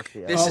represents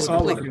the This is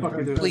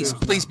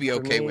please be For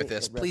okay me, with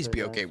this. it Please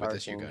be okay with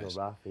represents this, you guys.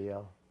 Archangel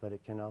Raphael, but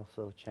it can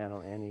also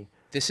channel any.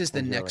 This is the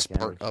angelic next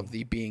part energy. of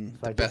the being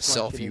So I the just best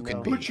want self you you to can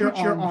know be. Put your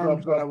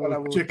arms up, and I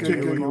will tickle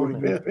you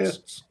with my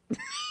fists.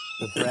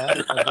 The breath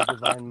of the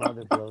Divine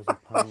Mother blows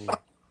upon you.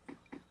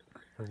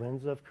 The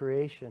winds of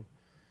creation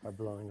are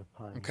blowing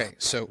upon you. Okay,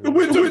 so We're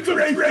getting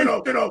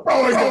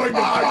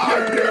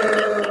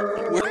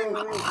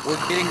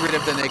rid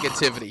of the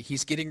negativity.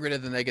 He's getting rid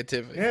of the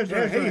negativity.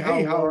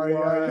 Hey, how are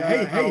you?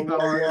 Hey,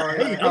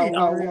 how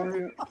are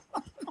you?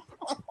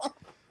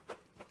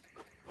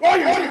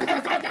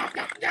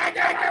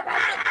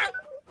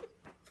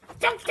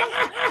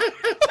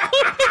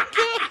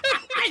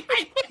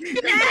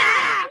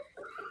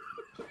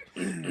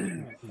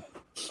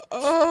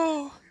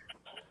 Oh.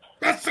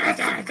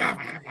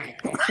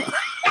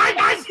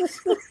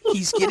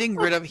 He's getting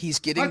rid of He's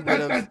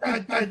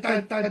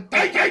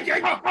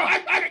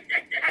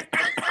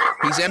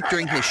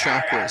emptying his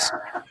chakras.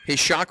 His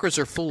chakras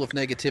are full of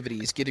negativity.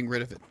 He's getting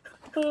rid of it.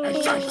 All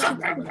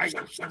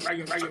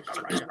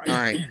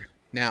right.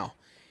 Now,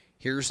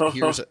 here's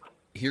a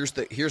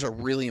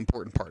really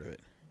important part of it.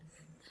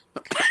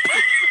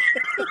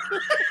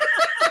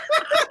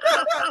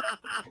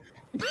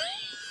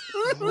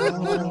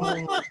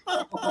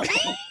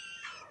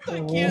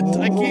 I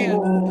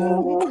can't.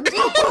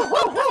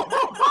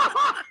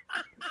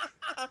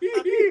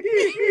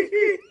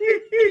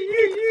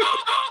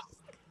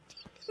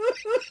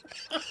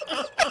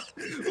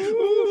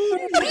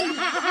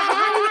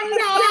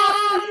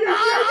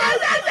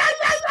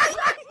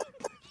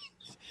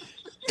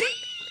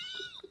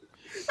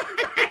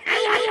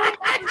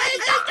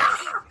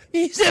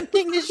 He's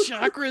emptying his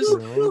chakras.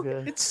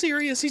 It's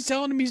serious. He's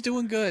telling him he's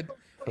doing good.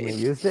 I'm gonna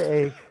use the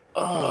egg.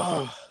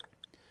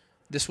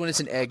 This one is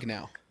an egg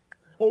now.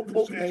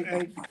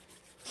 Egg.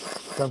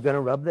 So I'm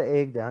gonna rub the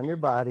egg down your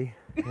body,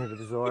 and it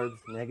absorbs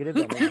negative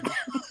energy.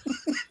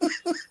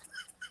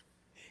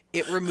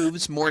 It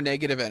removes more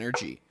negative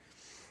energy.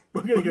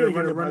 We're gonna get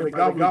run the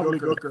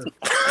gobbledygooker.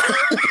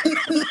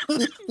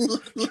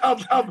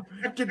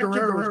 Hector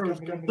Guerrero's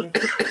coming in.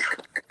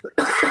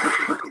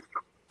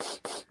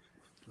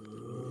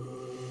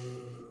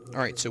 All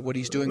right, so what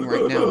he's doing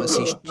right now is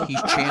he's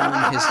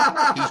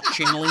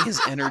channeling his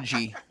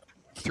energy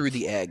through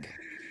the egg.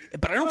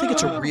 But I don't think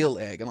it's a real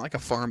egg. I like a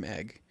farm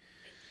egg.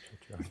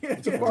 Yeah,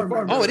 it's a farm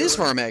egg. Oh, it is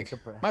farm egg.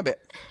 My bad.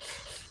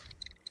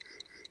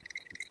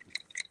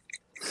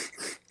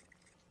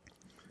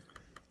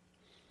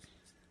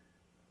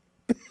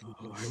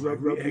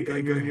 Rub the egg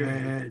on your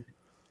head.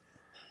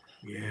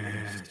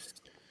 Yes.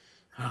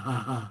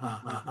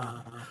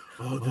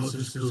 Oh, this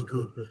is so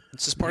good.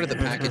 This is part of the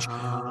package.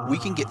 We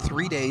can get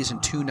 3 days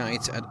and 2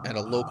 nights at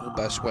a local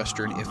Best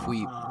Western if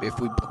we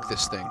book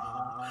this thing.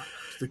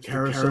 The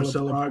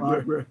carousel of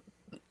progress.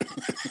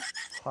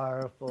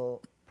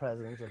 Powerful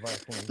presence of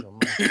Archangel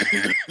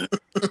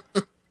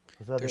Michael.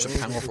 There's a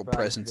powerful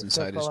presence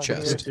inside his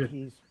chest.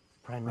 He's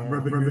I'm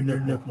rubbing your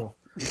nipple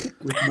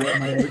with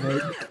my egg.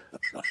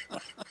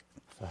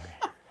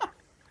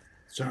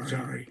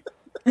 Sorry.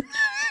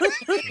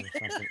 There's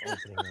something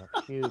opening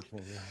up huge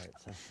in your heart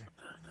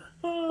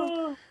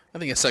center. I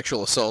think a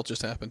sexual assault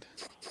just happened.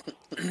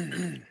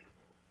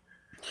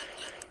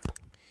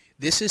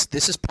 This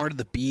is part of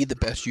the Be the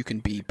Best You Can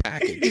Be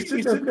package.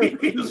 You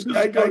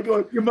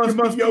must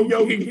be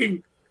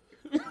yoking.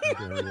 You're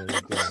doing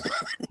really good.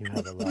 You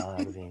have a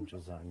lot of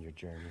angels on your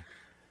journey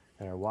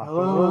that are walking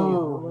with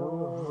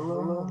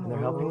you. And they're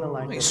helping the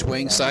light. He's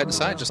swaying side to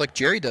side just like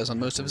Jerry does on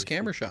most of his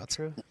camera shots.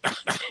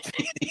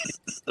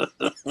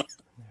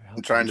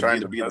 I'm trying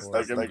to be the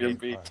best I can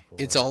be.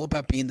 It's all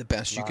about being the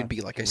best you can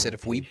be. Like I said,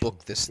 if we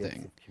book this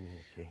thing,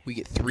 we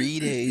get 3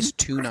 days,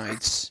 2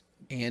 nights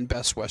and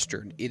Best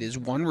Western. It is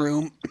one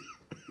room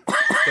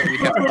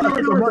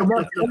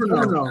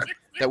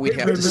that we'd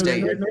have to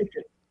stay in.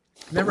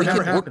 Never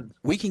happened.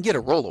 We can get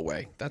a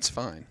rollaway. That's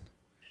fine.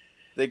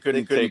 They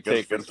couldn't take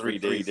us 3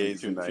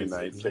 days and 2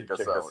 nights. Take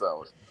us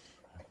out.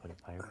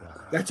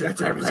 That's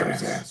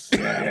everybody's ass.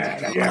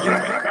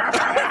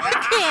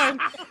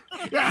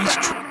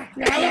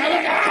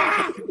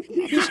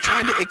 He's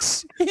trying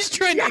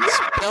to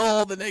expel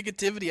all the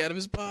negativity out of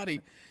his body.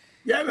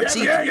 Yeah.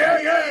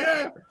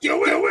 Get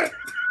away with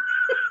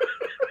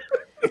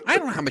it. I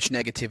don't know how much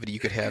negativity you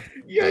could have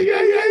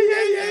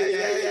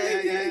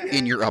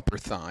in your upper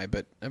thigh,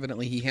 but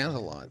evidently he has a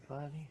lot.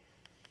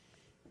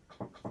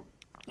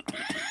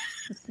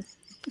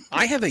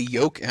 I have a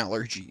yolk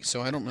allergy,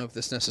 so I don't know if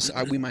this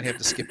we might have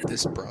to skip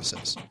this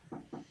process.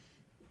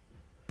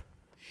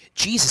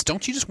 Jesus,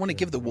 don't you just want to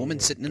give the woman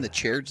sitting in the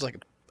chair just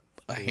like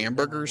a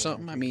hamburger or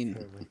something? I mean,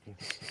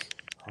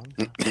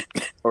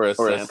 or a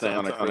Santa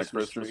on a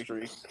Christmas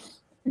tree.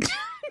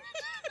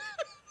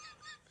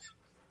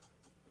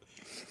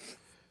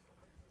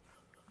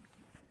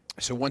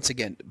 So once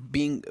again,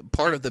 being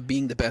part of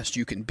being the best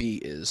you can be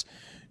is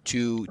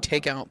to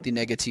take out the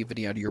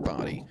negativity out of your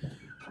body,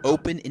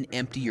 open and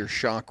empty your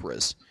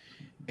chakras,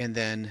 and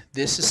then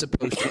this is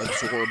supposed to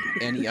absorb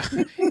any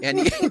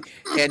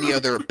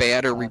other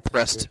bad or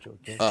repressed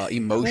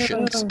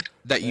emotions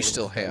that you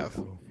still have.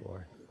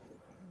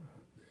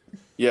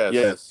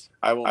 Yes.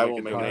 I will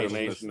make a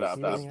donation to stop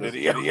this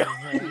video.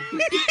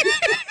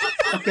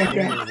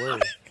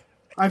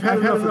 I've had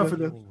enough of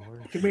this.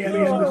 Can we end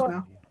this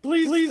now?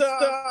 Please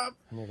stop.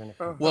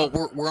 Well,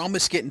 we're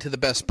almost getting to the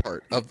best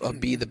part of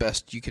be the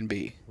best you can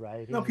be.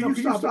 No, can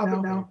you stop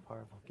it now?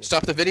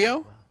 Stop the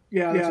video?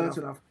 Yeah, that's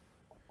enough.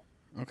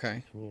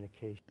 Okay.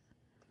 Communication.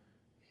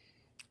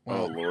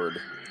 Oh, Lord.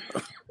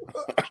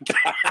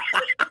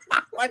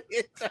 What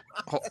is that?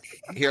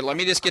 Here, let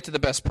me just get to the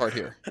best part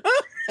here.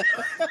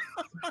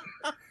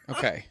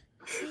 Okay.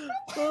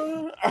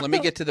 Let me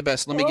get to the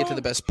best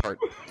part.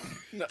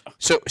 No.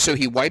 So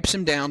he wipes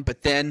him down,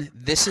 but then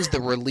this is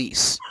the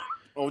release.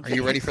 Oh, are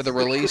you ready for the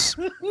release?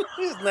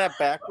 Isn't that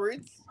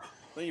backwards?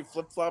 Then you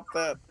flip-flop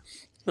that.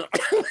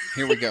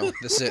 Here we go.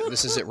 This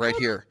is it right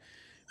here.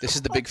 This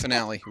is the big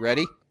finale.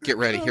 Ready? Get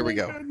ready. Here we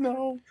go. God,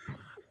 no.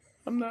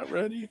 I'm not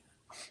ready.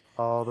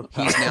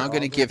 He's now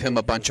going to give him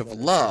a bunch of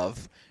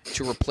love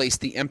to replace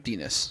the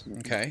emptiness.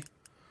 Okay?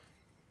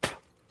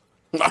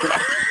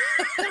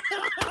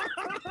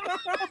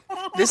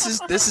 This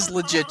is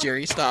legit,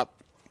 Jerry. Stop.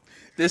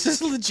 This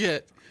is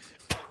legit.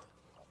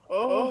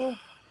 Oh.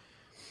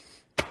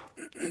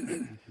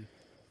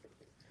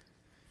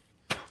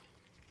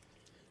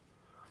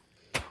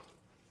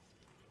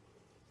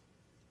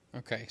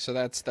 Okay, so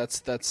that's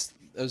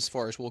as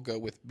far as we'll go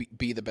with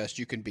be the best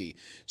you can be.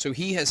 So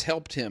he has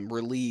helped him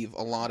relieve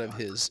a lot of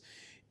his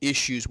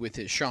issues with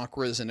his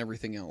chakras and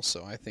everything else.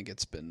 So I think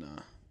it's been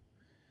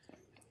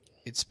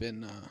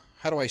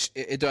how do I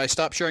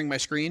stop sharing my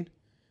screen?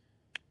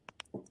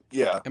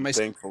 Yeah,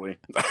 thankfully.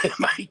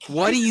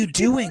 What are you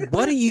doing?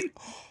 What in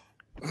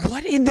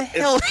the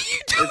hell are you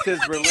doing? It's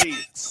his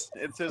release.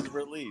 It's his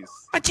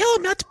release. I tell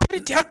him not to put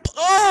it down.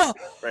 Oh!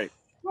 Right.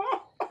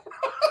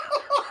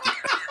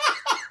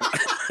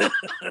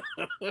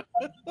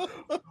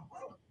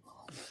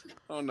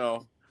 Oh,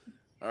 no.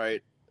 All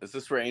right. Is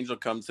this where Angel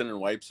comes in and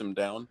wipes him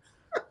down?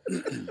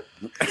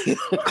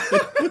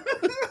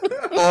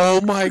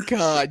 Oh, my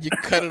God. You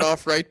cut it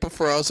off right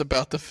before I was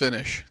about to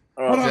finish.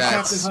 Oh,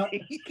 that's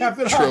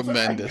Captain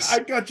tremendous. I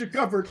got you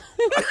covered.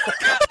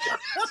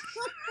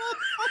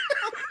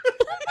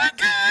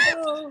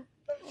 Oh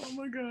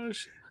my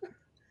gosh.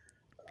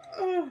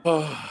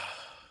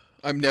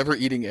 I'm never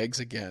eating eggs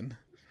again.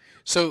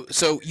 So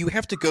you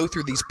have to go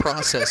through these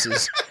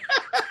processes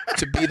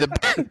to be the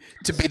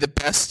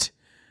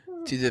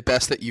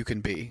best that you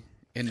can be,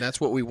 and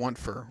that's what we want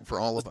for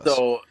all of us.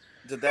 So,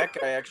 did that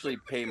guy actually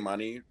pay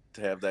money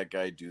to have that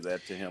guy do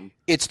that to him?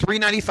 It's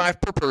 $3.95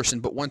 per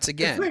person, but once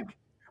again,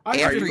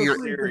 after you're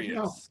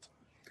serious,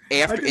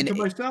 I did to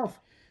myself.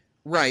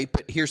 Right,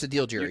 but here's the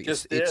deal, Jerry. You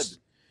just did.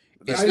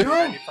 I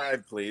know.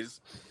 $3.95,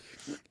 please.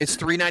 It's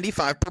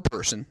 $3.95 per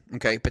person.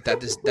 Okay, but that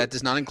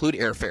does not include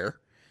airfare.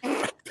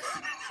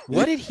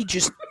 What did he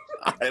just?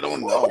 I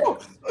don't know.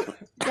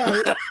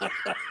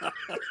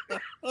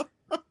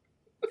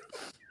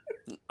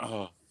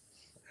 Oh.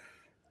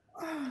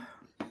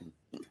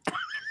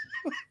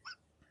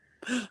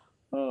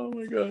 Oh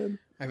my God.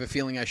 I have a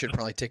feeling I should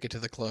probably take it to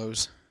the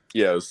close.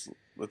 Yes,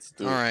 let's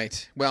do it. All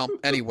right. Well,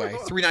 anyway,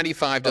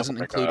 $3.95 doesn't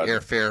include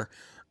airfare,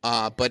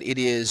 but it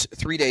is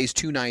 3 days,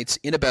 2 nights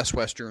in a Best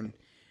Western.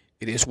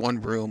 It is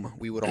one room.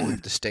 We would all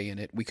have to stay in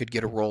it. We could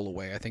get a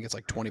rollaway. I think it's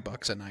like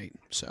 $20 a night.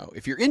 So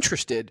if you're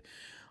interested,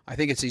 I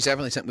think it's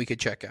definitely something we could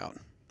check out.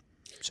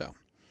 So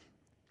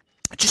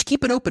just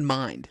keep an open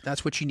mind.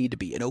 That's what you need to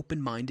be, an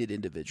open-minded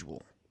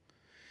individual.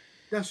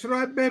 That's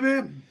right,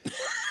 baby.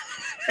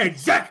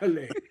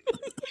 Exactly.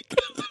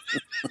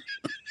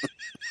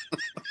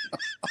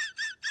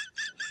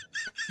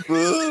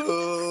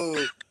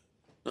 Boo.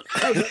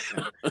 How's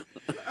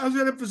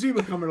that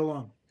emphysema coming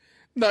along?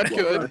 Not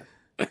good.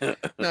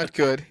 Not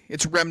good.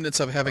 It's remnants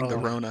of having the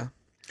Rona.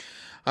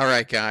 All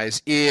right,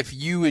 guys. If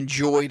you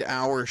enjoyed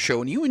our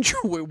show and you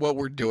enjoy what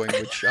we're doing,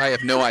 which I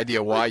have no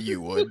idea why you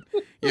would.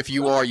 If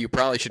you are, you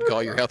probably should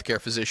call your healthcare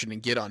physician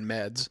and get on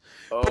meds.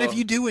 But if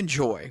you do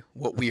enjoy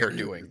what we are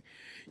doing,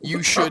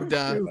 you should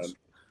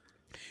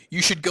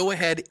go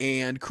ahead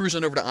and cruise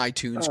on over to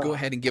iTunes. Go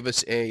ahead and give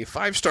us a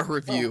 5-star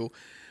review.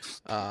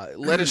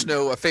 Let us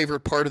know a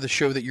favorite part of the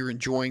show that you're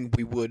enjoying.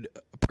 We would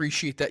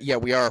appreciate that. Yeah,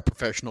 we are a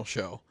professional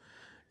show.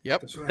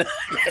 Yep. That's right.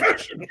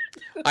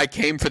 I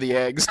came for the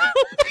eggs.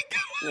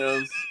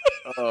 Yes.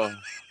 Oh.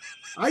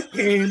 I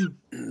came.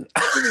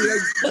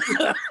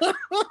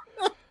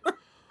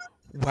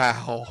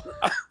 Wow.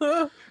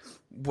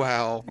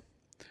 Wow.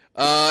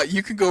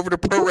 You can go over to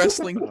Pro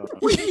Wrestling.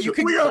 We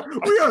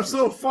are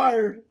so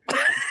fired.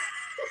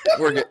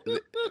 We're good.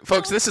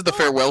 Folks, this is the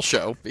farewell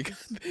show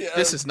because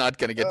this is not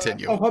going to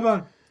continue. Oh, hold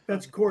on.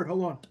 That's Court.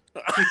 Hold on.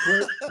 Hey,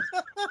 Court.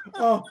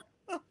 Oh,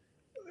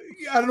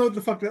 I don't know what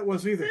the fuck that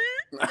was either.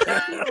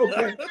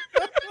 Okay.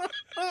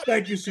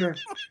 Thank you, sir.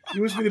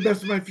 You wish me the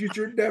best of my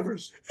future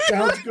endeavors.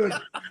 Sounds good.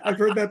 I've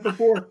heard that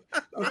before.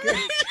 Okay.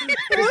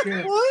 Take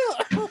care.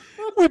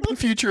 We've been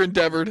future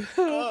endeavored.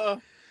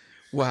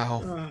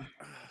 Wow.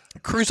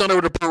 Cruise on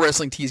over to Pro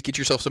Wrestling Tees. Get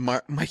yourself some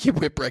Mikey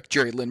Whipwreck,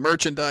 Jerry Lynn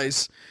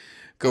merchandise.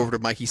 Go over to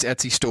Mikey's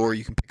Etsy store.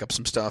 You can pick up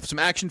some stuff. Some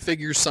action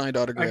figures, signed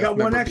autograph. I got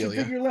one action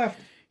figure left.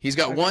 He's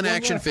got one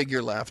action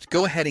figure left.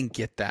 Go ahead and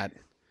get that.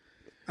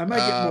 I might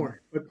get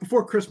more, but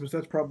before Christmas,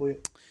 that's probably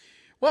it.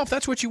 Well, if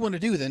that's what you want to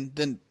do,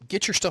 then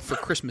get your stuff for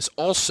Christmas.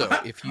 Also,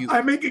 if you,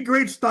 I make a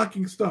great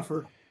stocking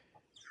stuffer.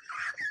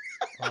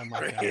 Oh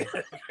my god!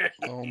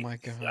 Oh my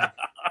god!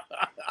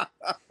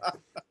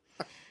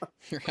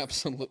 You're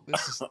absolute.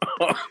 This is.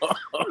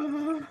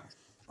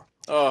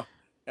 Oh,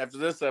 after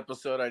this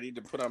episode, I need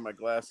to put on my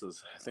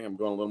glasses. I think I'm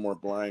going a little more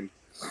blind.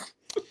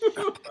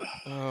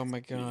 Oh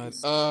my god!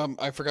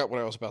 I forgot what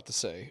I was about to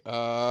say.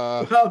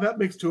 Well, that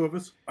makes two of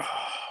us.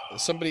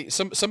 Somebody,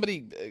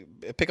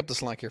 pick up the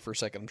slack here for a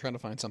second. I'm trying to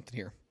find something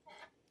here.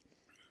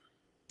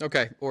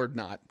 Okay, or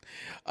not.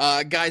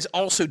 Guys,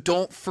 also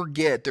don't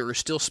forget there are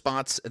still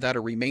spots that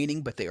are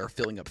remaining, but they are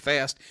filling up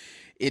fast.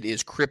 It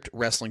is Crypt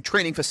Wrestling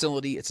Training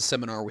Facility. It's a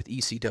seminar with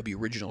ECW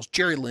Originals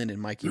Jerry Lynn and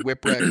Mikey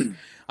Whipwreck.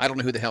 I don't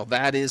know who the hell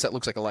that is. That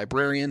looks like a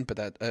librarian, but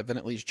that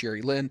evidently is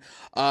Jerry Lynn.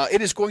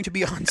 It is going to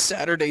be on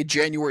Saturday,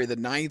 January the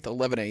 9th,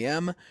 11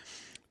 a.m.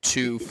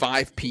 to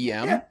 5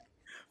 p.m. Yeah.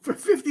 For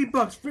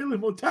 $50,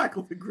 Freland will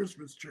tackle the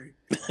Christmas tree.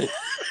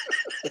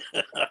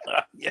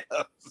 Yes.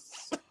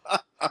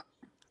 I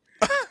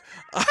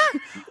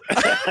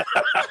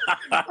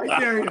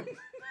dare you.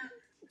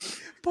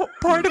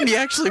 Part of me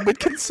actually would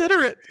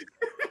consider it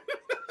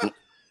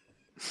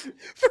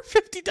for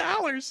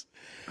 $50.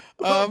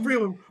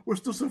 Freland, we're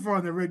still so far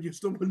on the red, you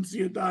still wouldn't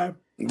see a dime.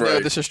 Right. No,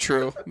 this is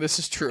true. This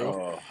is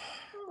true.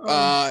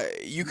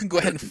 You can go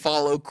ahead and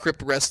follow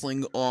Crypt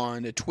Wrestling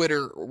on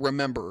Twitter.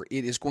 Remember,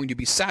 it is going to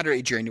be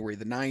Saturday, January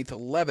the 9th,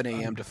 11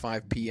 a.m. to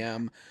 5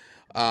 p.m.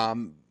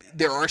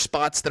 There are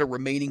spots that are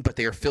remaining, but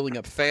they are filling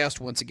up fast.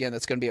 Once again,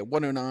 that's going to be at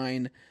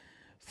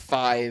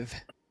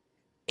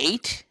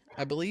 10958,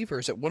 I believe, or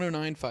is it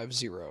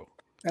 10950?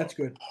 That's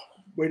good.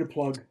 Way to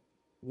plug.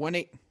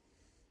 18.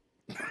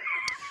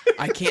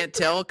 I can't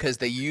tell because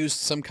they used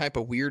some type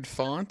of weird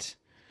font,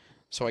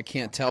 so I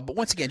can't tell. But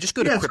once again, just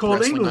go to Crypt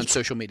Wrestling English on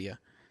social media.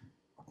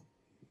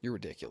 You're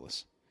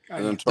ridiculous.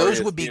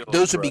 Those would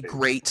be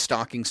great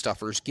stocking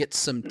stuffers. Get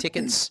some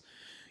tickets.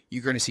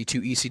 You're going to see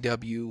two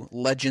ECW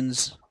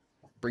legends.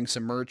 Bring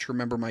some merch.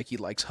 Remember, Mikey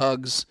likes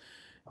hugs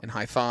and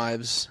high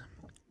fives.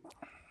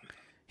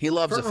 He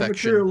loves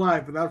affection. Material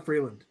live without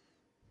Freland.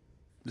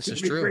 This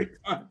is true.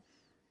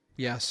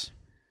 Yes.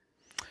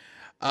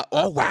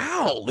 Oh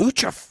wow,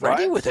 Lucha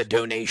Freddy with a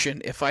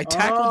donation. If I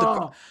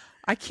tackle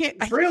I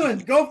can't.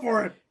 Freland, go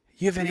for it.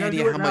 You have any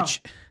idea how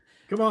much?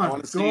 Come on, I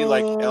want to see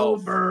like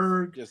Elf.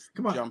 Just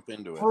come on. Jump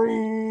into it.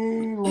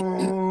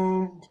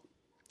 Freland.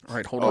 All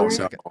right, hold on a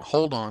second.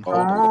 Hold on.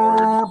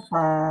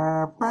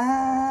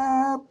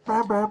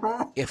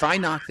 If I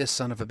knock this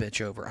son of a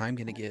bitch over, I'm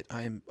gonna get.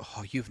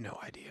 Oh, you've no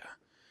idea.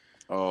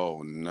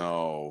 Oh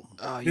no.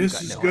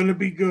 This is gonna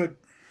be good.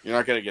 You're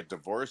not gonna get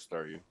divorced,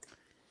 are you?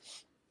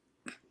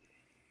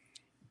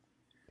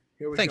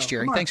 Thanks,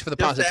 Jerry. Thanks for the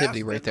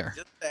positivity right there.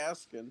 Just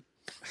asking.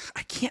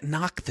 I can't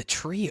knock the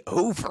tree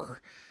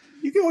over.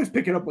 You can always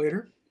pick it up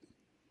later.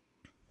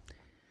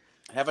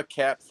 Have a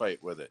cat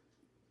fight with it.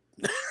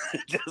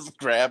 Just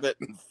grab it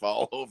and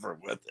fall over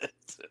with it.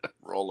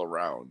 Roll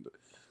around.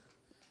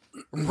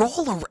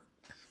 Roll around.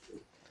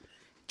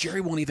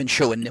 Jerry won't even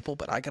show a nipple,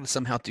 but I got to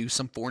somehow do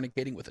some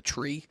fornicating with a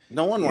tree.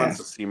 No one wants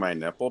to see my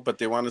nipple, but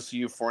they want to see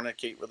you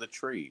fornicate with a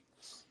tree.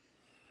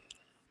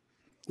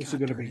 This is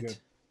going to be good.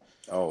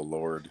 Oh,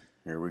 Lord.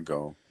 Here we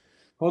go.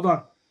 Hold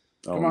on.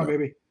 Come on,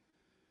 baby.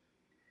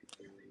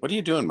 What are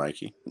you doing,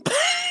 Mikey?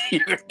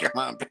 Come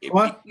on, baby.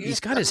 What?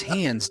 He's got his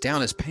hands down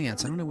his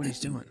pants. I don't know what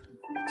he's doing.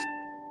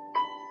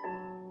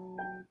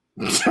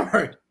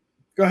 Sorry.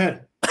 Go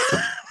ahead.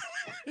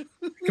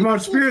 Come on,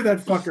 spear that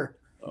fucker.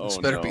 Oh, this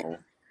better be.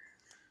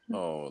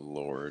 Oh,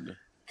 Lord.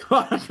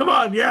 Come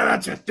on. Yeah,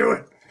 that's it. Do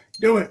it.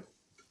 Do it.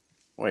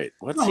 Wait,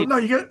 what's No, he? no,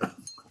 you get.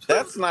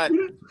 That's not.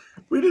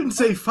 We didn't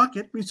say fuck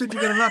it. We said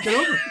you got to knock it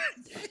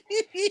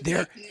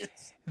over.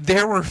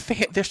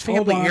 There's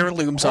family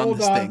heirlooms on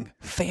this thing.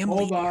 Family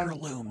Hold on.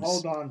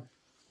 heirlooms.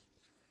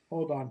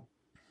 Hold on.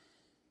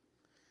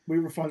 We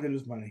refunded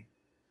his money.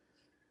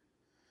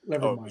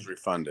 Never Oh, it mind. was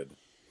refunded.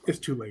 It's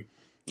too late.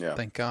 Yeah.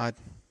 Thank God.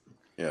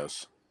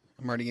 Yes.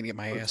 I'm already gonna get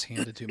my ass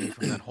handed to me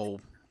from that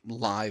whole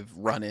live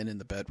run-in in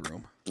the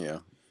bedroom. Yeah.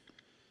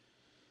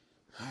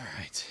 All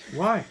right.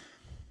 Why?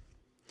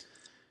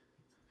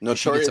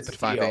 She gets up at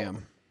 5 Heel-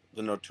 a.m.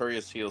 The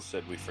Notorious Heel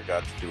said we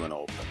forgot to do an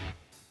open.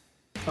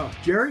 Oh,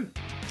 Jerry?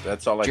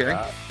 That's all I Jerry,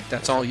 got.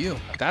 that's all you.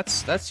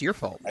 That's your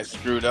fault. I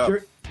screwed up.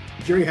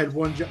 Jerry had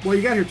one job. Well,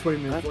 you got here 20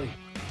 minutes late.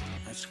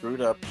 I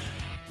screwed up.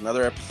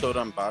 Another episode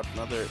on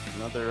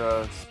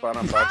another spot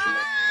on botching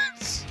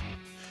it.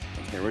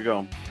 Here we go.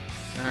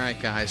 All right,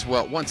 guys.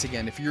 Well, once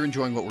again, if you're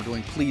enjoying what we're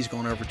doing, please go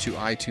on over to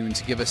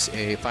iTunes, give us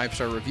a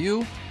 5-star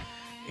review,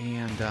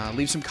 and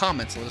leave some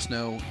comments. Let us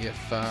know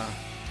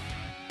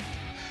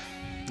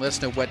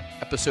what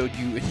episode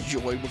you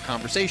enjoyed, what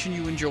conversation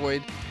you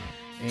enjoyed,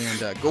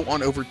 and go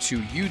on over to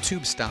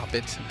YouTube. Stop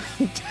it!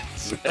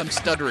 I'm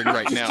stuttering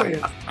right now.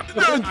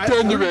 I'm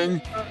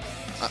stuttering.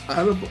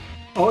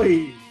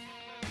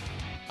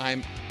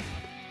 I'm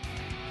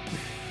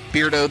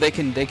Beardo. They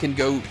can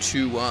go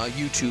to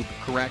YouTube,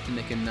 correct? And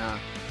they can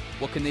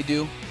what can they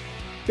do?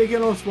 They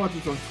can also watch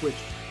us on Twitch.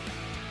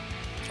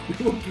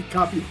 We won't get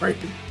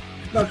copyrighted.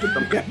 Not that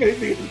we have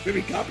anything that's gonna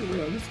be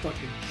copyrighted on this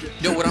fucking shit.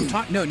 No, what I'm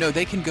talking. No,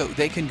 they can go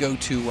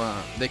to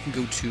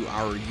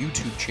our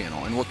YouTube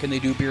channel, and what can they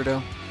do,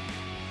 Beardo?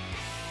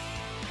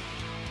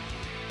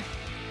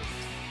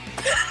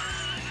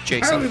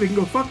 Jason. Apparently they can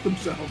go fuck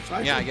themselves.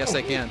 I guess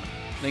they can.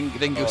 They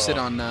can go sit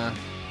on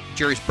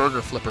Jerry's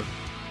Burger Flipper.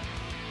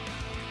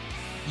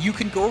 You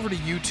can go over to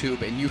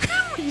YouTube and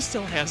he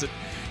still has it.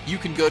 You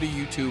can go to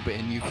YouTube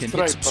and you can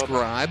hit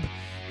subscribe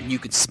and you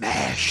can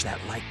smash that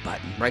like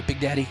button, right, Big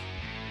Daddy?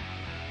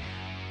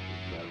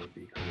 That would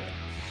be correct.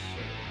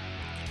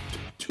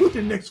 Tune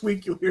in next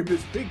week. You'll hear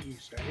Miss Piggy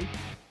say.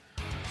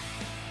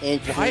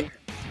 It's Why?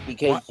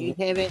 because you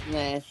haven't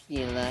lost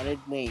the allotted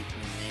weight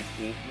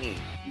in that 8 weeks.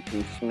 You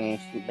can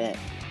smash the button.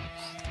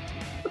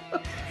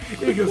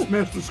 You can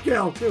smash the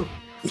scale too.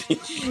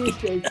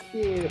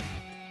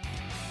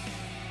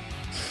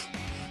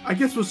 I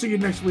guess we'll see you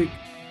next week.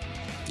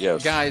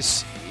 Yes.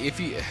 Guys, if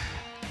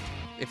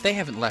they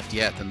haven't left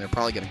yet, then they're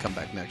probably going to come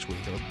back next week.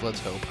 Let's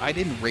hope. I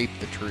didn't rape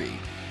the tree.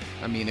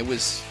 I mean, it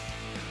was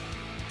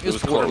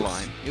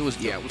borderline. Close.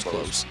 It was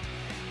close.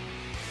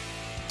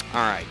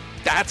 All right.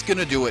 That's going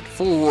to do it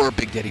for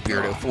Big Daddy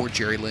Beardo, for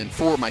Jerry Lynn,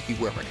 for Mikey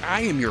Werbeck.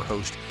 I am your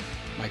host,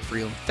 Mike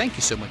Freland. Thank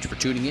you so much for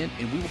tuning in,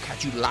 and we will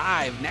catch you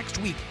live next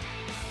week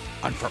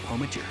on Front Row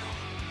Material.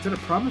 Is that a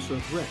promise or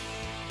a threat?